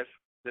on, guys?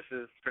 This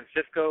is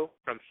Francisco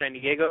from San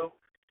Diego,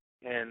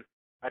 and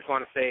I just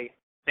want to say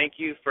thank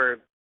you for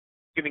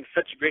giving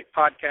such a great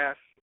podcast.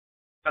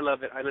 I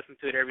love it. I listen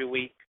to it every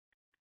week.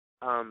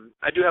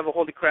 I do have a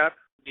holy crap.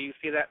 Do you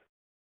see that?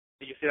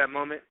 Did you see that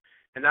moment?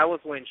 And that was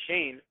when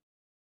Shane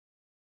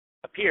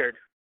appeared.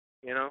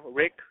 You know,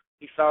 Rick,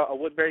 he saw a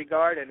Woodbury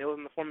guard, and it was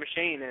in the form of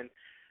Shane, and,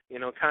 you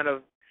know, kind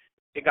of,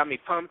 it got me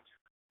pumped.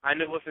 I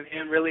knew it wasn't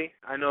him, really.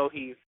 I know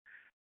he's,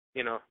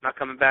 you know, not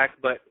coming back,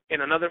 but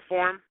in another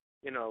form,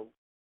 you know,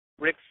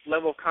 Rick's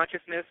level of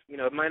consciousness, you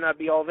know, it might not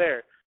be all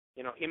there.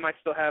 You know, he might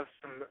still have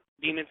some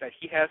demons that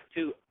he has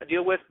to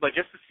deal with, but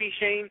just to see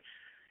Shane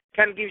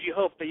kind of gives you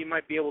hope that you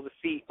might be able to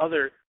see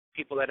other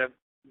people that have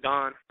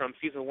gone from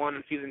season 1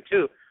 and season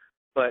 2.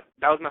 But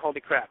that was my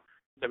holy crap,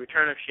 the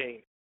return of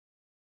Shane.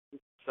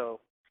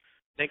 So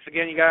thanks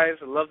again, you guys.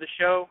 I love the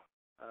show.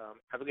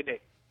 Have a good day.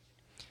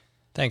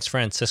 Thanks,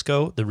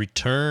 Francisco. The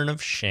return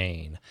of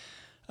Shane.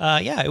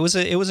 Yeah, it was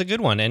a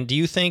good one. And do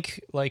you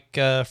think, like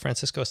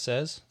Francisco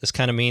says, this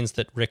kind of means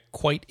that Rick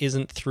quite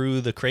isn't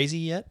through the crazy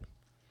yet?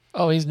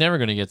 Oh, he's never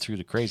going to get through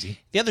the crazy.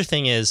 The other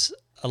thing is,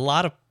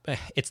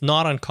 it's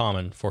not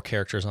uncommon for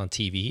characters on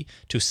TV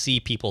to see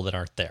people that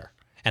aren't there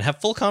and have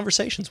full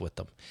conversations with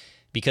them,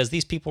 because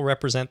these people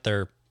represent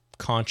their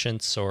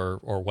conscience or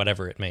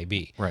whatever it may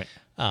be. Right.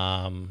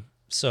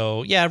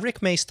 So yeah,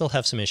 Rick may still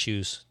have some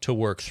issues to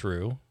work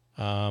through.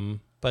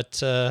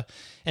 But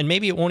and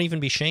maybe it won't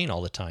even be Shane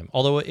all the time.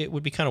 Although it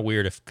would be kind of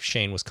weird if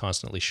Shane was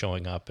constantly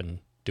showing up and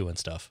doing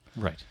stuff.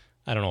 Right.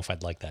 I don't know if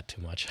I'd like that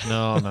too much.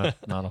 No,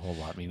 not a whole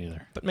lot. Me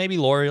neither. But maybe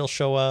Lori will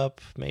show up.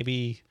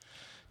 Maybe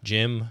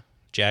Jim,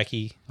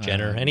 Jackie,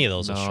 Jenner, any of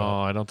those will show up. No,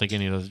 I don't think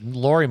any of those.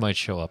 Lori might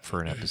show up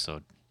for an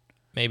episode.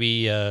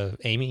 Maybe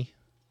Amy.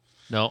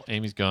 No,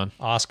 Amy's gone.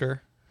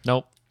 Oscar.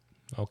 Nope.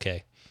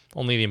 Okay.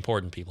 Only the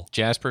important people.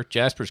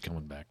 Jasper's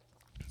coming back.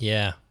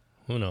 Yeah.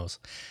 Who knows?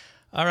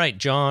 All right.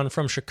 John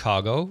from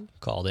Chicago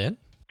called in.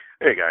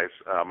 Hey, guys.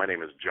 My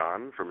name is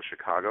John from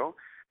Chicago,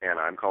 and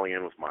I'm calling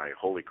in with my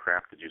holy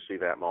crap, did you see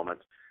that moment?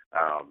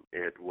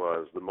 It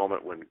was the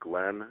moment when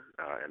Glenn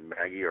and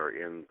Maggie are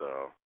in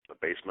the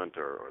basement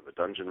or the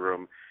dungeon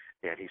room,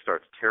 and he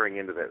starts tearing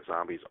into that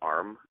zombie's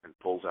arm and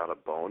pulls out a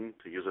bone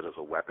to use it as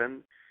a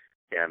weapon.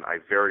 And I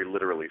very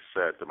literally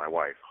said to my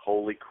wife,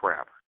 holy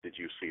crap, did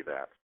you see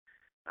that?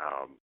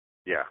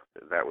 Yeah,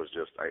 that was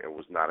just, I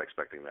was not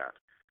expecting that.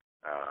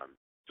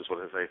 Just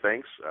wanted to say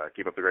thanks.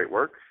 Keep up the great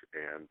work,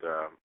 and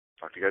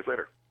talk to you guys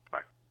later.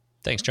 Bye.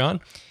 Thanks, John.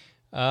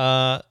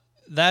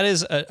 That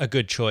is a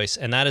good choice,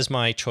 and that is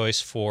my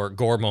choice for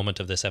gore moment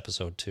of this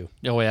episode, too.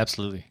 Oh,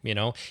 absolutely. You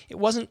know, it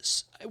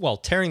wasn't, well,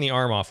 tearing the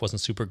arm off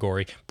wasn't super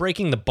gory.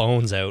 Breaking the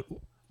bones out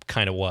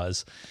kind of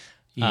was.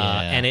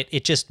 Yeah. And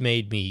it just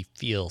made me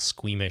feel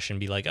squeamish and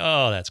be like,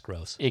 oh, that's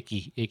gross.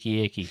 Icky.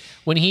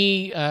 When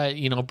he,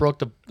 broke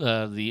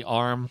the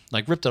arm,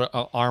 like ripped the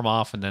arm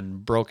off and then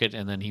broke it,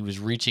 and then he was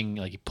reaching,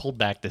 like he pulled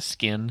back the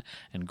skin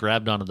and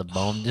grabbed onto the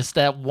bone. Just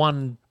that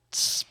one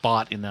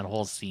spot in that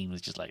whole scene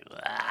was just like,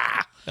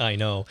 ah. I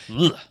know. Ugh.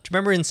 Do you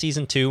remember in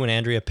season 2 when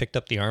Andrea picked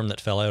up the arm that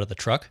fell out of the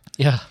truck?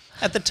 Yeah.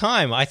 At the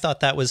time, I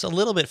thought that was a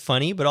little bit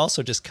funny, but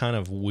also just kind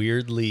of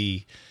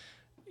weirdly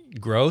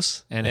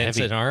gross. And it's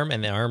heavy. An arm,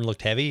 and the arm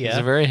looked heavy. Yeah, It's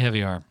a very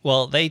heavy arm.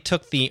 Well, they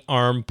took the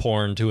arm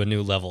porn to a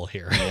new level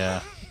here.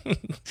 Yeah.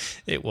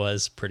 It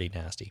was pretty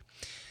nasty.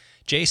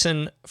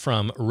 Jason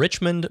from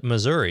Richmond,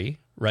 Missouri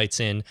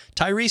writes in,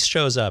 Tyrese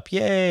shows up.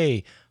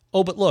 Yay.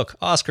 Oh, but look,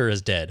 Oscar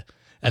is dead.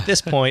 At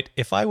this point,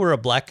 if I were a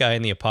black guy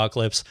in the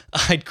apocalypse,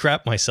 I'd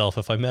crap myself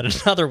if I met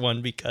another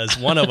one, because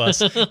one of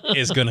us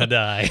is going to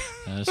die.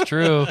 That's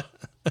true.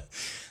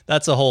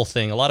 That's the whole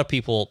thing. A lot of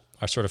people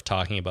are sort of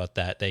talking about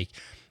that. They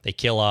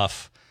kill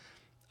off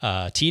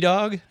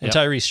T-Dog, and Yep.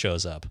 Tyrese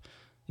shows up.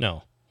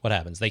 No, what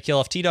happens? They kill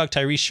off T-Dog,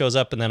 Tyrese shows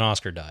up, and then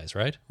Oscar dies,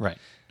 right? Right.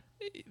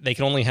 They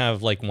can only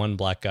have like one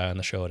black guy on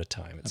the show at a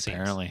time, it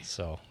Apparently. seems.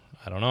 So,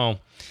 I don't know.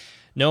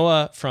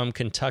 Noah from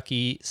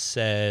Kentucky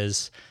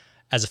says,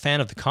 as a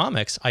fan of the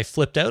comics, I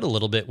flipped out a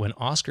little bit when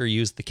Oscar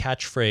used the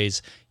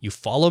catchphrase, "You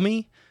follow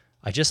me?"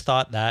 I just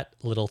thought that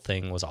little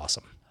thing was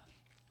awesome.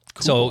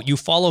 Cool. So, "You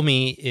follow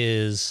me"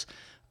 is,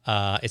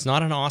 it's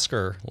not an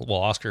Oscar,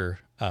 Oscar...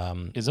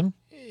 Ism?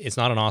 It's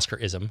not an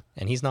Oscar-ism,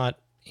 and he's not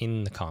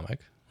in the comic,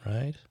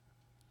 right?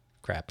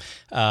 Crap.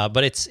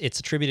 But it's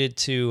attributed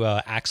to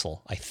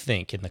Axel, I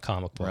think, in the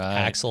comic book. Right.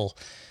 Axel...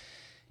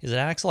 Is it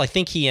Axel? I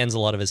think he ends a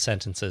lot of his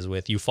sentences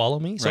with, "You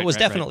follow me?" So Right, it was right,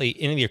 definitely,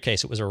 in either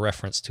case, it was a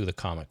reference to the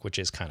comic, which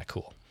is kind of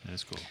cool. That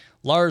is cool.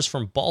 Lars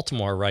from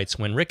Baltimore writes,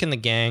 when Rick and the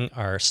gang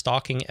are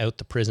stalking out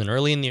the prison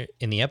early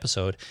in the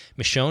episode,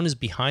 Michonne is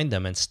behind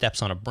them and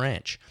steps on a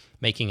branch,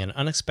 making an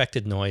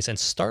unexpected noise and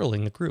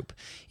startling the group.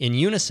 In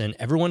unison,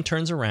 everyone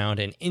turns around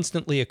and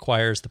instantly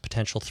acquires the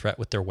potential threat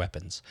with their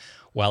weapons,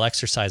 while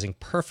exercising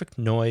perfect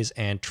noise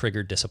and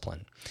trigger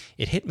discipline.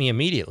 It hit me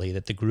immediately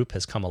that the group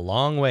has come a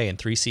long way in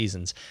 3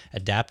 seasons,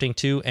 adapting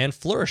to and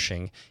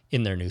flourishing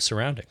in their new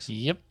surroundings.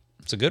 Yep.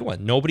 It's a good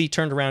one. Nobody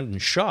turned around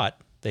and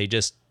shot. They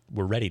just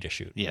were ready to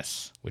shoot.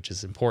 Yes. Which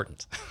is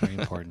important. Very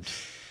important.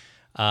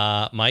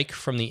 Mike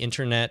from the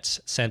internet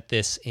sent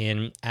this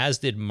in, as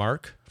did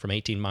Mark from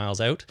 18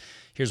 Miles Out.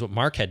 Here's what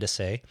Mark had to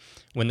say.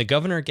 When the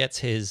governor gets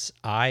his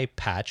eye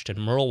patched and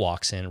Merle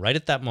walks in, right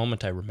at that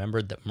moment I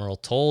remembered that Merle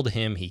told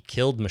him he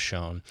killed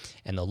Michonne,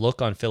 and the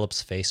look on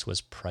Philip's face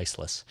was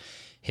priceless.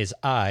 His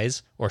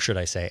eyes, or should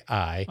I say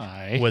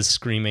I, was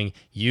screaming,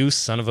 "You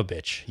son of a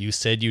bitch. You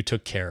said you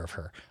took care of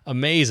her."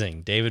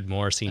 Amazing. David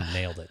Morrissey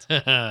nailed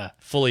it.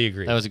 Fully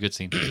agree. That was a good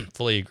scene.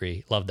 Fully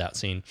agree. Love that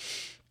scene.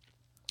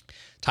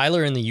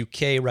 Tyler in the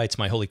UK writes,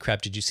 "My holy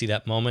crap, did you see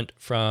that moment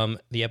from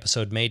the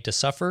episode Made to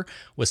Suffer?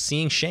 Was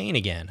seeing Shane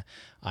again.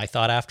 I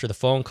thought after the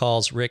phone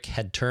calls, Rick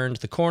had turned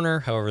the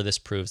corner. However, this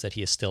proves that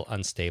he is still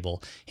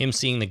unstable. Him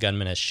seeing the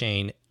gunman as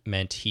Shane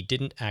meant he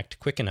didn't act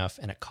quick enough,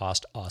 and it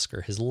cost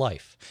Oscar his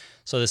life."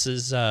 So this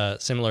is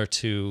similar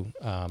to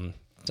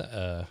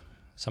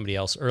somebody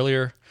else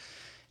earlier.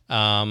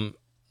 And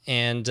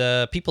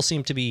people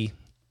seem to be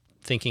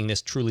thinking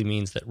this truly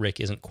means that Rick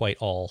isn't quite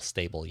all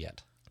stable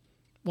yet.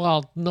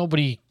 Well,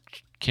 nobody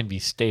can be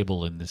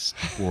stable in this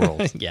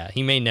world. Yeah,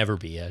 he may never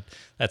be.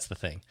 That's the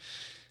thing.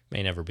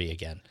 May never be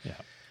again.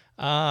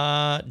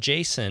 Yeah.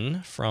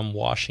 Jason from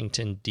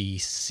Washington,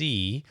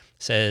 D.C.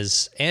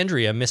 says,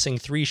 Andrea missing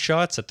 3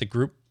 shots at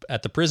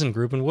the prison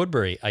group in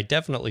Woodbury. I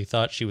definitely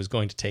thought she was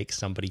going to take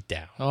somebody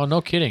down. Oh,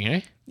 no kidding,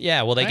 eh?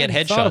 Yeah, well, they get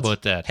hadn't thought headshots.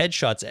 about that.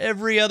 Headshots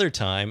every other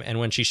time, and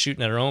when she's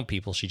shooting at her own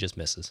people, she just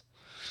misses.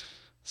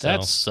 So,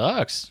 That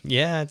sucks.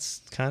 Yeah,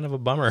 it's kind of a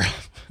bummer.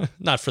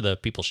 Not for the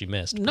people she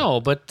missed. No,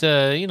 but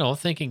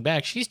thinking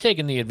back, she's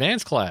taking the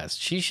advanced class.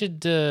 She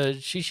should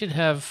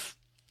have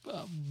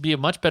be a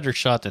much better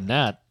shot than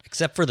that.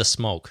 Except for the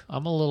smoke.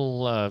 I'm a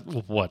little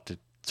what? It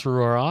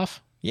threw her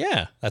off?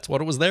 Yeah, that's what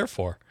it was there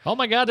for. Oh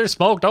my God, there's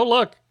smoke! Don't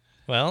look.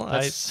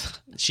 Well,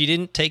 she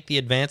didn't take the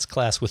advanced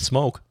class with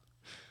smoke.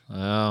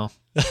 Oh.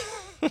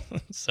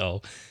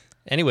 So,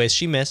 anyways,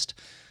 she missed,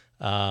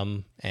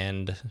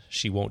 and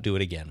she won't do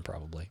it again,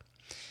 probably.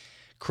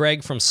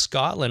 Craig from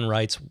Scotland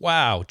writes,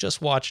 "Wow,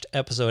 just watched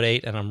episode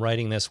 8, and I'm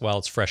writing this while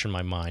it's fresh in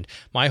my mind.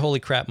 My holy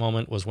crap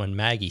moment was when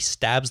Maggie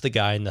stabs the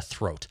guy in the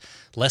throat.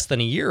 Less than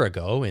a year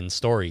ago, in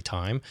story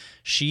time,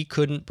 she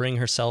couldn't bring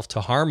herself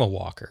to harm a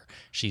walker.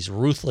 She's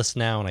ruthless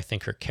now, and I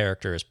think her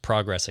character is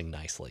progressing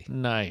nicely."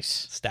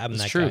 Nice. Stabbing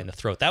That's that true. guy in the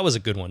throat. That was a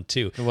good one,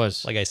 too. It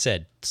was. Like I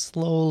said,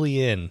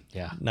 slowly in.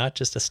 Yeah. Not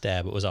just a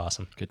stab. It was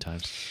awesome. Good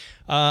times.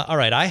 All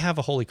right, I have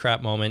a holy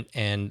crap moment,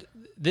 and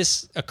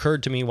this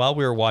occurred to me while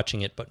we were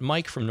watching it, but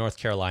Mike from North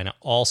Carolina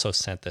also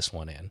sent this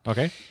one in.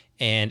 Okay.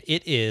 And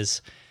it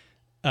is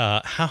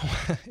how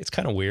it's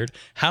kind of weird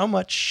how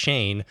much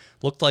Shane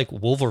looked like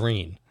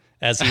Wolverine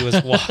as he was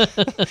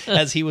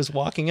as he was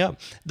walking up.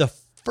 The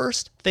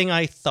first thing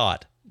I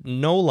thought,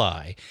 no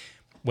lie,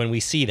 when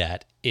we see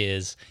that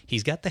is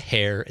he's got the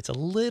hair. It's a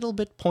little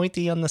bit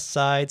pointy on the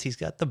sides. He's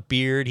got the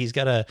beard. He's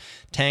got a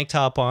tank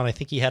top on. I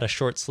think he had a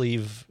short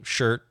sleeve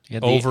shirt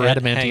over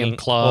it, hanging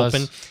claws.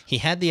 open. He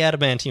had the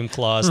adamantium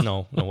claws.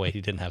 No way,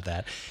 he didn't have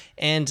that.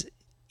 And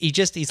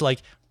he's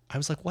like, I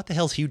was like, what the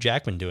hell's Hugh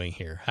Jackman doing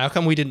here? How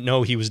come we didn't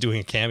know he was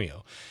doing a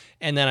cameo?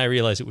 And then I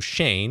realized it was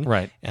Shane.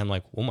 Right. And I'm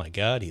like, oh my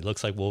God, he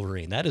looks like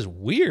Wolverine. That is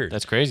weird.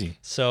 That's crazy.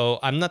 So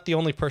I'm not the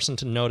only person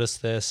to notice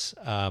this.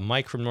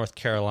 Mike from North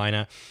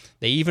Carolina,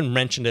 they even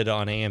mentioned it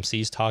on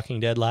AMC's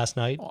Talking Dead last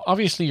night.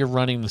 Obviously, you're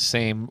running the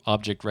same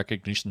object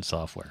recognition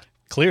software.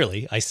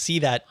 Clearly, I see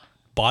that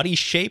body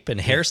shape and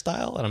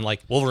hairstyle, and I'm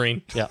like,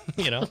 Wolverine. Yeah.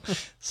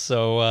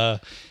 So,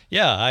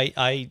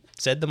 I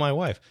said to my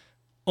wife,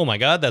 oh my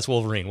God, that's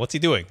Wolverine. What's he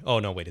doing? Oh,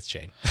 no, wait, it's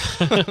Shane.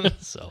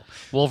 So,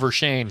 Wolver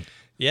Shane.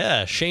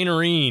 Yeah,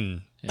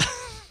 Shanerine. Yeah.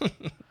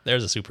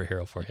 There's a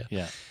superhero for you.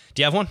 Yeah.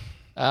 Do you have one?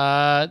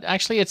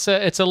 Actually, it's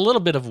a little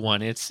bit of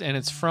one.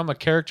 It's from a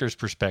character's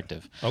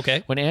perspective.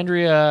 Okay. When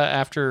Andrea,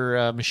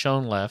 after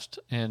Michonne left,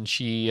 and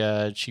she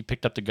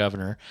picked up the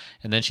governor,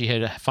 and then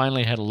she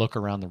finally had a look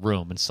around the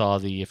room and saw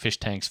the fish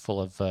tanks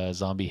full of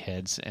zombie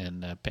heads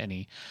and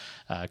Penny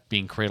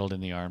being cradled in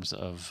the arms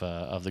of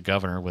the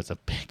governor with a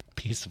big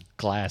piece of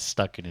glass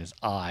stuck in his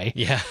eye.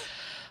 Yeah.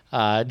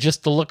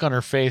 Just the look on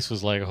her face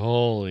was like,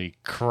 holy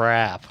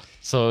crap.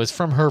 So it's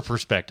from her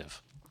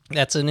perspective.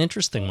 That's an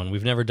interesting one.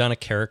 We've never done a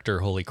character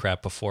holy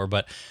crap before,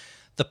 but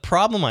the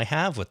problem I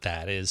have with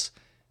that is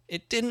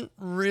it didn't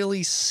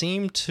really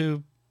seem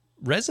to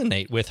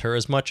resonate with her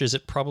as much as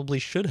it probably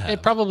should have.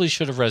 It probably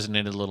should have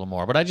resonated a little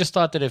more, but I just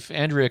thought that if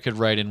Andrea could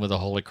write in with a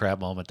holy crap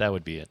moment, that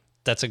would be it.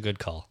 That's a good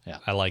call. Yeah.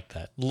 I like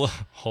that.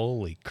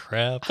 Holy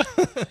crap.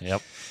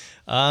 Yep.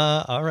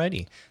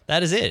 Alrighty.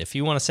 That is it. If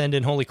you want to send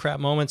in holy crap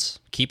moments,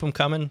 keep them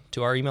coming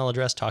to our email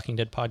address,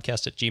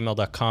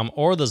 talkingdeadpodcast@gmail.com,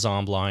 or the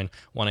Zomb line,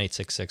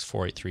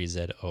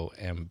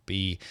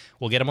 1-866-483-ZOMB.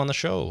 We'll get them on the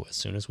show as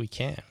soon as we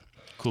can.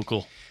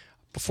 Cool.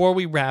 Before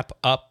we wrap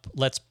up,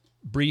 let's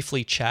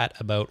briefly chat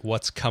about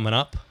what's coming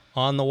up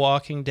on The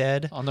Walking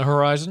Dead. On the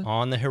horizon?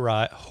 On the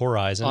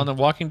horizon. On The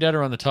Walking Dead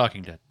or on The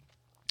Talking Dead?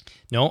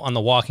 No, on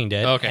The Walking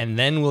Dead. Okay. And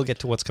then we'll get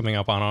to what's coming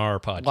up on our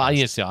podcast. Well,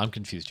 yes, yeah, I'm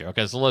confused here.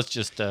 Okay, so let's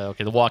just The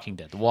Walking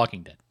Dead. The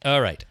Walking Dead.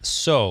 All right.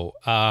 So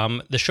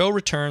the show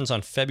returns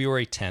on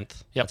February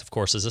 10th. Yep. That, of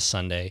course, is a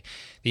Sunday.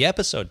 The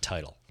episode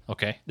title.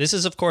 Okay. This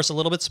is, of course, a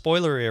little bit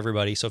spoilery,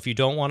 everybody. So if you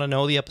don't want to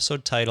know the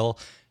episode title,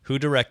 who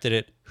directed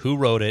it, who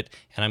wrote it,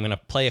 and I'm going to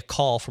play a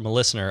call from a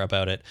listener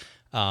about it.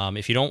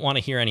 If you don't want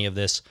to hear any of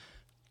this,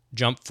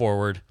 jump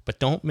forward, but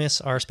don't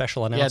miss our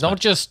special announcement. Yeah, don't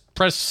just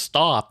press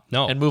stop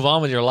and move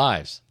on with your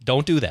lives.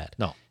 Don't do that.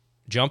 No.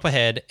 Jump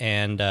ahead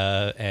and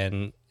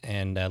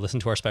listen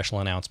to our special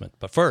announcement.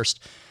 But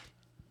first,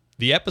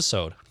 the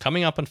episode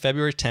coming up on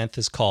February 10th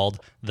is called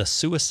The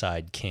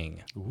Suicide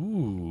King.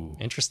 Ooh.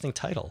 Interesting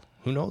title.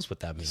 Who knows what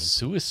that means?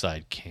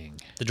 Suicide King.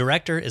 The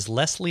director is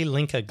Leslie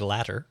Linka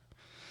Glatter.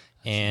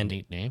 And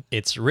neat name.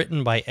 It's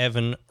written by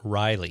Evan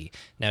Riley.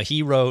 Now,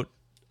 he wrote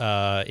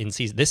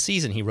this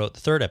season, he wrote the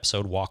third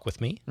episode, Walk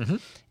With Me. Mm-hmm.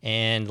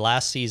 And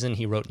last season,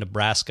 he wrote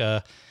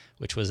Nebraska,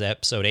 which was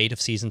episode 8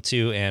 of season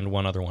 2, and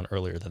one other one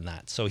earlier than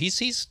that. So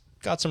he's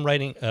got some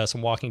writing,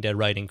 some Walking Dead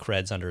writing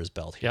creds under his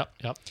belt here.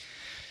 Yep.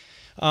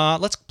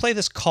 Let's play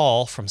this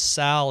call from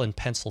Sal in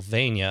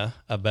Pennsylvania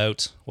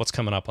about what's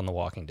coming up on The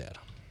Walking Dead.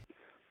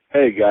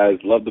 Hey guys,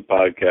 love the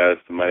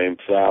podcast. My name's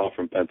Sal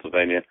from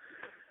Pennsylvania.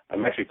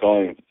 I'm actually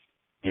calling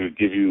to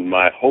give you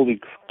my holy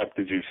crap,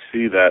 did you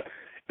see that?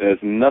 It has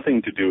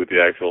nothing to do with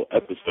the actual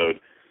episode,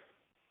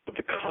 but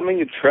the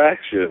coming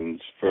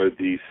attractions for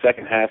the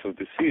second half of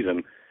the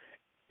season,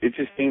 it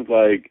just seems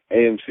like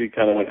AMC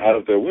kind of went out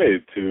of their way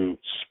to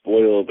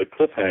spoil the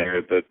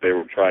cliffhanger that they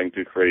were trying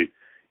to create.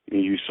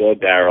 You saw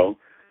Daryl,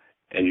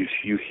 and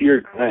you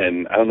hear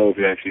Glenn. I don't know if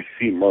you actually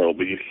see Merle,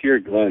 but you hear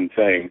Glenn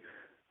saying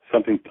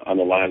something on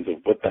the lines of,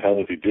 what the hell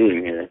is he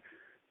doing here?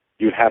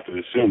 You'd have to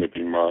assume it'd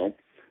be Merle.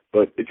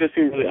 But it just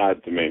seemed really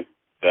odd to me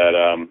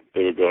that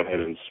they would go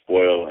ahead and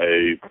spoil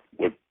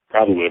what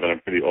probably would have been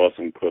a pretty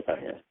awesome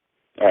cliffhanger.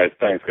 All right,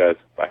 thanks, guys.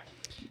 Bye.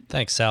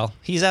 Thanks, Sal.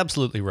 He's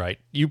absolutely right.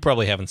 You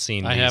probably haven't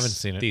seen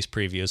these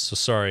previews, so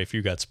sorry if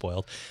you got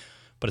spoiled,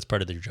 but it's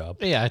part of their job.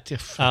 Yeah,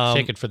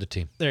 take it for the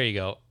team. There you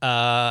go.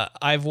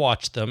 I've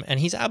watched them, and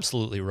he's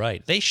absolutely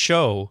right. They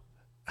show...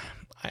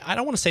 I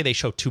don't want to say they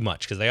show too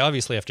much, because they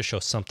obviously have to show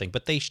something,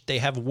 but they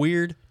have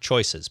weird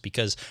choices,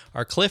 because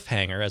our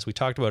cliffhanger, as we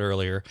talked about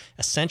earlier,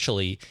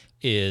 essentially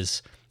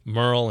is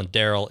Merle and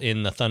Daryl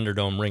in the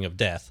Thunderdome Ring of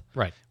Death.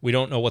 Right. We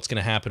don't know what's going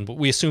to happen, but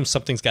we assume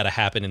something's got to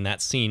happen in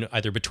that scene,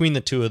 either between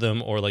the two of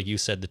them or, like you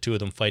said, the two of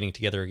them fighting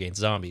together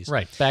against zombies.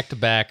 Right, back to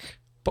back.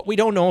 But we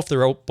don't know if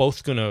they're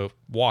both going to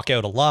walk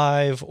out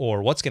alive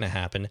or what's going to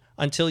happen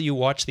until you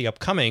watch the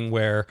upcoming,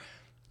 where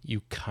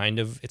it's kind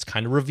of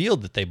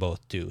revealed that they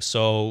both do.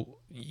 So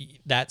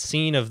that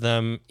scene of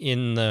them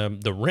in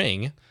the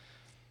ring,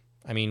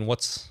 I mean,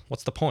 what's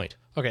the point?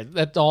 Okay,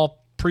 that all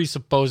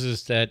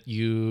presupposes that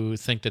you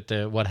think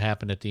that what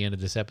happened at the end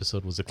of this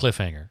episode was a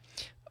cliffhanger.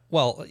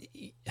 Well,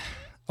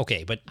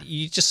 okay, but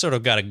you just sort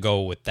of got to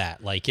go with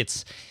that. Like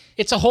it's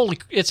a holy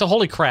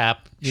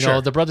crap. You Sure.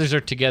 know, the brothers are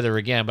together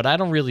again, but I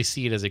don't really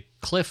see it as a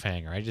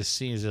cliffhanger. I just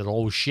see it as an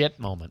oh shit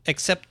moment.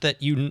 Except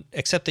that you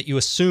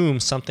assume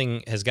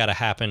something has got to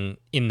happen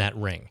in that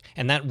ring,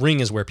 and that ring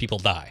is where people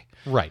die.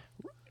 Right.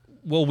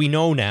 Well, we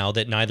know now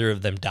that neither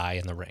of them die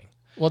in the ring.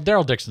 Well,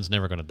 Daryl Dixon's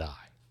never going to die.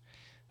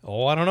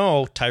 Oh, I don't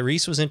know.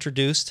 Tyrese was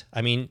introduced.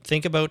 I mean,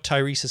 think about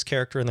Tyrese's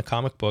character in the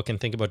comic book and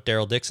think about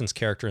Daryl Dixon's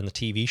character in the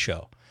TV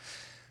show.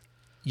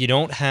 You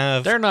don't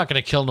have... They're not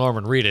going to kill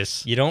Norman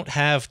Reedus. You don't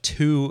have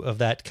two of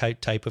that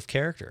type of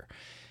character.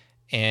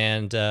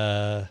 And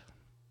I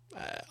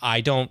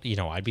don't...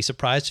 I'd be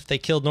surprised if they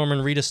killed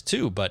Norman Reedus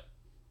too, but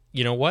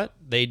you know what?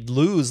 They'd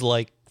lose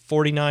like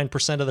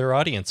 49% of their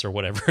audience or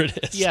whatever it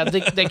is. Yeah,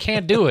 they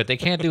can't do it. They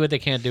can't do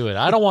it.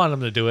 I don't want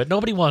them to do it.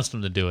 Nobody wants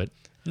them to do it.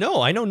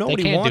 No, I know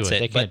nobody wants it.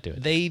 They can't do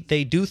it.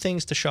 They do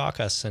things to shock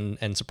us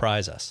and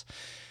surprise us.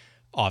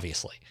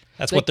 Obviously,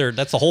 that's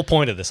the whole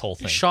point of this whole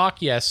thing.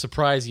 Shock, yes.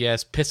 Surprise,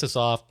 yes. Piss us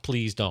off,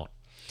 please don't.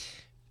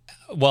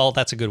 Well,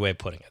 that's a good way of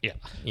putting it.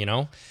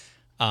 Yeah.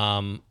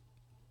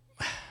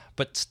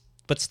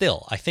 But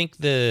still, I think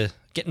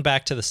getting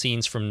back to the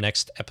scenes from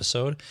next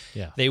episode,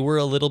 yeah, they were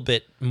a little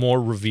bit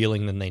more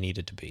revealing than they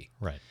needed to be.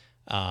 Right.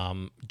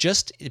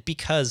 Just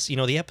because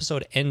the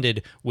episode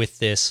ended with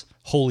this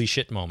holy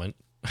shit moment.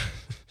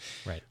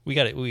 Right.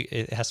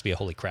 It has to be a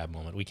holy crap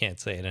moment. We can't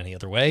say it any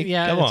other way.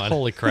 Yeah, Come on.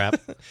 Holy crap.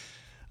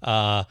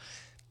 And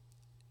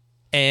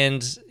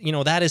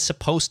that is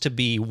supposed to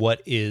be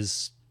what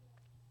is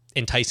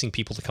enticing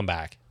people to come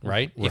back,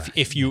 right? Right.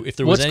 If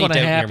there was what's any going to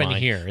doubt happen in your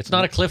mind, here? It's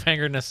not a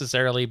cliffhanger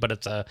necessarily, but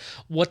it's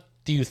what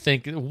do you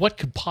think? What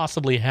could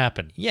possibly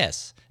happen?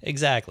 Yes,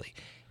 exactly.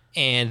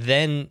 And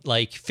then,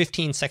 like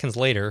 15 seconds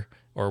later,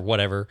 or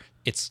whatever,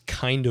 it's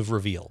kind of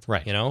revealed.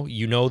 Right.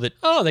 You know that...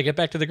 Oh, they get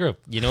back to the group.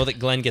 You know that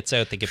Glenn gets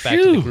out, they get back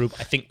to the group.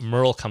 I think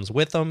Merle comes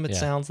with them, it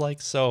sounds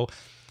like. So,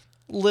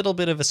 little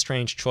bit of a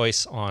strange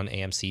choice on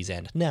AMC's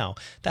end. Now,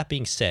 that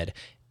being said,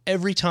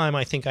 every time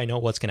I think I know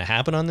what's going to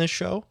happen on this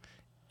show,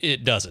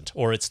 it doesn't,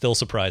 or it still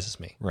surprises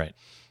me. Right.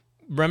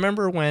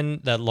 remember when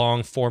that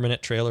long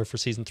 4-minute trailer for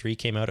season 3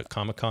 came out at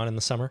Comic-Con in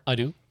the summer? I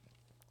do.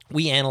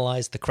 We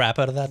analyzed the crap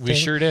out of that thing. We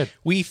sure did.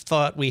 We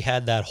thought we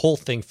had that whole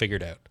thing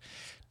figured out.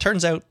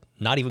 Turns out,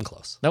 not even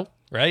close. Nope.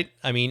 Right?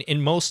 I mean,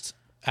 in most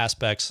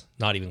aspects,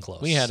 not even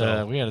close. We had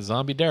a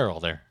zombie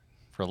Daryl there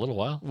for a little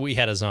while. We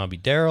had a zombie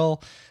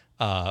Daryl.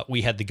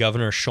 We had the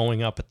governor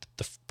showing up at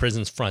the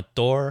prison's front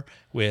door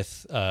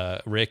with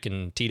Rick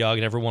and T-Dog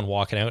and everyone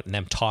walking out and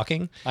them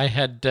talking. I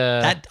had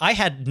I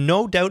had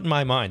no doubt in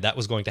my mind that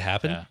was going to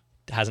happen. Yeah.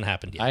 It hasn't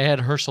happened yet. I had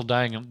Herschel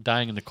dying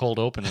in the cold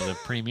open of the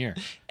premiere.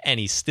 And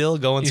he's still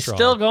going strong. He's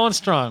still going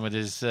strong with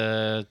his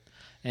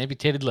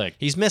amputated leg.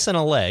 He's missing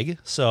a leg,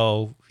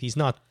 so he's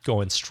not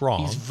going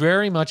strong. He's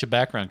very much a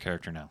background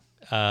character now.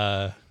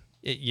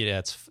 He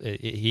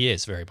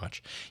is very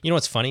much. You know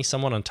what's funny?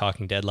 Someone on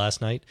Talking Dead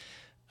last night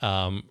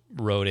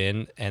wrote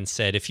in and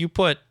said, if you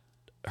put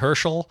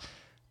Herschel,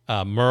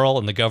 Merle,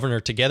 and the governor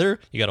together,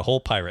 you got a whole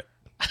pirate.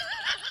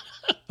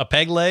 A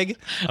peg leg,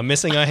 a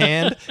missing a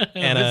hand,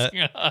 and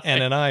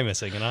an eye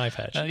missing, an eye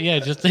patch. Yeah,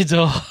 just needs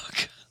a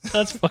hook.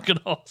 That's fucking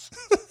awesome.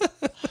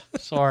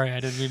 Sorry, I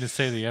didn't mean to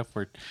say the F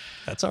word.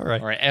 That's all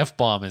right. Or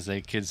F-bomb, as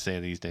they kids say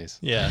these days.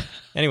 Yeah.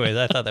 Anyways,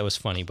 I thought that was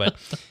funny. But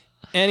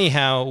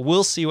anyhow,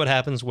 we'll see what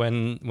happens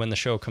when the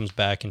show comes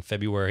back in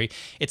February.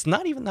 It's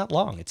not even that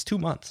long. It's 2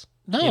 months.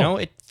 No. You know,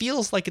 it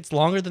feels like it's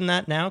longer than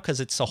that now because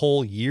it's a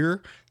whole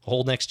year, a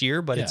whole next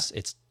year, but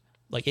it's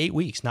like 8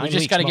 weeks, 9 weeks. We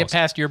just got to get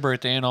past your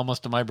birthday and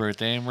almost to my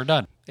birthday, and we're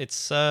done.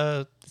 It's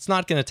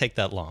not going to take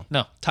that long.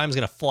 No. Time's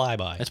going to fly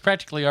by. It's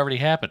practically already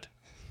happened.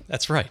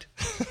 That's right.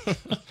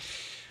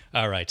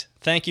 All right.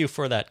 Thank you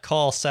for that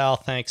call, Sal.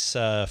 Thanks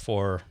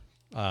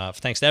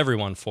thanks to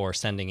everyone for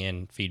sending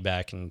in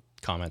feedback and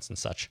comments and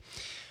such.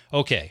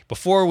 Okay,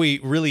 before we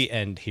really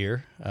end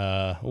here,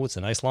 it's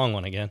a nice long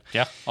one again.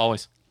 Yeah,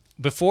 always.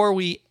 Before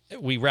we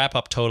wrap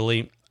up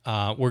totally,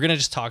 we're going to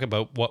just talk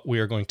about what we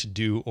are going to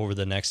do over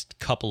the next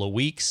couple of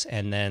weeks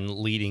and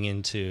then leading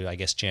into, I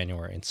guess,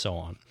 January and so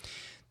on.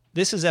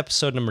 This is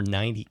episode number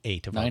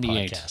 98 of our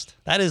podcast.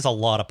 That is a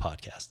lot of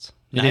podcasts.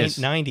 It is.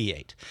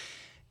 98.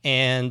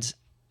 And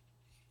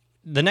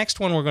the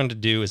next one we're going to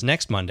do is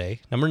next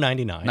Monday, number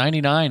 99.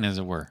 99, as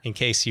it were. In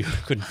case you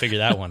couldn't figure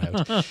that one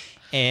out.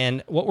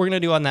 And what we're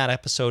going to do on that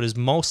episode is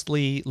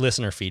mostly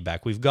listener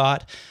feedback. We've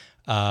got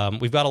a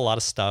lot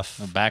of stuff.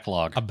 A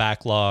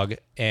backlog.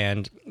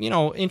 And,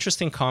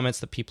 interesting comments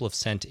that people have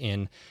sent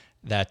in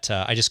that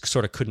I just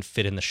sort of couldn't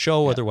fit in the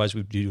show. Yeah. Otherwise,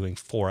 we'd be doing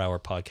 4-hour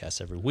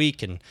podcasts every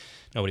week, and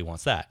nobody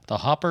wants that. The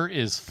hopper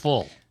is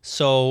full.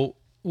 So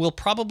we'll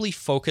probably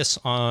focus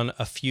on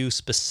a few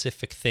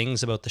specific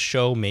things about the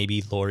show,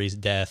 maybe Laurie's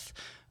death,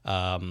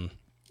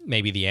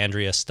 maybe the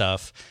Andrea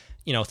stuff,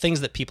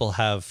 things that people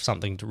have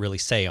something to really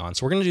say on.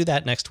 So we're going to do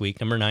that next week,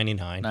 number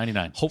 99.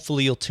 99.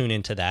 Hopefully you'll tune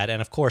into that.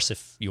 And of course,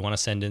 if you want to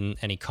send in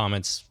any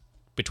comments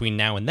between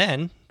now and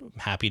then, I'm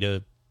happy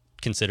to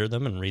consider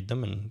them and read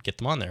them and get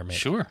them on there, maybe.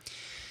 Sure.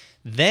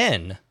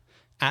 Then,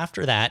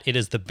 after that, it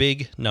is the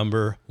big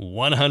number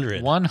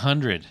 100.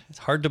 100. It's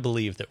hard to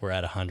believe that we're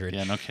at 100.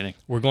 Yeah, no kidding.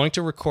 We're going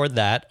to record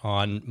that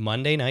on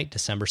Monday night,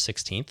 December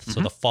 16th. Mm-hmm.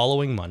 So the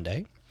following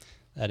Monday.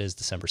 That is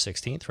December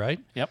 16th, right?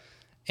 Yep.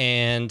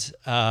 And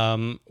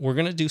we're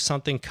going to do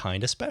something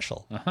kind of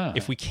special,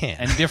 if we can.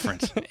 And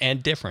different.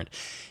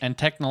 And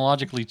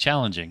technologically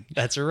challenging.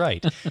 That's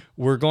right.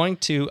 We're going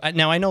to...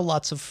 Now, I know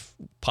lots of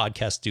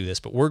podcasts do this,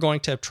 but we're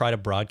going to try to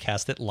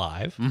broadcast it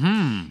live.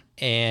 Mm-hmm.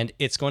 And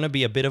it's going to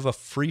be a bit of a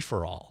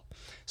free-for-all.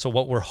 So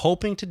what we're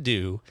hoping to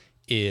do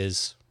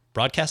is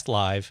broadcast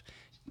live,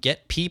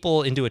 get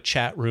people into a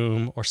chat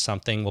room or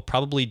something. We'll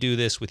probably do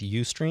this with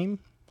Ustream,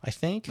 I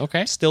think.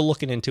 Okay. Still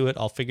looking into it.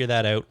 I'll figure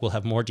that out. We'll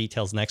have more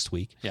details next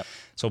week. Yep.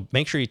 So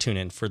make sure you tune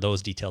in for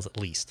those details at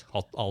least.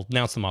 I'll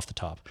announce them off the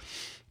top.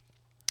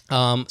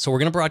 So we're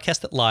going to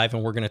broadcast it live,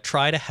 and we're going to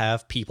try to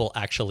have people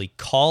actually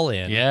call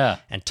in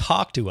and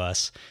talk to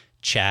us,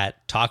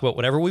 chat, talk about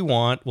whatever we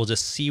want. We'll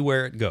just see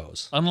where it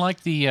goes.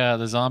 Unlike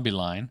the zombie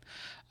line,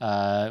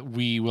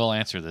 we will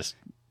answer this.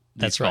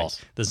 That's calls.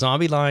 right. The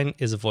zombie line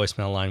is a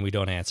voicemail line we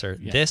don't answer.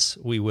 Yeah. This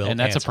we will And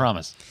that's answer. A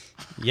promise.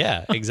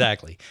 Yeah,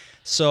 exactly.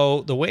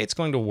 So the way it's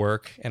going to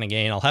work, and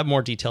again, I'll have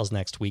more details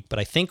next week, but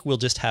I think we'll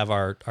just have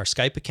our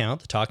Skype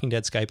account, the Talking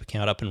Dead Skype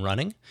account, up and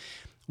running.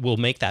 We'll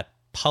make that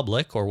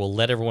public, or we'll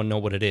let everyone know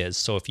what it is.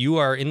 So if you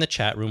are in the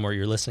chat room or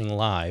you're listening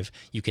live,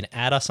 you can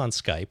add us on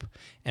Skype,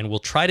 and we'll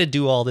try to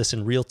do all this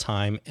in real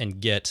time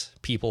and get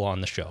people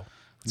on the show.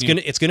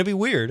 It's gonna be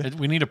weird.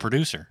 We need a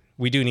producer.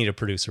 We do need a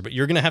producer, but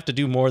you're going to have to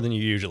do more than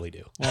you usually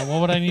do. Well,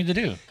 what would I need to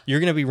do? You're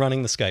going to be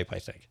running the Skype, I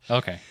think.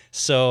 Okay.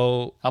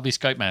 So I'll be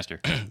Skype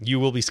master. You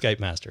will be Skype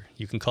master.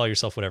 You can call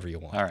yourself whatever you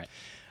want. All right.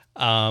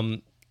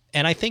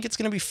 And I think it's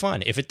going to be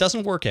fun. If it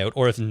doesn't work out,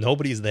 or if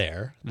nobody's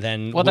there,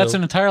 then that's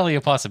entirely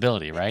a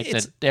possibility, right?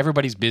 That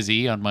everybody's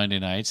busy on Monday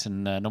nights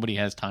and nobody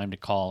has time to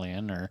call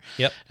in or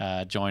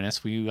join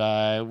us. We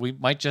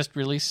might just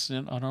release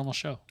a normal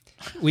show.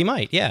 We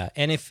might, yeah.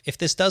 And if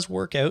this does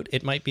work out,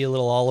 it might be a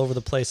little all over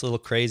the place, a little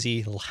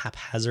crazy, a little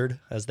haphazard,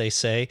 as they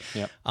say.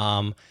 Yep.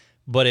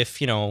 But if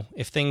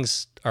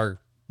things are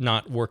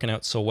not working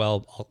out so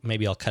well,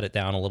 maybe I'll cut it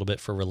down a little bit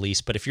for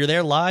release. But if you're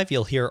there live,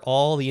 you'll hear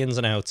all the ins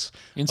and outs.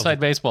 Inside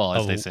baseball,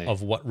 as they say.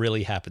 Of what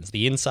really happens.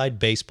 The inside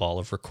baseball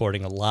of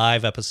recording a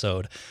live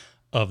episode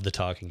of the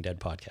Talking Dead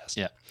podcast.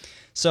 Yeah.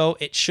 So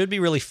it should be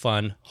really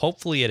fun.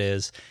 Hopefully it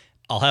is.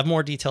 I'll have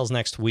more details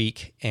next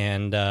week.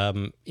 And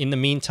in the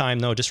meantime,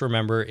 though, just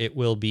remember it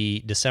will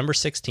be December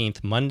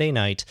 16th, Monday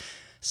night,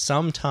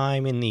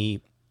 sometime in the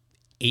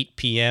 8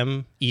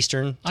 p.m.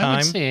 Eastern time. I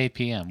would say 8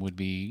 p.m. would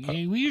be...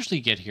 we usually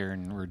get here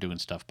and we're doing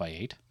stuff by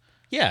 8.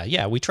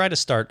 Yeah. We try to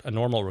start a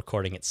normal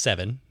recording at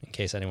 7, in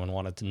case anyone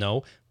wanted to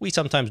know. We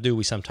sometimes do,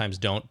 we sometimes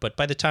don't. But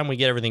by the time we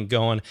get everything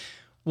going,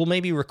 we'll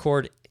maybe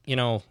record,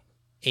 8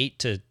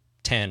 to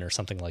 10 or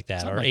something like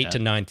that, or 8 to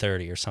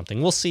 9:30 or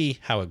something. We'll see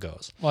how it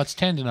goes. Well, it's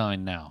 10 to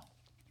 9 now.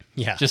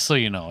 Yeah. Just so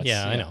you know. It's,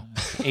 I know.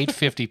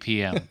 8:50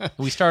 p.m.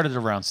 We started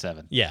around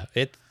 7. Yeah,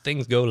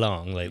 things go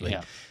long lately.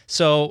 Yeah.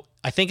 So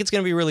I think it's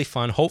going to be really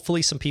fun.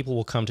 Hopefully some people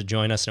will come to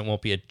join us and it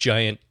won't be a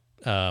giant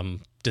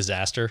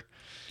disaster.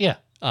 Yeah.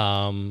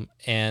 And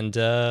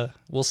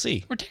we'll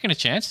see. We're taking a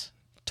chance.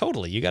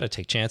 Totally. You got to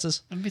take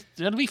chances.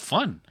 It'll be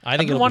fun. I've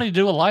been wanting to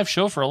do a live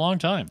show for a long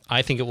time.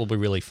 I think it will be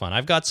really fun.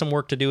 I've got some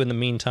work to do in the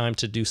meantime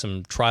to do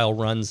some trial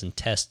runs and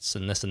tests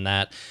and this and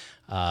that.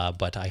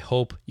 But I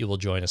hope you will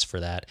join us for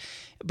that.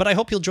 But I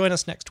hope you'll join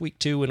us next week,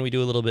 too, when we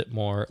do a little bit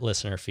more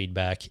listener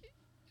feedback.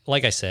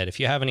 Like I said, if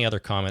you have any other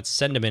comments,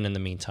 send them in the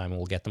meantime, and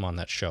we'll get them on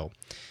that show.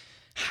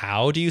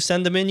 How do you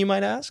send them in, you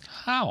might ask?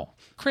 How?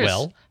 Chris,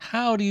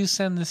 how do you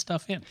send this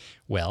stuff in?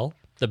 Well,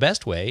 the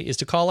best way is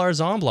to call our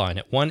Zomb line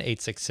at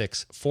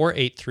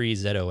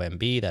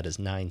 1-866-483-ZOMB. That is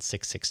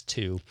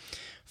 9662.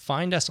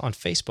 Find us on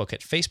Facebook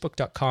at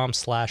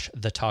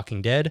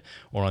facebook.com/TheTalkingDead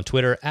or on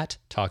Twitter at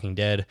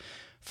TalkingDead.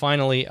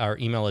 Finally, our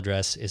email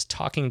address is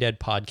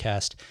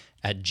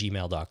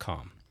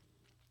talkingdeadpodcast@gmail.com.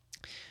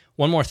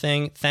 One more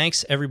thing.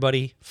 Thanks,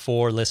 everybody,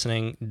 for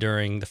listening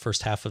during the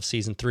first half of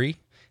Season 3.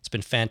 It's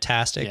been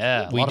fantastic.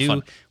 Yeah, a lot of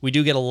fun. We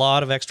do get a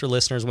lot of extra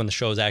listeners when the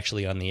show is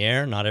actually on the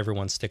air. Not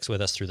everyone sticks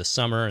with us through the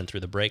summer and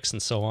through the breaks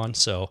and so on.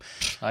 So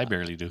I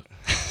barely do.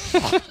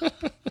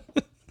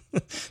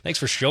 Thanks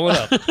for showing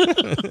up.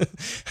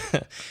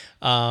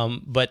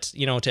 But,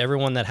 to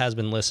everyone that has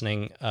been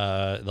listening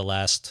the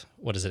last,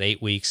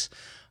 8 weeks,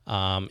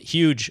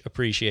 huge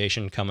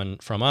appreciation coming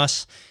from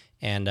us.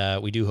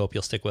 And we do hope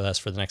you'll stick with us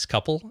for the next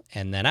couple.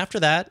 And then after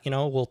that,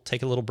 we'll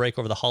take a little break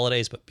over the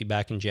holidays, but be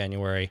back in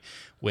January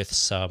with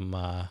some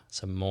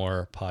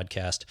more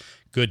podcast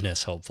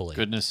goodness, hopefully.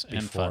 Goodness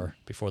and fun.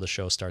 Before the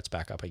show starts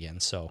back up again.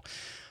 So,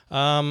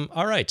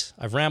 all right.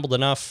 I've rambled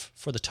enough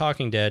for The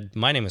Talking Dead.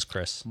 My name is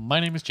Chris. My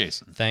name is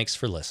Jason. Thanks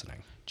for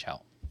listening.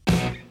 Ciao.